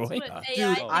destroy That's what us.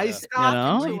 AI Dude, I thinks stopped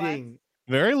happens to us. reading.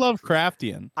 Very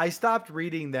Lovecraftian. I stopped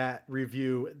reading that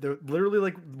review. They're literally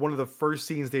like one of the first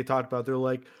scenes they talked about. They're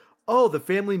like, "Oh, the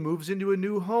family moves into a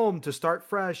new home to start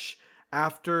fresh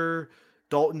after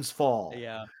Dalton's fall."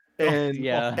 Yeah. And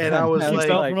Yeah. and I was He like,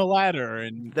 fell from a ladder,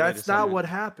 and "That's not second. what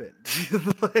happened."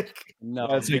 Like, No,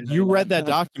 it's like yeah, you yeah. read that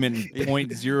document in Yeah.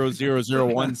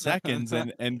 0.0001 seconds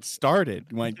and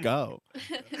started. Went go.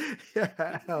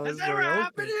 yeah, I was like,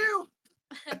 okay.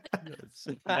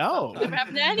 No, Never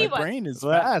happened to my anyone. brain is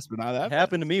Well, fast, but not that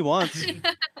Happened to me once.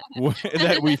 fast.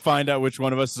 That we find out which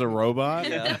one of us is a robot.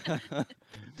 Yeah.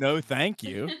 No, thank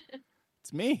you.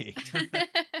 It's me.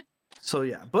 So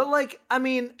yeah, but like, I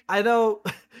mean, I know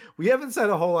we haven't said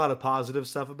a whole lot of positive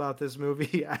stuff about this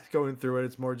movie. Going through it,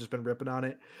 it's more just been ripping on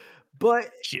it,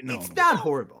 but Shitting on it's him. not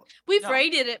horrible. We've No.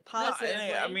 rated it No,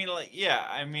 positively. I mean, like, yeah,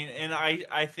 I mean, and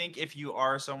I think if you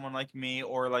are someone like me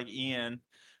or like Ian,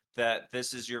 that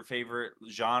this is your favorite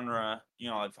genre, you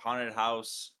know, if haunted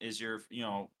house is your, you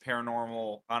know,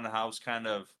 paranormal haunted house kind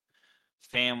of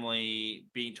family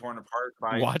being torn apart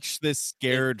by Watch this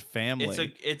scared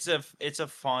family. it's a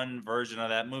fun version of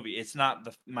that movie. It's not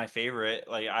my favorite.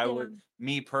 Like I would,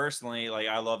 me personally, like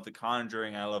I love The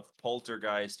Conjuring, I love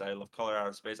Poltergeist, I love Color Out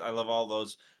of Space, I love all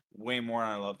those way more than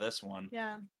I love this one.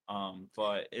 Yeah.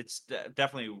 But it's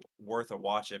definitely worth a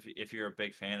watch if you're a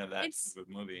big fan of that It's- type of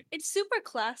movie. It's super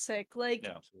classic. Like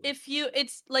Yeah.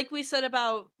 it's like we said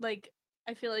about like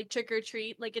I feel like Trick or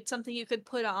Treat, like it's something you could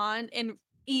put on and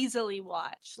easily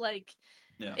watch. Like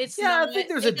Yeah. it's Yeah, not, I think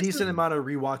there's it a decent doesn't- amount of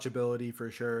rewatchability for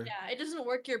sure. Yeah, it doesn't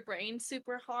work your brain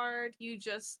super hard. You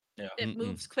just Yeah. it Mm-mm.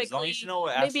 moves As quickly. long as you know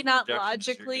what Maybe acid not projections,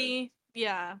 you're good. logically.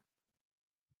 Yeah,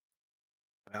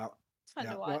 Yeah, it's fun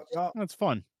yeah, to watch. That's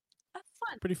fun. That's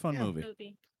fun. Pretty fun Yeah.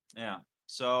 movie. Yeah.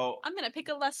 So I'm gonna pick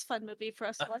a less fun movie for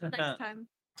us to watch next time.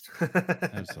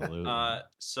 Absolutely.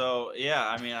 so yeah,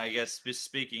 I mean, I guess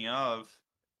speaking of,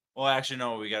 well, actually,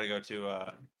 no, we got to go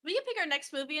to We can pick our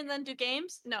next movie and then do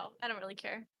games. No, I don't really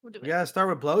care. We'll do We it. gotta start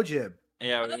with Blowjib.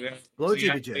 yeah, Blow we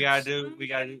jibby gotta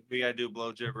jibs. do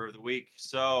blow jibber of the week.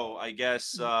 So I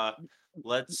guess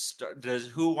let's start.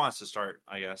 Who wants to start?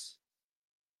 I guess.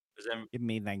 Give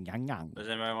me the yang yang. Does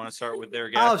anybody want to start with their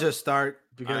guess? I'll just start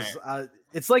because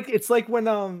it's like when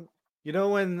you know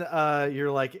when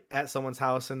you're like at someone's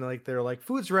house and like they're like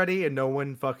food's ready and no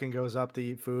one fucking goes up to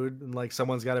eat food and like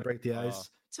someone's got to break the ice.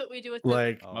 That's what we do with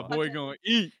Like My Oh. boy going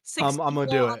eat. six I'm gonna people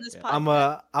do on it. this Yeah.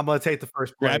 podcast. I'm gonna take the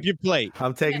first plate. Grab your plate.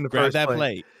 I'm taking the Grab first that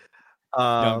plate.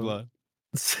 Young blood.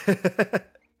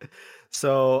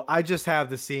 So I just have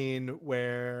the scene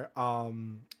where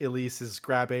Elise is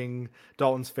grabbing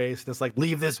Dalton's face and it's like,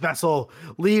 leave this vessel,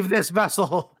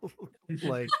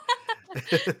 like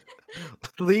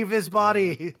leave his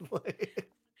body.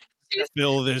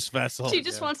 Fill this vessel. She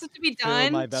just wants it to be Fill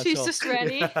my done. She's vessel. just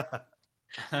ready.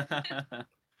 Yeah.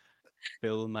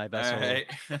 Fill my All vessel. right.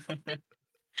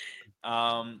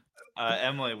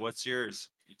 Emily, what's yours?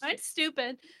 Mine's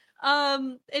stupid.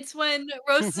 It's when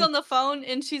Rose is on the phone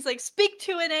and she's like, "Speak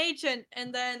to an agent,"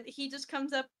 and then he just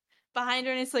comes up behind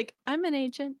her and it's like, "I'm an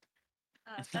agent."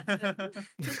 That's it.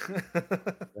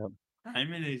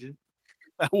 I'm an agent.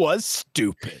 That was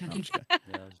stupid. I'm just kidding.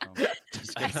 Yeah, that was dumb.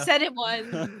 Just I kidding. said it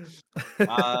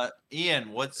was.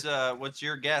 Ian, what's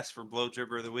your guess for blow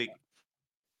dribber of the week?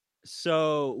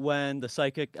 So when the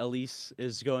psychic Elise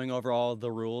is going over all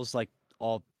the rules, like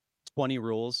all 20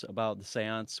 rules about the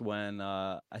seance, when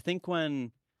I think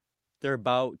when they're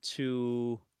about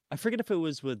to, I forget if it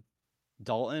was with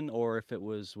Dalton or if it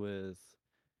was with,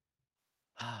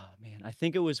 oh man, I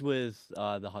think it was with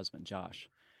the husband, Josh.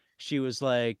 She was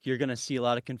like, "You're gonna see a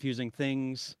lot of confusing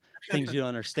things you don't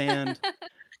understand,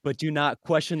 but do not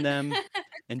question them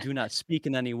and do not speak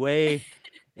in any way.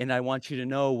 And I want you to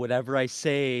know whatever I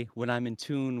say when I'm in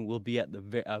tune will be at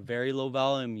the a very low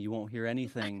volume. You won't hear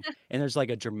anything." And there's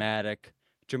like a dramatic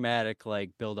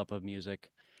like buildup of music.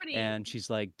 Pretty. And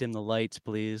she's like, "Dim the lights,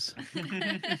 please."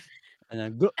 And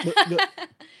then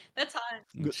That's hot.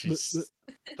 And she's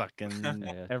sucking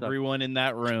Yeah, everyone in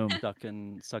that room.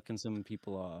 sucking some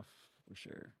people off for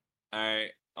sure. All right.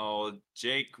 Oh,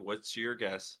 Jake, what's your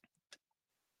guess?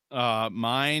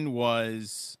 Mine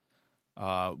was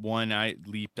one I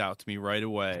leaped out to me right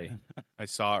away. I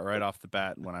saw it right off the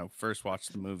bat when I first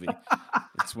watched the movie.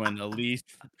 It's when Elise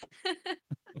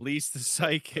the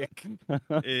psychic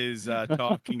is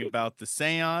talking about the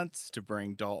seance to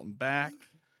bring Dalton back.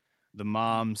 The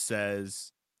mom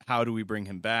says, "How do we bring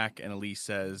him back?" And Elise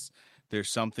says, there's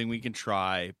something we can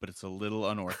try, but it's a little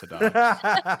unorthodox,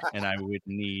 and I would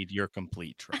need your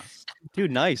complete trust. Dude,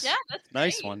 nice. Yeah, that's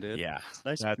Nice great. one, dude. Yeah,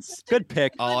 Nice. that's Good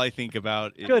pick. all I think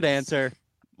about. Good is answer.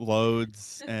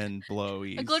 Loads and A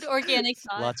blowies. good organic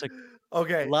thought.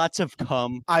 Okay. Lots of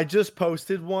cum. I just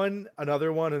posted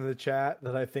another one in the chat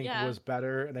that I think Yeah. was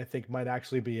better, and I think might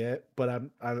actually be it. But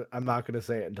I'm not going to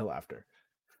say it until after.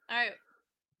 All right.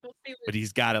 We'll see But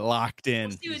he's got it locked in.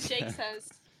 we'll see what Jake says.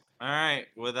 All right.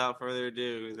 Without further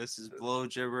ado, this is Blow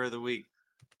Gibber of the Week.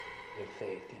 Your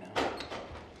faith, you know.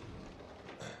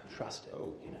 Trust it,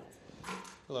 you know.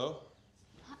 Hello.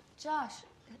 Josh,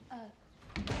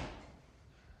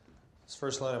 It's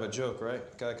first line of a joke, right?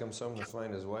 Guy comes home to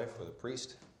find his wife with a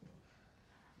priest.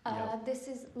 this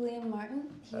is Liam Martin.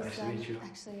 He's Nice to meet you.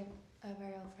 actually a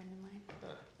very old friend of mine.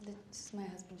 This is my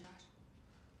husband, Josh.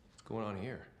 What's going on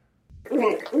here?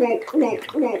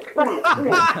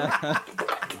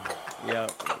 Yeah.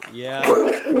 Yeah.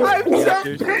 I'm Yeah, so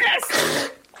dude.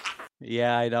 pissed!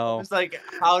 Yeah, I know. It's like,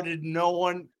 how did no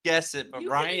one guess it? But You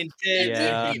Ryan did.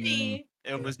 Yeah.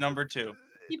 It was number 2.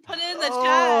 You put it in the chat.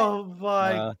 Oh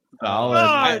my Uh,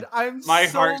 God! I'm My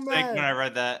so heart mad. sank when I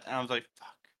read that, and I was like,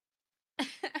 "Fuck."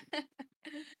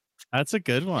 That's a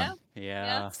good one.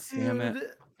 yeah. Damn it. Dude,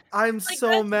 I'm Like, so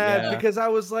that's- mad Yeah. because I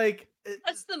was like,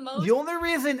 That's the most. the only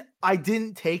reason I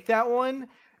didn't take that one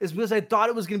is because I thought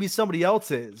it was going to be somebody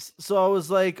else's. So I was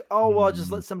like, oh, well, I'll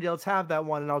just let somebody else have that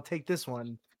one and I'll take this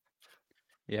one.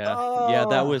 Yeah. Yeah,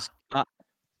 that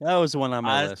Oh. was the one on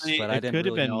my Honestly, list, but it I didn't could have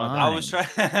really been know mine. I was trying.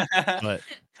 But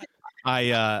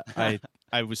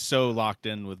I was so locked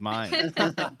in with mine.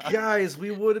 Guys,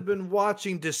 we would have been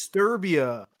watching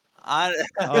Disturbia. I,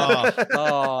 Oh,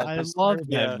 Oh, I that's- love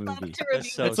yeah. that movie. to That's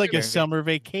review so It's like a scary. summer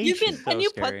vacation. You can so you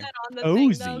put scary. that on the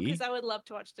thing though? Cozy. Because I would love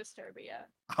to watch Disturbia.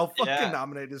 I'll fucking Yeah.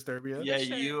 nominate Disturbia. yeah,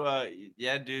 sure. you.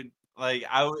 Yeah, dude. Like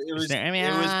it was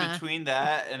between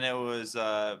that and it was.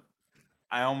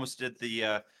 I almost did the.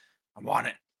 I want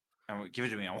it. Give it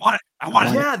to me. I want it. I want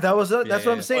it. Yeah, that's what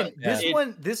Yeah, I'm saying.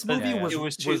 yeah. This movie yeah.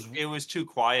 was It was too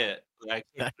quiet. Like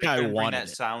That they guy couldn't bring wanted that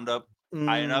it. sound up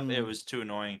high enough. It Mm. was too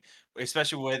annoying,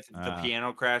 especially with the Ah.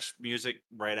 piano crash music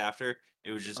right after.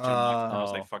 It was just too much. And I was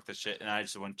Oh. like, "Fuck this shit," and I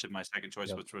just went to my second choice,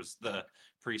 Yep. which was the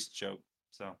priest joke.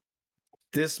 So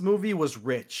This movie was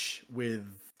rich with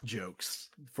jokes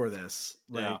for this.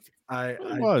 Like Yeah.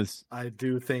 It was. I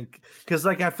do think because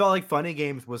like I felt like Funny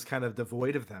Games was kind of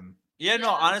devoid of them. yeah, no,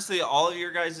 Yeah. honestly, all of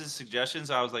your guys' suggestions,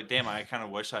 I was like, damn, I kind of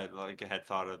wish I had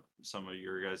thought of some of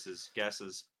your guys'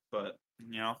 guesses, but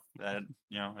it is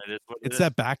what it It's is.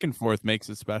 that back and forth makes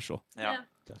it special. Yeah.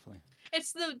 Definitely.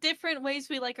 It's the different ways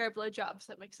we like our blowjobs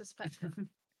that makes us special.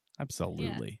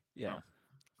 Absolutely. Yeah.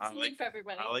 I It's like for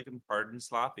everybody. I like them hard and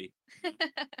sloppy. Yeah.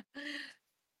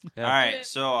 All right, Yeah.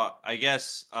 so I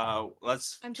guess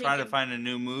let's I'm try to changing. find a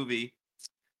new movie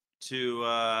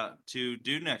to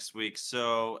do next week.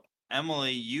 So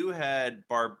Emily, you had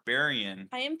Barbarian.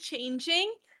 I am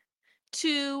changing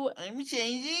to I'm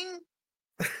changing.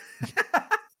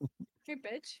 your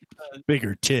bitch.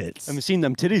 Bigger tits. I haven't seen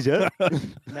them titties yet.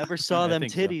 Never saw I them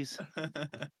think so. titties.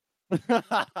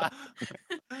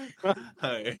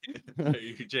 Alright. Are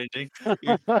you changing?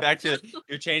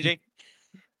 You're changing.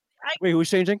 Wait, who's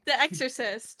changing? The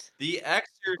Exorcist. The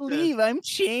Exorcist. I'm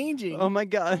changing. Oh my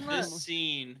god. This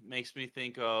scene makes me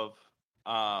think of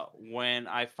when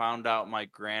I found out my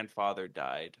grandfather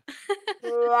died.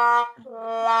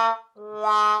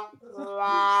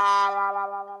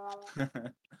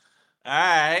 All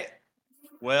right.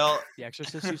 Well, The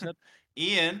Exorcist, you said?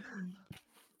 Ian,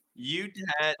 you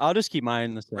had I'll just keep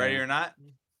mine the same. ready or not?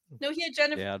 No, he had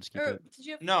Jennifer. Yeah, I'll just keep or it. did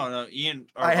you have? No, Ian.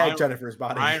 or I had Ryan- Jennifer's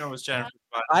body. Ryan was Jennifer's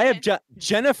body. I have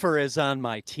Jennifer is on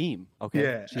my team. Okay.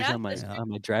 Yeah. She's Yeah, on my that's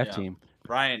draft Yeah. team.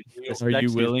 Ryan, That's Are you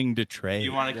next week. willing to trade?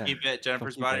 you want to Yeah. keep it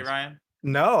Jennifer's you body, guys. Ryan?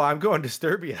 No, I'm going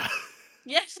Disturbia.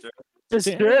 Yes.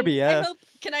 Disturbia. I hope.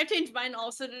 Can I change mine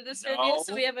also to Disturbia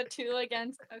so we have a 2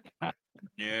 against? Okay.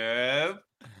 No.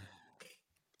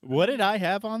 What did I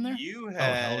have on there? You Oh,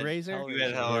 had Hellraiser. You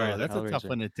had Hellraiser. Hellraiser. Yeah, that's a tough Hellraiser.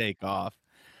 one to take off.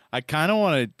 I kind of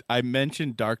want to. I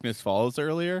mentioned Darkness Falls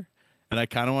earlier, and I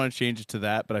kind of want to change it to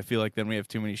that, but I feel like then we have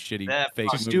too many shitty That fake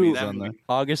fucking movies that on there. movie.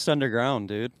 August Underground,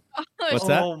 dude. What's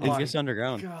that? Oh my August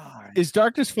Underground. God. Is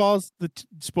Darkness Falls the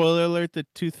spoiler alert? The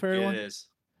Tooth Fairy It one. is.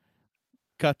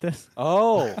 Cut this.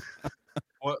 Oh.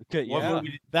 What? Okay, What yeah. movie?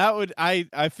 Did, That would.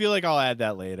 I feel like I'll add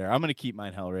that later. I'm gonna keep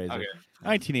mine Hellraiser. okay. Yeah, that's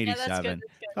 1987. good. That's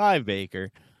good. Ty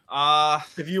Baker.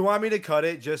 If you want me to cut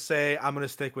it, just say I'm gonna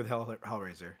stick with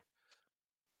Hellraiser.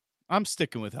 I'm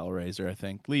sticking with Hellraiser. I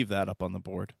think. Leave that up on the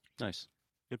board. Nice.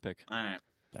 Good pick. All right.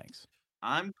 Thanks.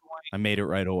 I'm going. I made it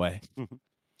right away.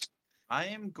 I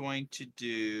am going to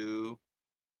do.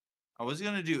 I was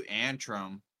gonna do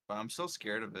Antrim, but I'm still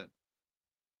scared of it.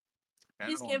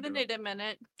 He's giving it a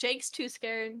minute. Jake's too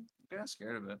scared. Yeah,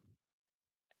 scared of it.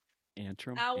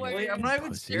 Antrim. Hours. Wait, I'm not even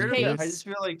Pussy. scared of it. I Pace. just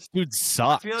feel like Dude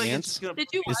sucks. I feel like it's Ants? just gonna. Did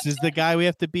you watch This is the guy we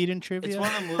have to beat in trivia. It's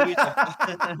one of the movies.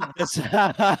 That's,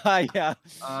 yeah.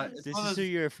 It's This one is of who those.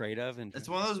 you're afraid of. And It's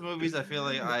one of those movies. I feel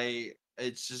like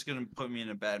It's just gonna put me in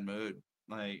a bad mood.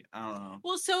 Like I don't know.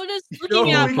 Well, so does know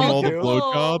looking what at we can all the do?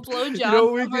 blowjobs? blowjobs You know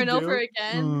what we over can and over do?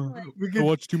 again. Like, We I could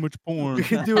watch too much porn. we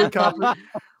could do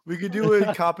we could do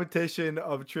a competition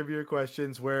of trivia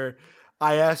questions where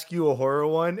I ask you a horror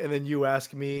one and then you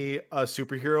ask me a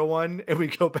superhero one and we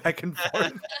go back and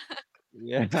forth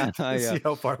yeah, to yeah, see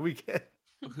how far we get.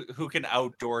 Who can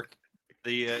outdork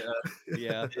the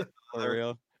yeah. For other?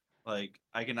 real. Like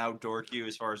I can outdork you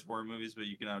as far as horror movies, but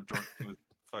you can outdork me with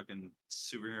fucking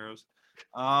superheroes.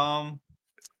 I'm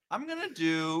gonna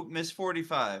do Miss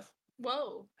 45.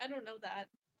 whoa, I don't know that.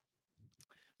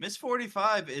 Miss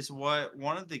 45 is what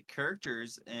one of the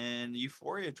characters in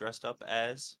Euphoria dressed up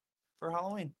as for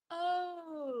Halloween.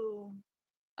 Oh,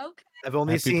 okay. I've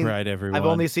only Happy seen Pride, everyone. I've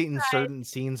only seen certain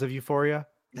scenes of Euphoria.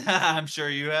 I'm sure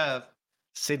you have.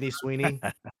 Sydney Sweeney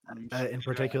I'm sure you in have.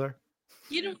 particular.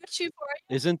 You don't watch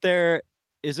Euphoria?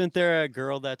 Isn't there a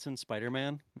girl that's in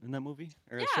Spider-Man in that movie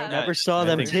or a show? Yeah. Never saw I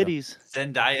them think so. titties.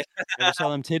 Zendaya. Never saw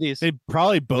them titties. They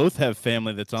probably both have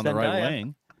family that's on the right Zendaya.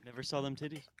 wing. Never saw them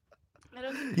titties. I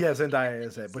don't think Yeah, Zendaya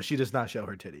is it, but she does not show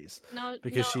her titties no,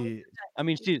 because no, she. I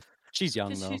mean, she's young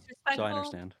Just though, she's so I respectful.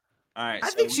 understand. All right. I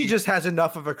so think she we- just has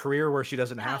enough of a career where she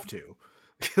doesn't Yeah. have to.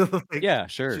 Like, Yeah,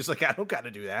 sure. She's like, I don't got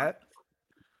to do that.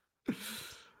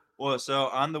 Well, so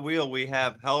on the wheel we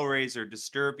have Hellraiser,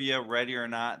 Disturbia, Ready or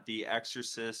Not, The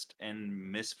Exorcist, and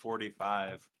Miss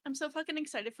 45. I'm so fucking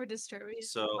excited for Disturbia.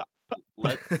 So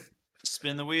let's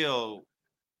spin the wheel,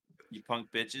 you punk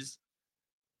bitches.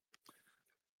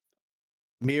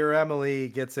 Me or Emily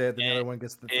gets it, then the It- other one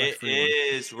gets the It free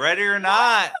one. is Ready or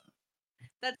Not.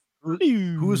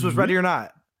 Whose was ready or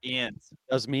not? Ian.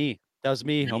 That was me.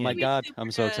 Oh my Ian. god, Super I'm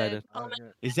so good. excited. Oh my-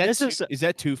 Is that This is- is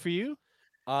that two for you?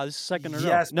 This is second in a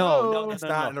Yes, row. but No, it's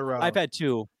not in a row. I've had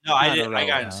two. No, I Not in a did. I row.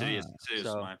 got Insidious. Ah. Insidious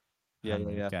is So- mine. Yeah, yeah,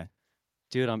 yeah. Okay.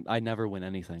 Dude, I never win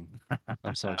anything.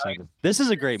 I'm so excited. This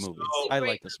is a great movie. So- I Great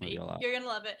like this movie a lot. You're gonna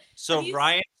love it. So Have you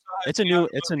Ryan, It's a new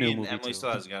movie and Emily too.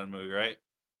 still hasn't got a movie, right?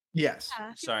 Yes.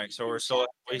 Yeah, Sorry, so we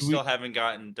We- still haven't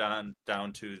gotten down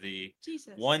to the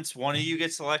Jesus. once one of you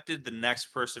gets selected, the next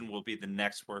person will be the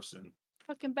next person.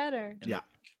 Fucking better. in Yeah.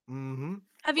 the- Mm-hmm.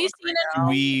 Have you seen it now-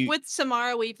 We with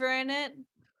Samara Weaver in it?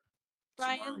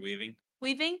 Samara Ryan Weaving.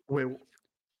 Weaving, Wait,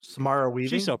 Samara Weaving.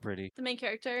 She's so pretty. the main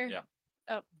character. Yeah.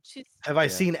 Oh, she's Have I Yeah.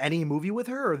 seen any movie with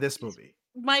her or this movie?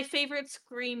 my favorite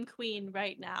scream queen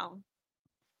right now.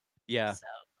 Yeah.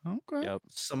 So okay. Yep.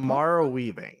 Samara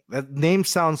Weaving. That name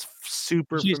sounds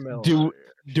super She's- familiar.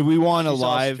 Do we want to She's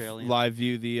Australian. live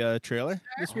view the trailer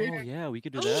this week? Oh yeah, we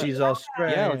could do Ooh. that. She's Yeah,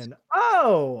 Australian.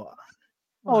 Oh,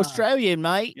 Australian,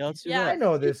 mate. Yeah, let's do Yeah. I that.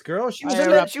 know this girl. She was Fire in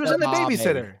the, up she was the in the mob, baby.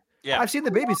 babysitter. Yeah. I've seen the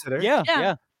babysitter. Yeah, Yeah.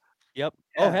 yeah. Yep.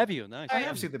 Yeah. Oh, have you? Nice. I Alright.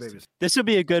 have seen the babysitter. This would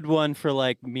be a good one for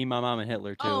like me, my mom, and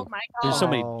Hitler too. oh my god. There's so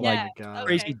many Oh like my God.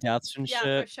 crazy Okay. deaths and Yeah,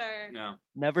 shit. for sure. No.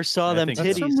 Never saw I them think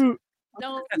that's titties.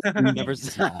 No, Never.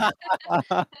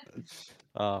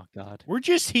 Oh god. We're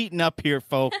just heating up here,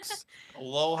 folks.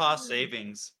 Aloha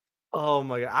Savings. Oh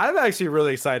my god. I'm actually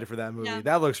really excited for that movie. Yeah.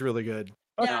 That looks really good.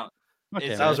 Yeah. No, Okay,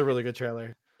 It's That man. was a really good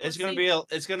trailer. it's We'll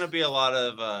gonna be a lot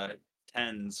of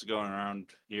tens going around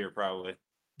here probably.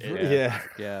 Yeah.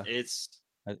 Yeah. It's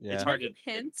Yeah. hard to.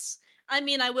 hints. I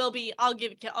mean, I'll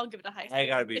give it a high. I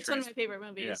gotta be. It's one of my transparent. favorite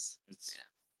movies.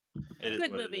 It is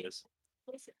Good what movie. it is.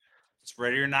 It's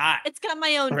Ready or Not. It's got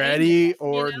my own. name, Ready you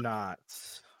or know? not.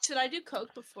 Should I do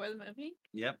coke before the movie?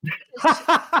 Yep.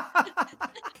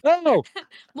 Oh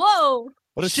Whoa!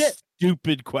 What a Shit.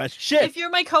 stupid question. shit! If you're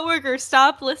my coworker,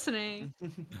 stop listening.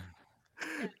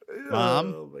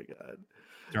 Mom? Oh my god.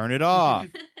 Turn it off.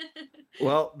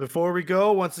 Well, before we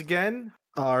go, once again,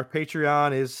 our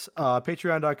Patreon is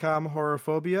patreon.com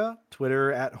horrorphobia,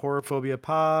 Twitter at horrorphobia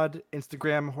pod,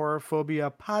 Instagram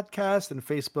horrorphobia podcast, and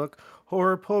Facebook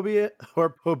horrorphobia.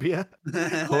 Horrorphobia.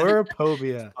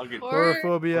 I'll get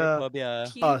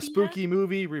Horrorphobia. Spooky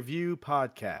movie review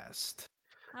podcast.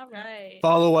 All right.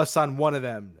 Follow us on one of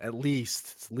them at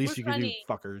least. It's the least We're you can funny.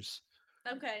 do, fuckers.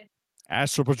 Okay.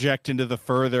 Astral project into the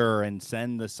further and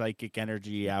send the psychic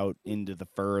energy out into the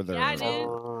further. Yeah, dude.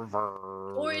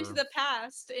 Or into the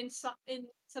past and subscribe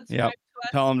Yep. to us.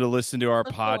 Tell them to listen to our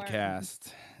Before.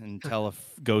 podcast and tell a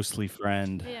ghostly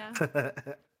friend. Yeah.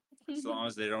 as long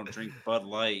as they don't drink Bud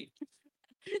Light.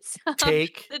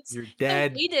 Take That's your so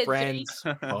dead hated, friend's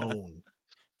phone.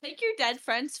 Take your dead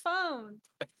friend's phone.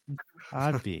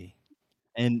 I'd be.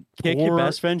 And Kick your or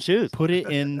best friend's shoes. put it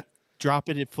in, drop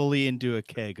it fully into a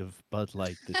keg of Bud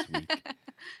Light this week.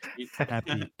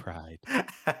 Happy Pride.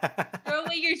 Throw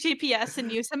away your GPS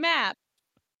and use a map.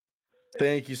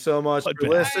 Thank you so much Bud for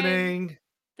Bath. listening.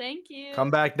 Thank you.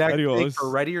 Come back next week Adios. for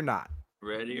Ready or Not.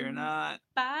 Ready or not?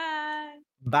 Bye.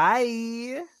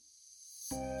 Bye.